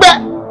mọ dúgbẹ́,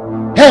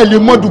 ẹ lè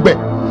mọ dùgbẹ́.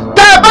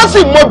 Tẹ́ ẹ bá sì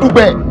mọ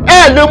dùgbẹ́, ẹ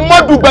lè mọ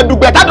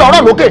dùgbẹ́dùgbẹ́ tádà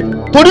ọ̀rọ̀ lókè.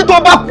 Torí tó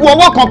bá ku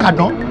ọwọ́ kan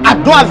kàdán,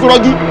 àdán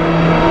àfirọ́jú.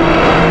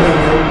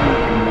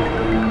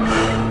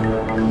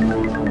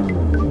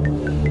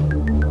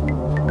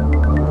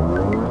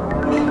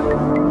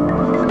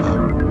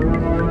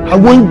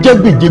 Àwọn ń jẹ́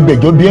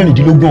gbèjégbèjọ́ bí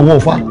ẹ̀rìndínlógún ọwọ́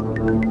ọ̀fà.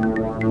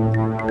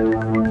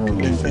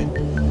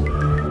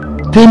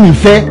 Tèmi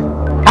fẹ́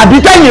àbí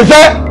tẹ́yìn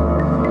fẹ́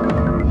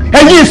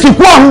ẹ̀yin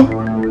ìsìnkú ọ̀run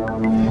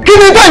kí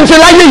ni tẹ́ ń ṣe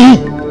láyé yìí?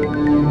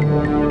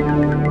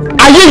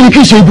 Ayé yìí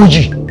kì í ṣe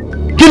ibojì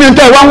kí ni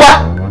tẹ́ wá ń wá?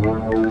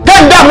 Tẹ́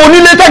ń dààmú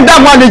onílé tẹ́ ń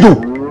dààmú àlejò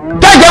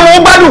tẹ́ ń jẹ́ wọn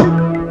gbádùn.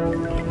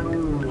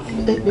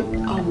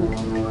 Àwọ̀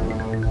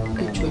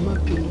ẹ̀jọ̀ ẹ má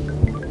bínú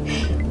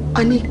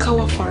a ní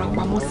káwá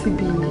farapamọ́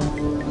síbi ni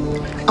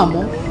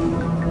àmọ́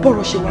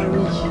bọ́rọ̀ ṣe wá rí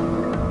yìí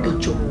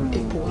ẹ̀jọ̀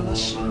ẹ̀bùn wa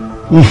láṣẹ.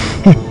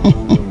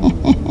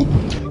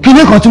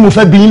 kíní kan tí mo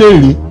fẹ́ bi yín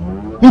léèrè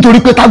nítorí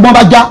pé tágbọ́n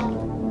bá já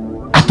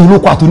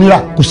àtolóko àtonírà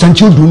kò sẹ́ni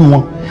tí ó dùn ún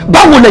wọn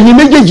báwo lẹ́yìn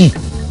méjèèjì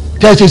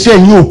tẹ́ ẹ ṣe sí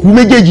ẹ̀yin òkú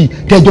méjèèjì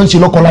tẹ́ ẹ jọ ń ṣe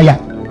lọ́kọláya.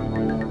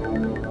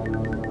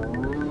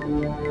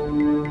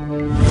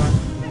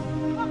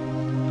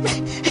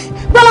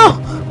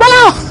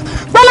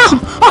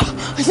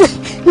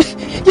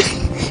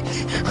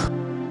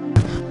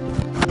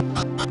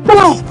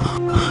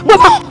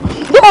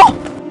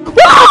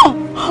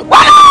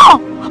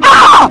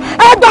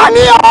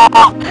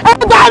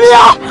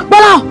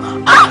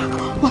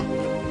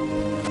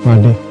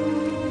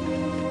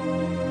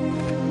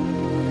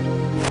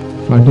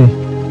 Fadé.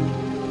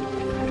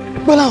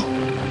 Bọ́lá o.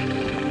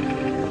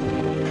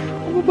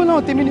 Ọmọ Bọ́lá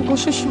o tèmi nìkan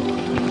ṣoṣo.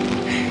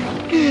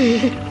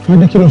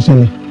 Fadé kí ló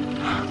ṣẹlẹ̀?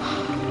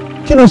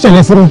 Kí ló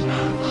ṣẹlẹ̀ sí mi?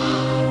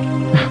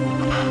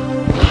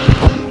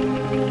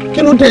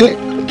 Kí ló dé?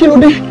 Kí ló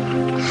dé?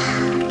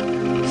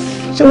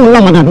 Ṣé mo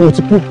láwọn àdàdo mo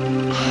ti kú?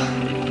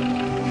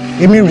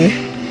 Èmi rèé.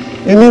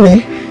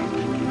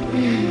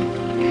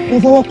 Mo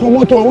fọwọ́ kan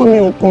mọ́tò ọwọ́ mi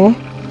ò kàn.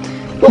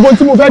 Gbogbo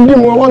tí mo fẹ́ dì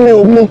mú ọwọ́ mi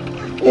ò mú.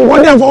 Ìwọ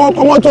dẹ̀ fọwọ́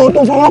kan mọ́tò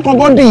tó fọwọ́ kan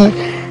bọ́dì yìí.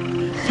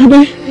 Fadé,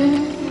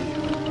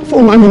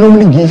 fóònù máa mi ló ń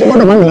rí gìí, ṣé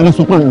gbọ́dọ̀ máa mi lára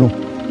sọ pàǹlọ?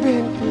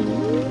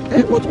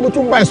 Mo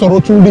tún bá ẹ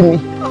sọ̀rọ̀ tún rí mi.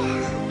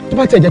 Tó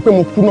bá tiẹ̀ jẹ́ pé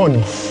mo kú náà ni.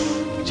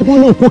 Ṣé wọ́n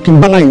náà kó kí n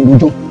bá láyé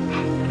rojọ́?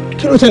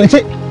 Kí ló ṣẹlẹ̀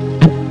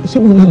ṣé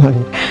mo lálàá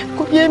ni?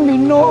 Kò yé mi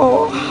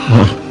náà.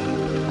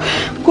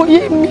 Kò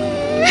yé mi.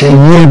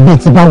 Èyí ẹbí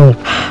ti bá wọn.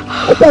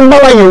 Ó kó ń bá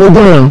láyé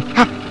rojọ́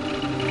náà.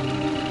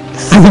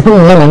 A jẹ́ pé mo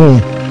lálàá nìyẹn.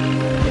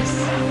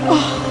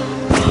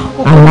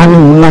 Àlá ni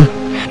mo lá.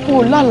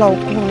 Mo lálàá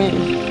òkú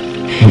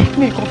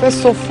mi kàn fẹ́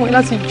sọ fún ẹ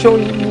láti jọ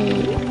ìní.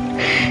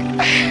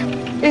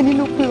 Ẹni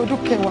ló pé ọdún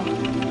kẹwàá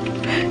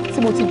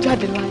tí mo ti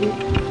jáde láyé.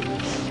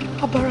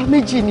 Abara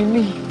méjì ni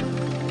mí.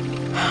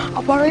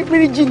 Abara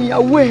méjì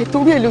níyàwó ẹ̀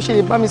torí ẹ̀ ló ṣe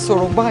lè bá mi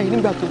sọ̀rọ̀ báyìí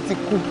nígbà tó ti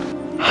kú.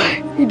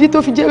 Ìdí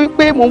tó fi jẹ́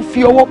wípé mo ń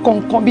fi ọwọ́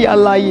kọ̀ọ̀kan bí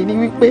alààyè ni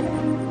wípé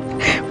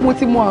mo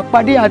ti mọ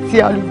àpàdé àti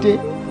àlùdé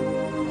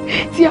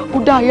tí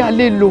àkúdàáyà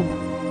lè lò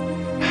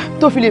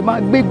tó fi lè máa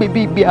gbégbé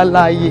bí ìgbé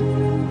alààyè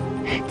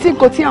tí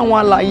nǹkan tí àwọn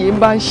alààyè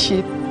bá ń ṣe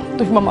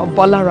tó fi máa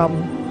bá lára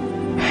mu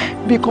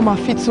bí kò máa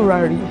fi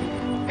tùràrí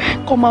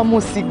kò máa mu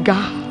sìgá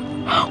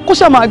kó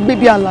ṣáà máa gbé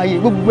bí alààyè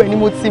gbogbo ẹ̀ ni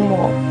mo ti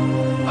mọ̀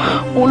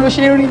òun ló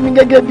ṣe ń rí mi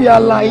gẹ́gẹ́ bí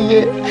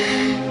alààyè.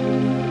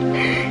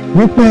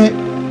 Wípé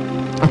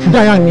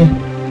àkúdàáyà ni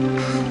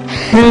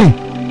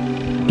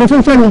tó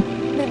fún fẹ́ mi.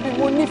 Bébí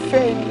mo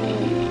nífẹ̀ẹ́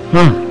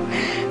ni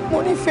mo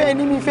nífẹ̀ẹ́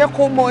ni mi fẹ́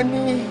kó mọ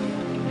ni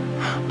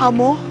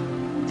àmọ́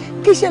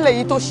kí ìṣẹ̀lẹ̀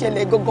yìí tó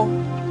ṣẹlẹ̀ gangan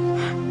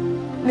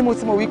ni mo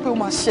ti mọ̀ wípé ó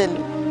máa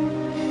ṣẹlẹ̀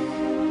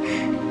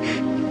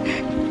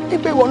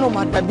wípé ìwọ náà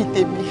máa dàbí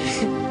tèmi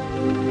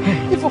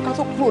ìfọ̀ká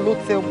tó kúrò ló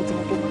tẹ ọmọ tí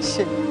mo tó máa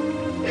ṣẹlẹ̀.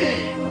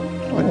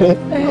 Ọdẹ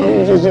àwọn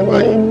òṣìṣẹ́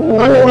báyìí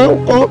máa ń wá ń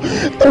kọ́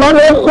tó máa ń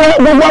kọ́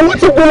gbogbo àwọn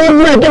tí kú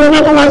lójú ẹ̀ kí ló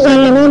fẹ́ kó máa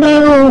ṣẹlẹ̀ ló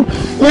dárò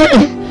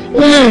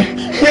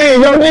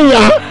ìyá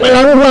oníyà pẹ̀lú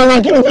arúgbó ara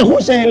kí ló fẹ́ kó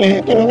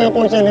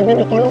ṣẹlẹ̀ bí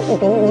nìkan ló kù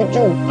tó ń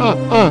wojú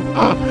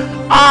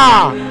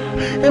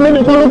èmi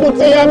nìkan ló kù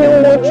tí ìyá mi ń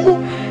wojú.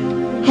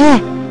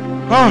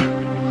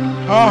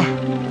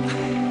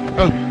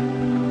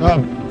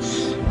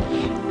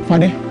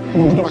 Fadé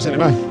ọmọ ọmọ tó máa ṣẹlẹ̀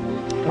báyìí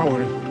má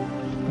wọrí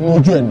mo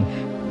ojú ẹ̀ nù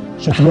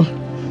ṣètùbọ́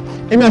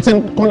èmi àti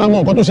ẹnìkan la mọ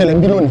nǹkan tó ṣẹlẹ̀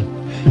ń bí lónìí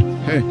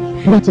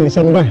bá ti lè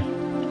ṣẹnu báyìí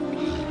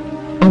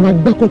a máa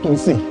gbẹ́ kòtò ń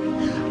sìn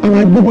a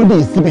máa gbé bọ́dẹ̀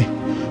yìí síbẹ̀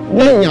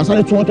lẹ́yìn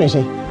àsáré tí wọ́n tó ń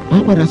ṣe a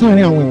padà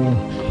sáàárín àwọn èèyàn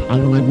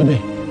àlọ́ máa gbé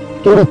bẹ́ẹ̀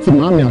torí ti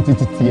màámi àti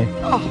ti tiẹ̀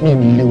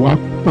mi lè wá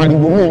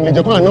pariwo mi lè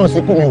jẹ́ kó àná sí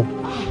kú mi o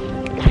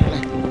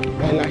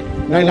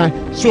láíláí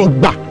ṣé o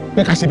gbà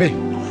pé ká ṣe bẹ́ẹ̀.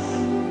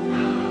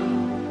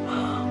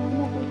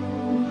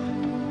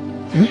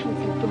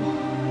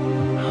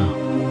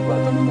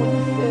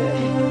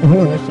 Èmi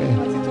náà nífẹ̀ẹ́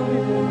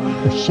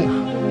kò ṣe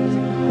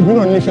èmi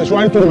náà nífẹ̀ẹ́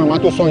ṣùgbọ́n nítorí màmá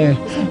tó sọ yẹn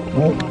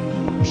kò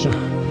ṣe.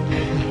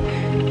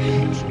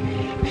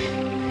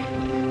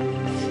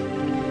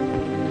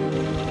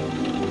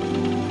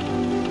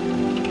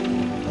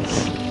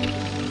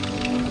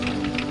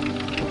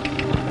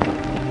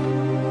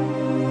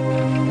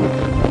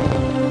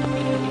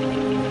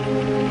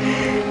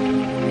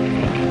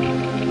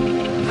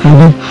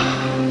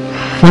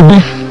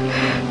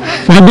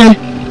 Fadé.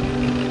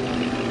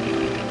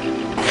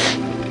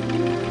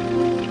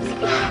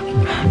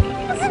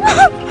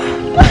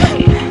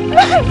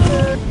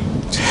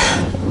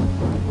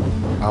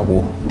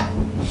 Àwọ̀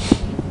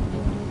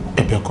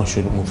ẹ̀bẹ̀ kan ṣe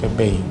ni mo fẹ́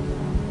bẹ̀ yín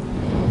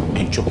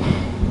ẹ jọ̀ọ́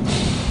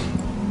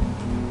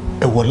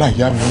ẹ wọ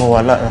láyà mi mọ́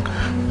wa lára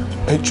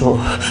ẹ jọ̀ọ́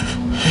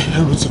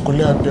ẹrù ti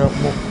kọ́lé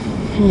abiyamọ.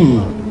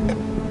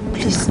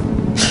 Please.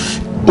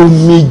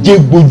 Omijé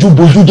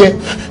gbojúbojú jẹ́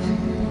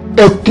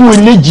ẹkún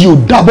eléjì ò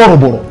dá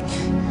bọ̀rọ̀bọ̀rọ̀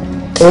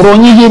ọ̀rọ̀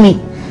yín yé mi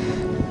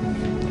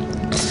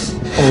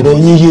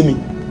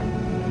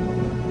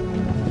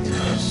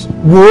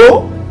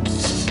wo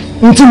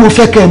n tí mo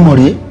fẹ́ kẹ́ ẹ mọ̀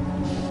rèé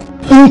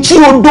n tí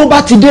odó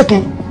bá ti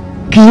dẹ́kun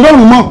kì í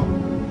rọrùn mọ́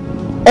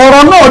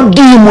ọ̀rọ̀ náà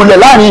di ìmùlẹ̀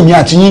láàrin èmi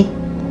àti yín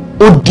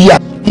ó di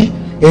àbí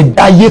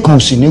ẹ̀dá ayé kan ò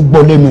sì ní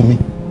gbọ́ lẹ́nu mi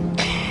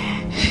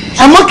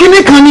àmọ́ kinní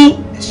kan ni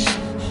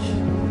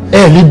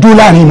ẹ lè dó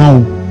láàrin wọn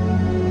o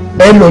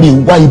ẹ lọ rí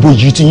wá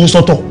ibojì tí yín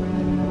sọ́tọ̀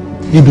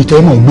níbi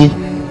tẹ́ mọ̀ gbé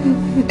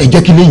ẹ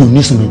jẹ́ kí léyìn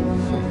onísìnmi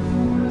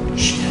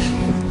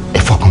ẹ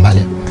fọkàn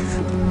balẹ̀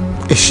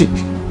ẹ ṣe.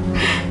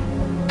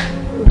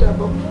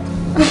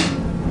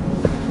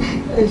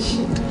 ẹ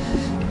ṣe.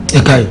 ẹ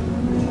káyọ̀.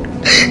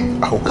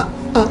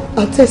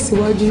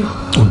 àtẹ̀síwájú.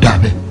 ó dà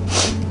bẹ́ẹ̀.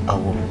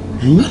 àwọ̀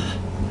ẹ̀yin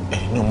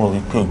náà mọ̀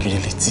wípé ògiri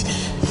létí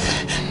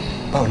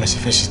báwo la ṣe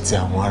fẹ́ ṣe ti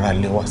àwọn ará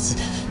ilé wa sí.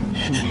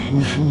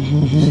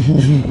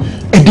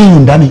 ẹ dé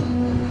yòǹda mi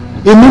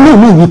èmi náà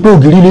mọ̀ wípé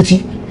ògiri létí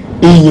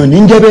èèyàn ní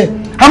í jẹ́ bẹ́ẹ̀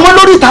àmọ́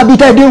lórí tàbí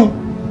tẹ́ ẹ déhùn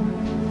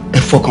ẹ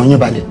fọkàn yín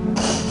balẹ̀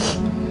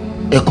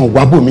ẹ kàn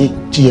wá bòmí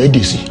tí ẹ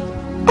dè sí.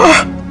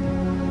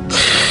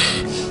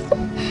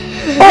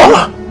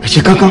 ẹ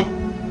ṣe kankan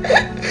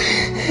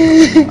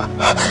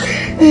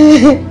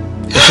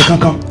ẹ ṣe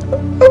kankan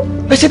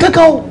ẹ ṣe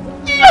kankan o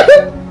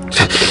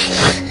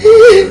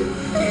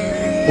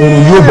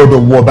oòrùn yóò gbọ́dọ̀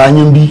wọ̀ bá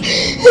yín bí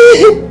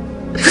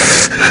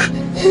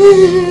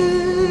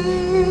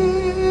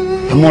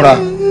ẹ múra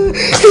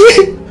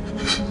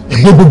ẹ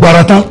gbé gbogbo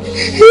ara tán.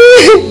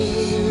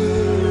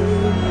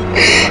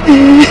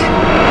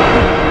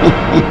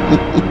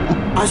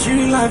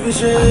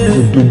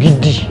 àdòdò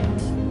gidi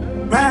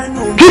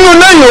kí ló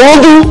lẹ́yìn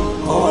oògùn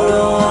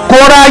kó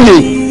ráàyè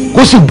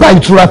kó sì gba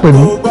ìtura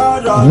pẹ̀lú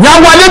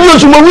ìyàwó alẹ́ bí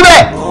oṣù mọ̀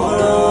wúrẹ̀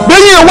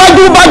bẹ́yìn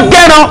iwájú bá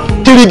gẹ́ran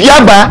tìrìdì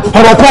àgbà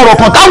ọ̀rọ̀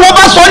kan táwọn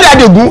bá sọ ní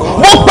àdègún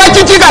bó pẹ́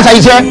títí kàṣà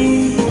iṣẹ́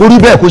orí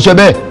bẹ́ẹ̀ kó ṣe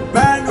bẹ́ẹ̀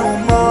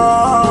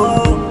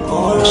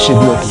ṣe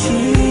bí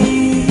ọdún.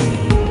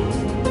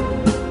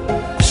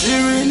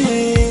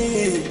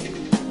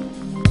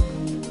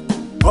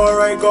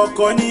 ọ̀rọ̀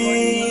ìkọ̀kọ̀ ni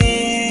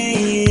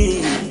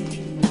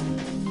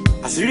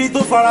àṣírí tó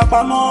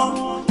farapamọ́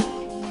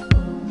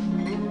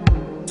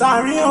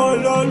tàrí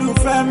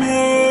olólùfẹ́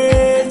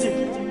méjì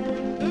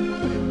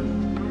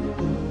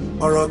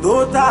ọ̀rọ̀ tó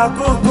ta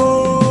kókó.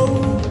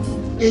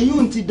 èyí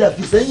ń ti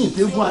dàbí sẹ́yìn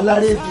tẹ́gùn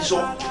aláré fi sọ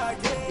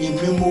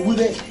èmi mo wí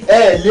bẹ́ẹ̀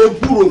ẹ lè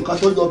gbúrò nǹkan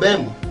tó jọ bẹ́ẹ̀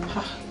mọ́.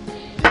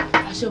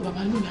 àṣẹ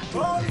bàbá ló yà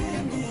tó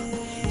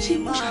ṣé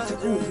mo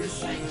ṣàtìkúrò ní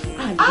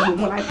àlè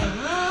mọ́ láìpẹ́.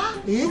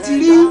 èyí ti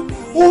rí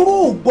oró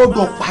ò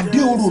gbọdọ̀ pàdé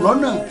orò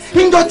lọ́nà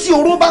níjọ́ tí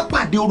oró bá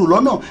pàdé orò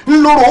lọ́nà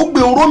ńlọrọ̀ ó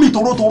gbé oró mi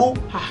torótoró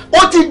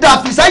ó ti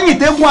dàbí sẹ́yìn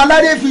tẹ́gùn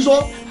aláré fi sọ.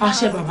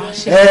 àṣẹ bàbá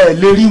àṣẹ. ẹ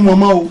lè rí wọn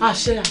mọ́ o.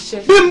 àṣẹ àṣẹ.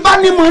 bí n bá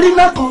ní mo rí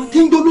náà kan tí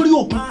ń jó lórí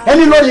òkun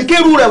ẹni lọ rè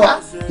kéru rẹ wá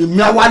èmi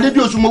àwọn adébí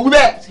oṣù mo wí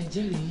bẹ́ẹ̀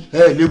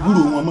ẹ lè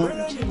gbúrò wọn mọ́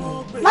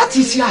láti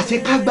ṣe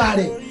àṣekágbá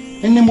rẹ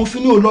ẹni mo fi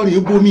ní olórí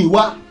ebomi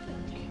wá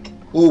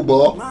o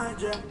gbọ́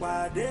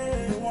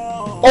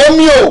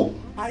omi o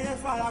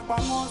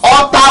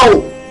ọta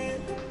o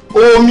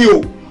omi o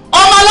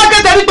ọmọ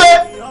alákẹ́tẹ̀ rí pé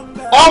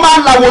ọmọ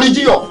aláwòrì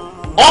jiyọ̀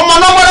ọmọ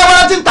náà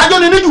wẹ́rẹ́wẹ́rẹ́ tí ń tajọ́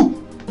ní níjù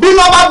bí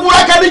iná bá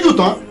búrẹ́kẹ́ níjù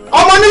tán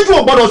ọmọ níjù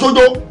ò gbọ́dọ̀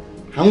sójó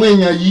àwọn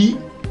èèyàn yìí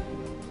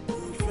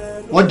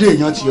wọ́n dé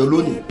èèyàn tìyọ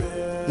lónìí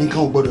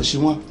nǹkan ò gbọ́dọ̀ sí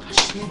wọn.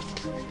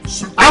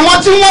 àwọn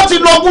tí wọ́n ti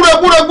lọ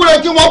gúrégúrégúré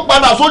kí wọ́n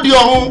padà sódì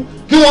ọ̀run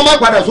kí wọ́n má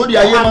padà sódì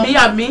ayé mọ́. àmín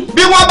àmín.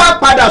 bí wọ́n bá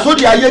padà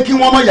sódì ayé kí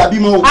wọ́n má yàbí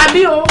mọ́ o.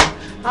 àmín o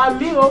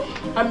àmín o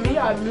àmín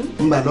àmín.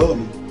 ń bà lọ́wọ́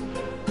mi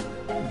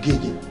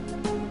gègé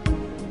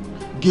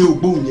gé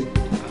ògbóhùn yẹn.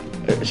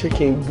 ṣé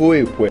kí n gbó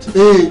èpo ẹ.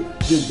 ee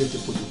gègé ti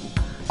pọ̀ tó.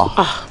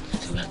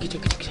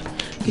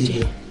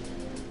 gègé.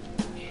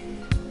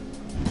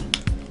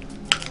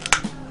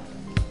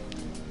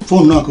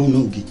 fóònù náà kò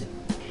náà gègé.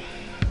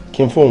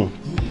 kí n fóònù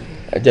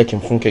ẹ jẹ́ kí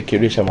n fún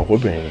kékeré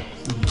ṣàmọ̀kóbìnrin ni.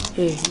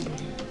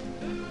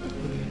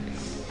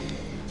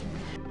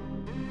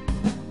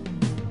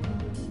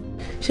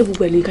 ṣé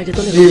gbogbo ẹ̀ lè kájẹ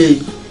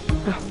tọ́lẹ̀.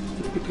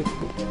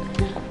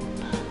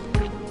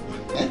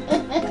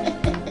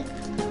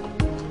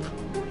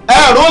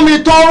 ẹ̀rọ mi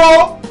tọrọ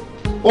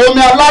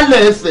omi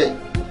alálẹ̀ ẹ̀fẹ̀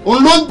òun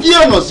ló gé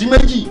ọ̀nà sí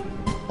méjì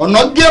ọ̀nà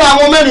gẹ́ra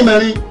wọn mẹ́rin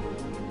mẹ́rin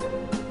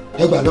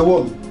ẹ gbà lọ́wọ́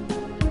mi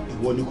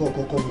ìwọ ni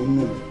kọ́kọ́ mo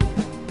nù.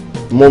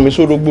 mọ mi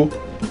sórógbó.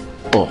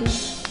 mo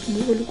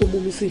ní kò mú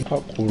mi sí. a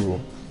kúrò.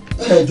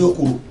 ẹ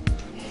jókòó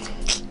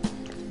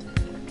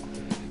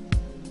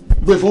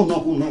gbé fóònù náà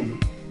kúrò náà mú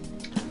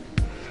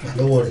gbà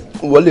lọ́wọ́ rẹ̀.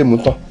 wọ́n lè mú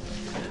tán.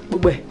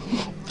 gbogbo ẹ̀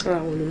ara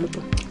àwọn olè mú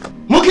tán.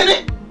 mú kíní.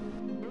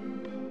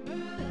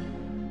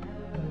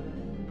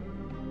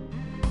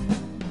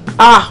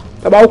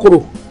 bàbá okòrò.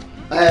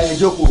 ẹ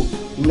jókòó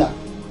ńlá.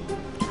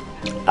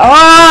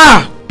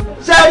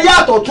 ṣé ẹ rí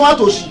àtọ̀tún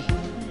àtòsì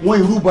wọn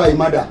ìrúbọ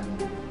ìmádà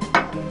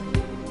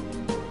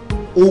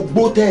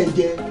ogbó tẹ́ ẹ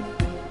jẹ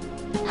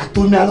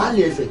àtomi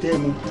alálẹ̀ ẹ̀fẹ̀ tẹ́ ẹ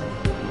mú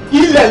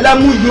ilẹ̀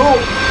lẹ́mú yóò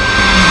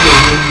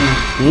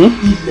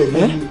ilẹ̀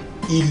lẹ́mú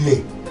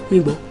ilẹ̀.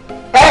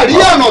 ẹ rí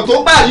ọ̀nà tó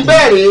bá rí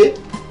bẹ́ẹ̀ rèé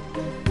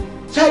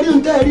ṣé rí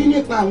ń tẹ́ ẹ rí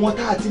nípa àwọn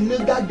tá a ti lé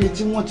jáde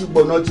tí wọ́n ti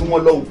gbọ̀nà tí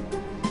wọ́n lọ́hùn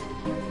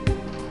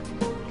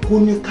kó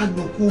ní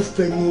kálukú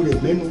fẹnu rẹ̀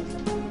mẹ́nu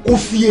kó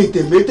fi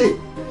ètè mété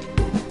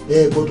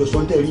ẹ gbọ́dọ̀ sọ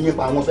ń tẹ́ ẹ rí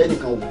nípa àwọn fẹ́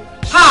nìkan o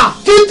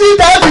títí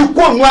tẹ́ ẹ fi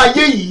kó òun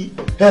ayé yìí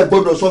ẹ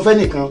gbọ́dọ̀ sọ fẹ́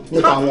nìkan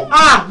nípa wọn.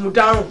 mo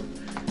dárùn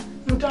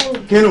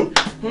kínú.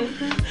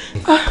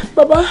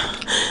 Bàbá.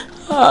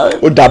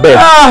 Ó dà bẹ́ẹ̀.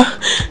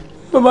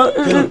 Bàbá.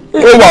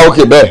 Ó wà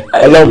òkè bẹ́ẹ̀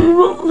Ọlọ́run.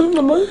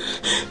 Bàbá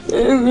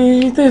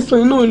tẹ̀sán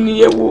iná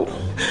ni ẹ wo.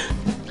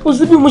 Kò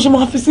sí bí mo ṣe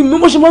máa fi sí mi,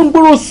 mo ṣe máa ń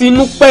gbọ́rọ̀ sí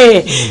inú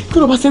pẹ́. Kí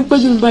ló bá ṣe ń pẹ́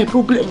jù ní báyìí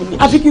problem ni,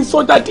 àfi kí n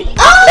sọ jáde.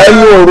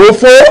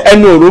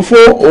 Ẹnu òrófó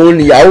òun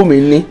nìyàwó mi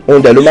ní,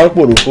 òun dẹ̀ ló máa ń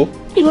pòrófó.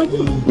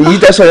 Èyí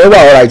tẹ̀sán yẹn wà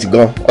alright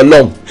gan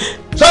Ọlọ́run.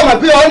 Sọ́ọ̀mù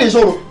pé ọ́ ní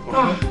sọ̀rọ̀.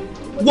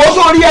 Wo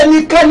sórí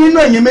ẹnikẹ́ nínú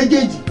ẹ̀yin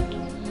méjèèjì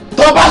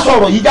tó bá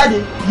sọ̀rọ̀ yìí jáde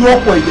yóò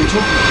pọ̀ èdè tó.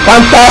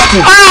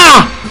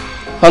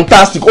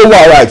 Fantastic, ó wà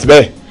alright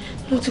bẹ́ẹ̀.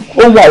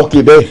 Ó wà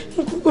òkè bẹ́ẹ̀.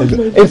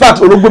 In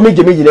fact orógbó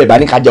méje lẹ́ẹ̀ bá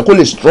ní ká jẹ kó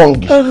lè strong.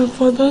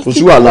 Kò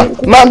sí wàhálà.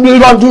 Máa ń gbé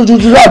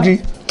lọ́dún láti.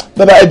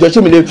 Bàbá ẹjọ́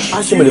ṣé mi lè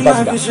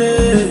fásitì.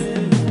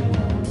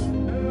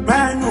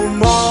 Mẹ́nu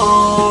mọ́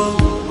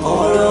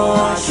ọ̀rọ̀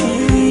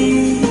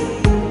àṣírí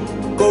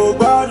kò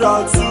gbọ́dọ̀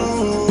tú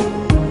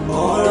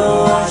ọ̀rọ̀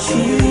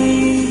àṣírí.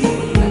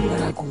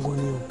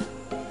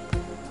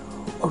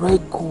 Ọ̀rọ̀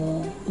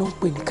ẹ̀gàn ló ń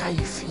pè ní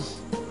káyéfì.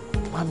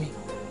 Mami,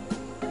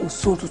 kò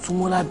sóhun tuntun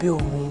mọ́ lábẹ́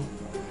ọ̀run.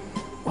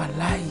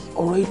 Wàláì,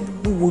 ọ̀rọ̀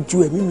ìlú wojú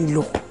ẹ̀mí mi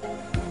lọ.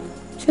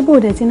 Ṣé bó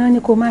dẹ̀ tí náà ní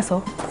kó má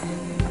sọ?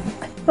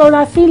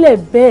 Rọra fílẹ̀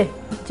bẹ́ẹ̀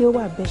tí ó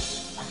wà bẹ́ẹ̀.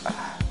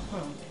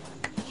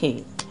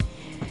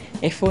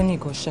 Ẹ̀fọ́ ní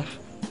ìgọ̀ṣà.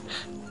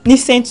 Ní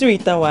sẹ́ńtúrì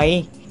ìtawà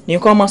yìí,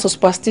 nìkan máa sọ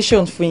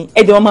superstition fún yín,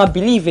 ẹ̀dẹ̀ wọn máa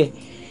believe ẹ̀.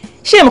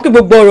 Ṣé ẹ mọ̀ pé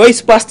gbogbo ọ̀rọ̀ yìí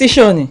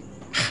superstition ni?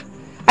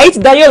 Ayé ti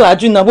dáyọ̀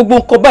làjú náà, gbogbo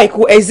nǹkan báyìí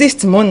kò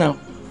exist mọ́ náà.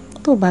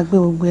 Tó bá gbé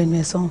gbogbo ẹnu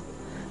ẹ̀ sọ́hun,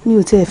 mi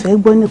ò tiẹ̀ fẹ́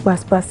gbọ́ nípa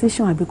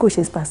superstition àbí kò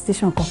ṣe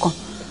superstition kankan.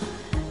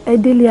 Ẹ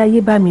délé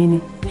ayé bá mi ni,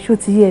 ṣó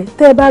ti yẹ,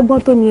 tẹ́ ẹ bá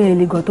gbọ́n tó mi ẹ̀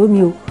lè gàn tó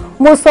mi o.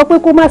 Mo sọ pé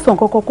kó má sọ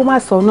nǹkan kan kó má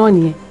sọ náà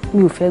nìyẹn,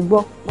 mi ò fẹ́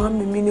gbọ́.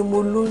 Mami mi ni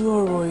mo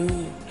lóyún ọ̀rọ̀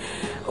yìí.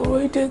 Ọ̀rọ̀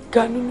yìí dé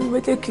ga nínú mi,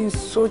 ẹ jẹ́ kí n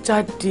sọ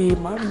jáde,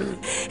 mami.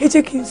 Ẹ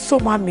jẹ́ kí n sọ,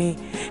 mami.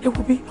 Ẹ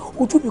wo bí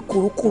ojú mi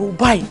kòrókòró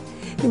báyìí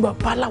ní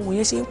bàbá làwọn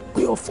yẹn ṣe ń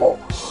pè ọ̀fọ̀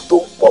tó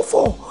ń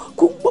pọ̀fọ̀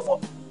kó ń pọ̀fọ̀.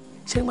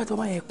 Ṣé nígbà tí wọ́n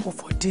bá yẹn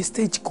pọ̀fọ̀ dé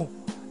stage kan,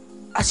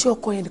 àṣé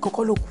ọkọ yẹn nìkan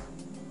kọ́ ló kù.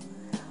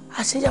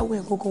 Àṣé ìyàwó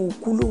yẹn gangan ò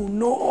kú lóhùn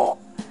náà.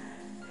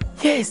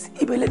 Yes,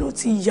 ibẹ̀ lẹ́nu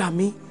ti yà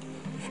mí.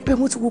 Ibẹ̀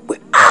mo ti wo pé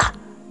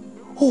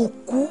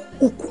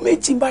òkú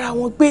méjì ń bára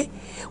wọn gbé.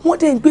 Wọ́n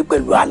dẹ̀ ń gbé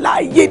pẹ̀lú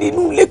aláàyè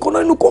nínú ilé kan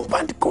náà, nínú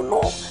compound kan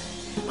náà.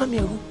 Mami,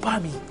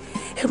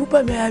 ẹ̀rù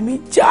bà mí, àyà mi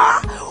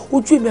já.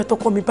 Ojú èmi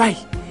àtọkọ mi báyìí,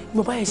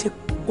 mo bá yẹn ṣe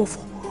pọ̀fọ̀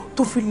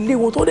tó fi lé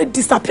wọn tó dẹ̀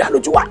disappear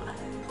lójú wa.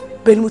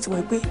 Bẹ́ẹ̀ ni mo ti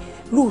mọ̀ pé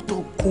lóòótọ́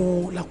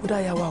gan-an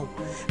làkúdáyà wa o.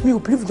 Mi ò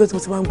believe ìjọ tí mo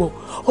ti máa ń gbọ́.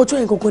 Ọjọ́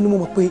yẹn gangan ni mo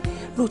mọ̀ pé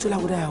lóòótọ́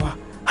làkúdáyà wa.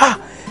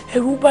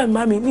 Ẹ̀rù bà mí,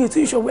 mami, mi ò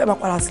tí ì ṣọ́ bóyá máa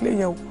padà sílé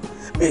yẹn o.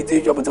 Mi ò tí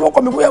ì ṣọ́ bó ti wọ́n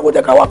kọ́ mi bóyá kó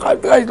jẹ́ ká wá ká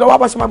lọ́wọ́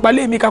bá ṣe máa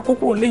gbalé mi ká kó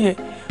kúrò lé yẹn.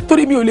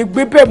 Torí mi ò lè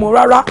gbé bẹ́ẹ̀ mọ́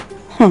rárá.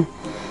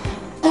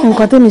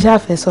 Nǹkan tẹ́mi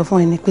ṣáfẹ́ sọ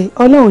fún ẹ ni pé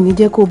Ọlọ́run ní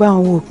jẹ́ kó bá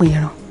wọn wo òpin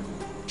ìran.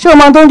 Ṣé o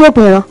mọ tó ń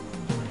jópin ìran?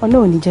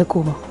 Ọlọ́run ní jẹ́ kó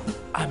mọ̀.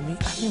 Àmín,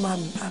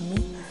 mami,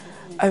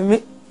 àmín.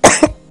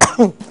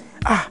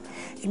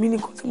 Èmi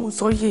nìkan tí mo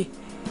sọ yé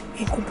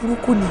nǹkan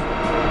burúkú ni.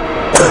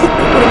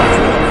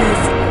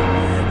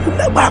 Mo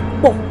lágbára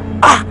pọ̀.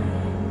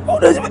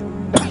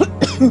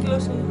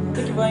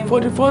 For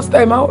the first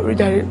time, máa rí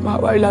jàre, máa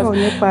wá rí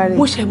lásán.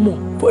 Mo ṣe mọ̀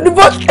for the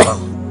first time.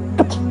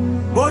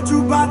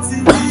 Bójú bá ti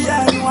rí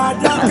ẹnu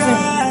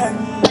adákẹ́.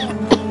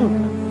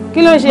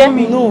 Kí ló ń ṣe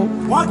mí nù?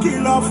 Wọ́n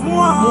kìlọ̀ fún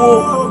ọ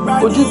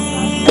ojú.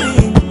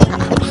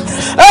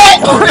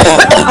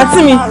 Àǹtí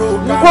mi,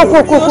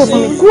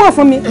 kúrò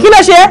fún mi. Kí ló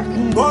ṣe?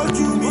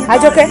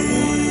 Àjọkẹ́,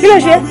 kí ló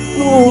ṣe?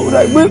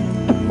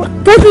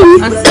 Tóbi mi,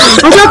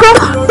 Àjọkẹ́,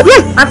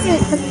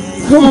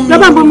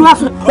 lọ́ba ń bomi wá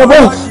fún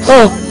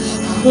ọ.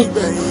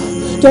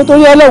 Jọ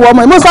torí ẹlẹ́wọ̀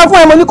ọmọ mo sọ fún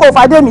ẹ mo ní kò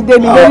fàdé mi dé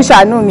mi lórí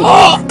ṣàánú mi.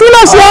 Kí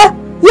ló ṣe?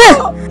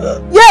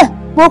 Yé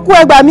mo kú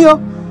ẹgbà mi o.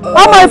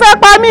 Ọmọ ìfẹ́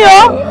pa mí o.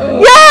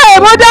 Yé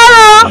mo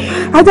dáràn.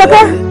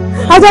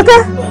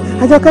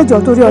 Àjọkẹ́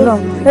jọ torí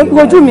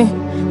Ọlọ́run.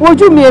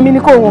 Wojú mi èmi ni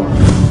kò wọ̀.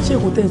 Ṣé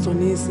kò tẹ́ ẹ sọ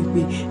ní ìsìn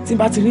pé tí n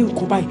bá ti rí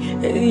nǹkan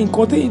báyìí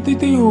nǹkan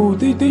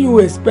téyò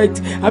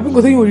expect àbí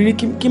nǹkan téyò rírí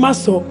kí má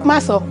sọ. Má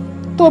sọ.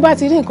 Tó bá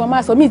ti rí nǹkan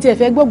má sọ, mi tiẹ̀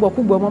fẹ́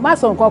gbọ́gbọ́kúgbọ́ mọ́, má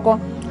sọ nǹkan kan.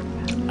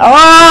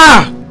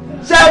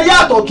 Ṣé ẹ rí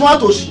àtọ̀tún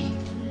àtòsí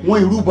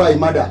wọn ìrúbọ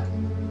ìmádà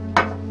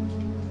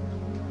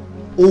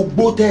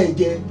ogbó tẹ́ ẹ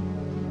jẹ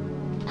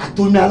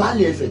àtomi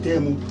alálẹ̀ ẹsẹ̀ tẹ́ ẹ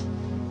mu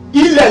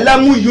ilẹ̀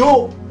lẹ́mú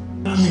yóò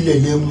ilẹ̀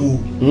lẹ́mú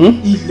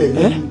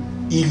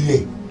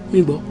ilẹ̀. Mi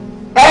gbọ́.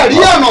 Ẹ rí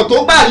ọ̀nà tó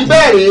gbà rí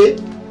bẹ́ẹ̀ rèé.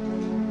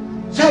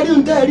 Ṣé rí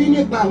ń tẹ́ rí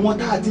nípa àwọn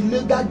tá a ti lé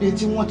jáde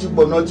tí wọ́n ti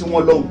gbọ̀nà tí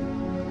wọ́n lọ́hùn?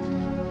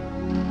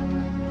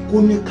 Kó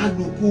ní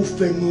kálukú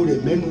fẹnu rẹ̀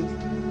mẹ́nu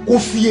kó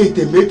fi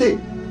ètè mété.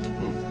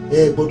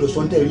 Ẹ gbọ́dọ̀ sọ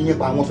ń tẹ́ rí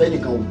nípa àwọn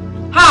fẹ́nìkan o.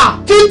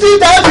 Títí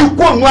tẹ́ fi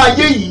kó òun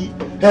ayé yìí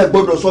ẹ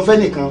gbọ́dọ̀ sọ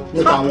fẹ́nìkan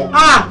nípa wọn.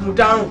 Mo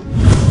dáhùn.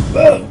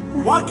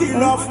 Wọ́n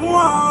kìlọ̀ fún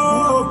ọ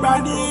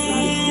gbani.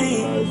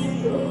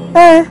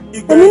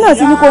 Èmi náà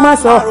ti ní kó má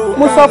sọ,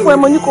 mo sọ fún ẹ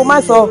mo ní kó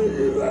má sọ.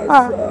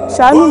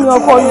 Ṣàánú mi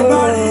ọkọ mi.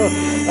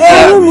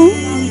 Ṣàánú mi.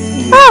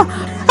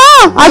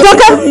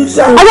 Àjọkẹ́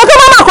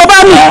má má kó bá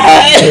mi.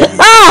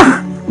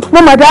 mo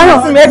mà dáràn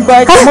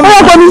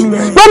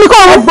gbọ́mi kọ́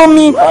ọ̀run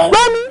gbọ́mi.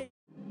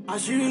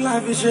 àṣírí la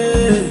fi ṣe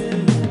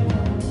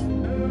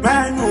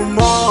mẹ́nu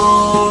mọ́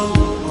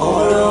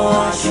ọ̀rọ̀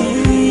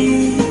àṣírí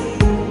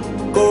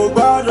kò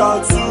gbọ́dọ̀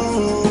tú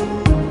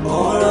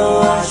ọ̀rọ̀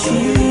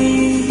àṣírí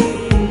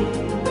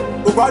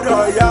kò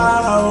gbọ́dọ̀ yá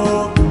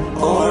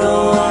ọ̀rọ̀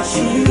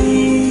àṣírí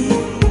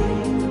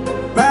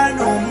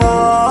mẹ́nu mọ́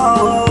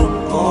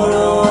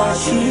ọ̀rọ̀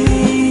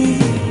àṣírí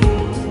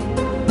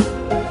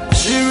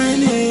àṣírí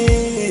ni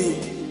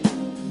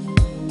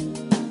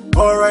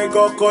ọ̀rọ̀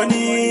ìkọ̀kọ̀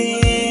ni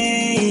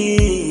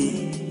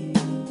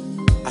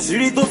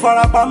àṣírí tó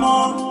farapamọ́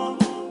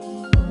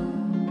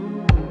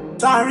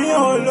sáàrin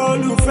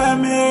olólùfẹ́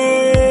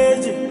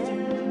méjì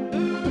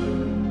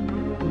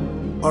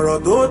ọ̀rọ̀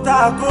tó ta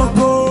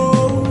kókó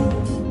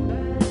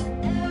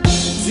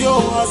tí ó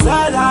hàn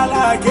sẹ́dá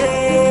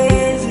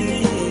lákèjì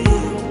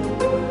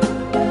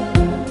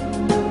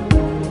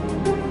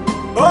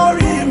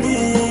orí mi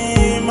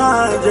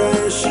máa jẹ́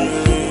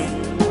ṣìrì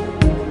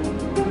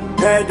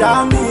ẹ̀dá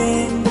mi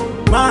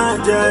máa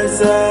jẹ́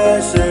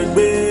ṣẹ̀ṣẹ̀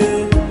gbé.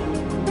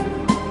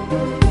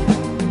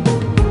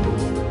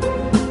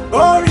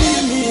 Orí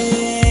mi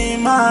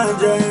máa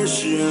jẹ́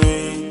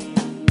ṣìrìn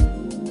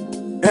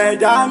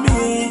ẹ̀dá mi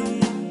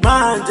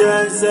máa jẹ́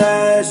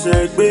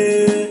ṣẹ̀ṣẹ̀ gbé.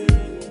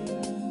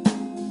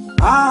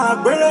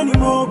 Àgbèrè ni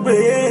mo gbé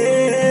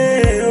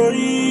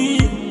orí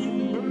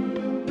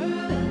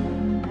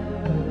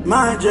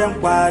máa jẹ́ n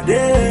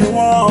pàdé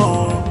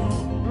wọn.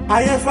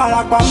 Ayé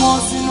farapamọ́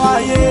sínú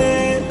ayé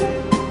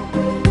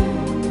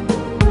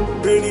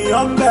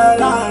ènìyàn ń bẹ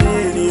láàrin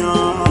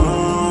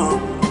ènìyàn.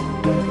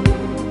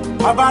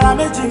 Abara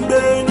méjì ń gbé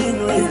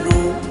nínú ìlú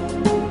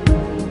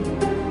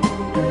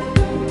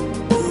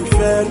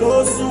ìfẹ́ ló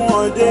sún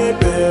wọn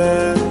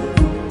débẹ̀.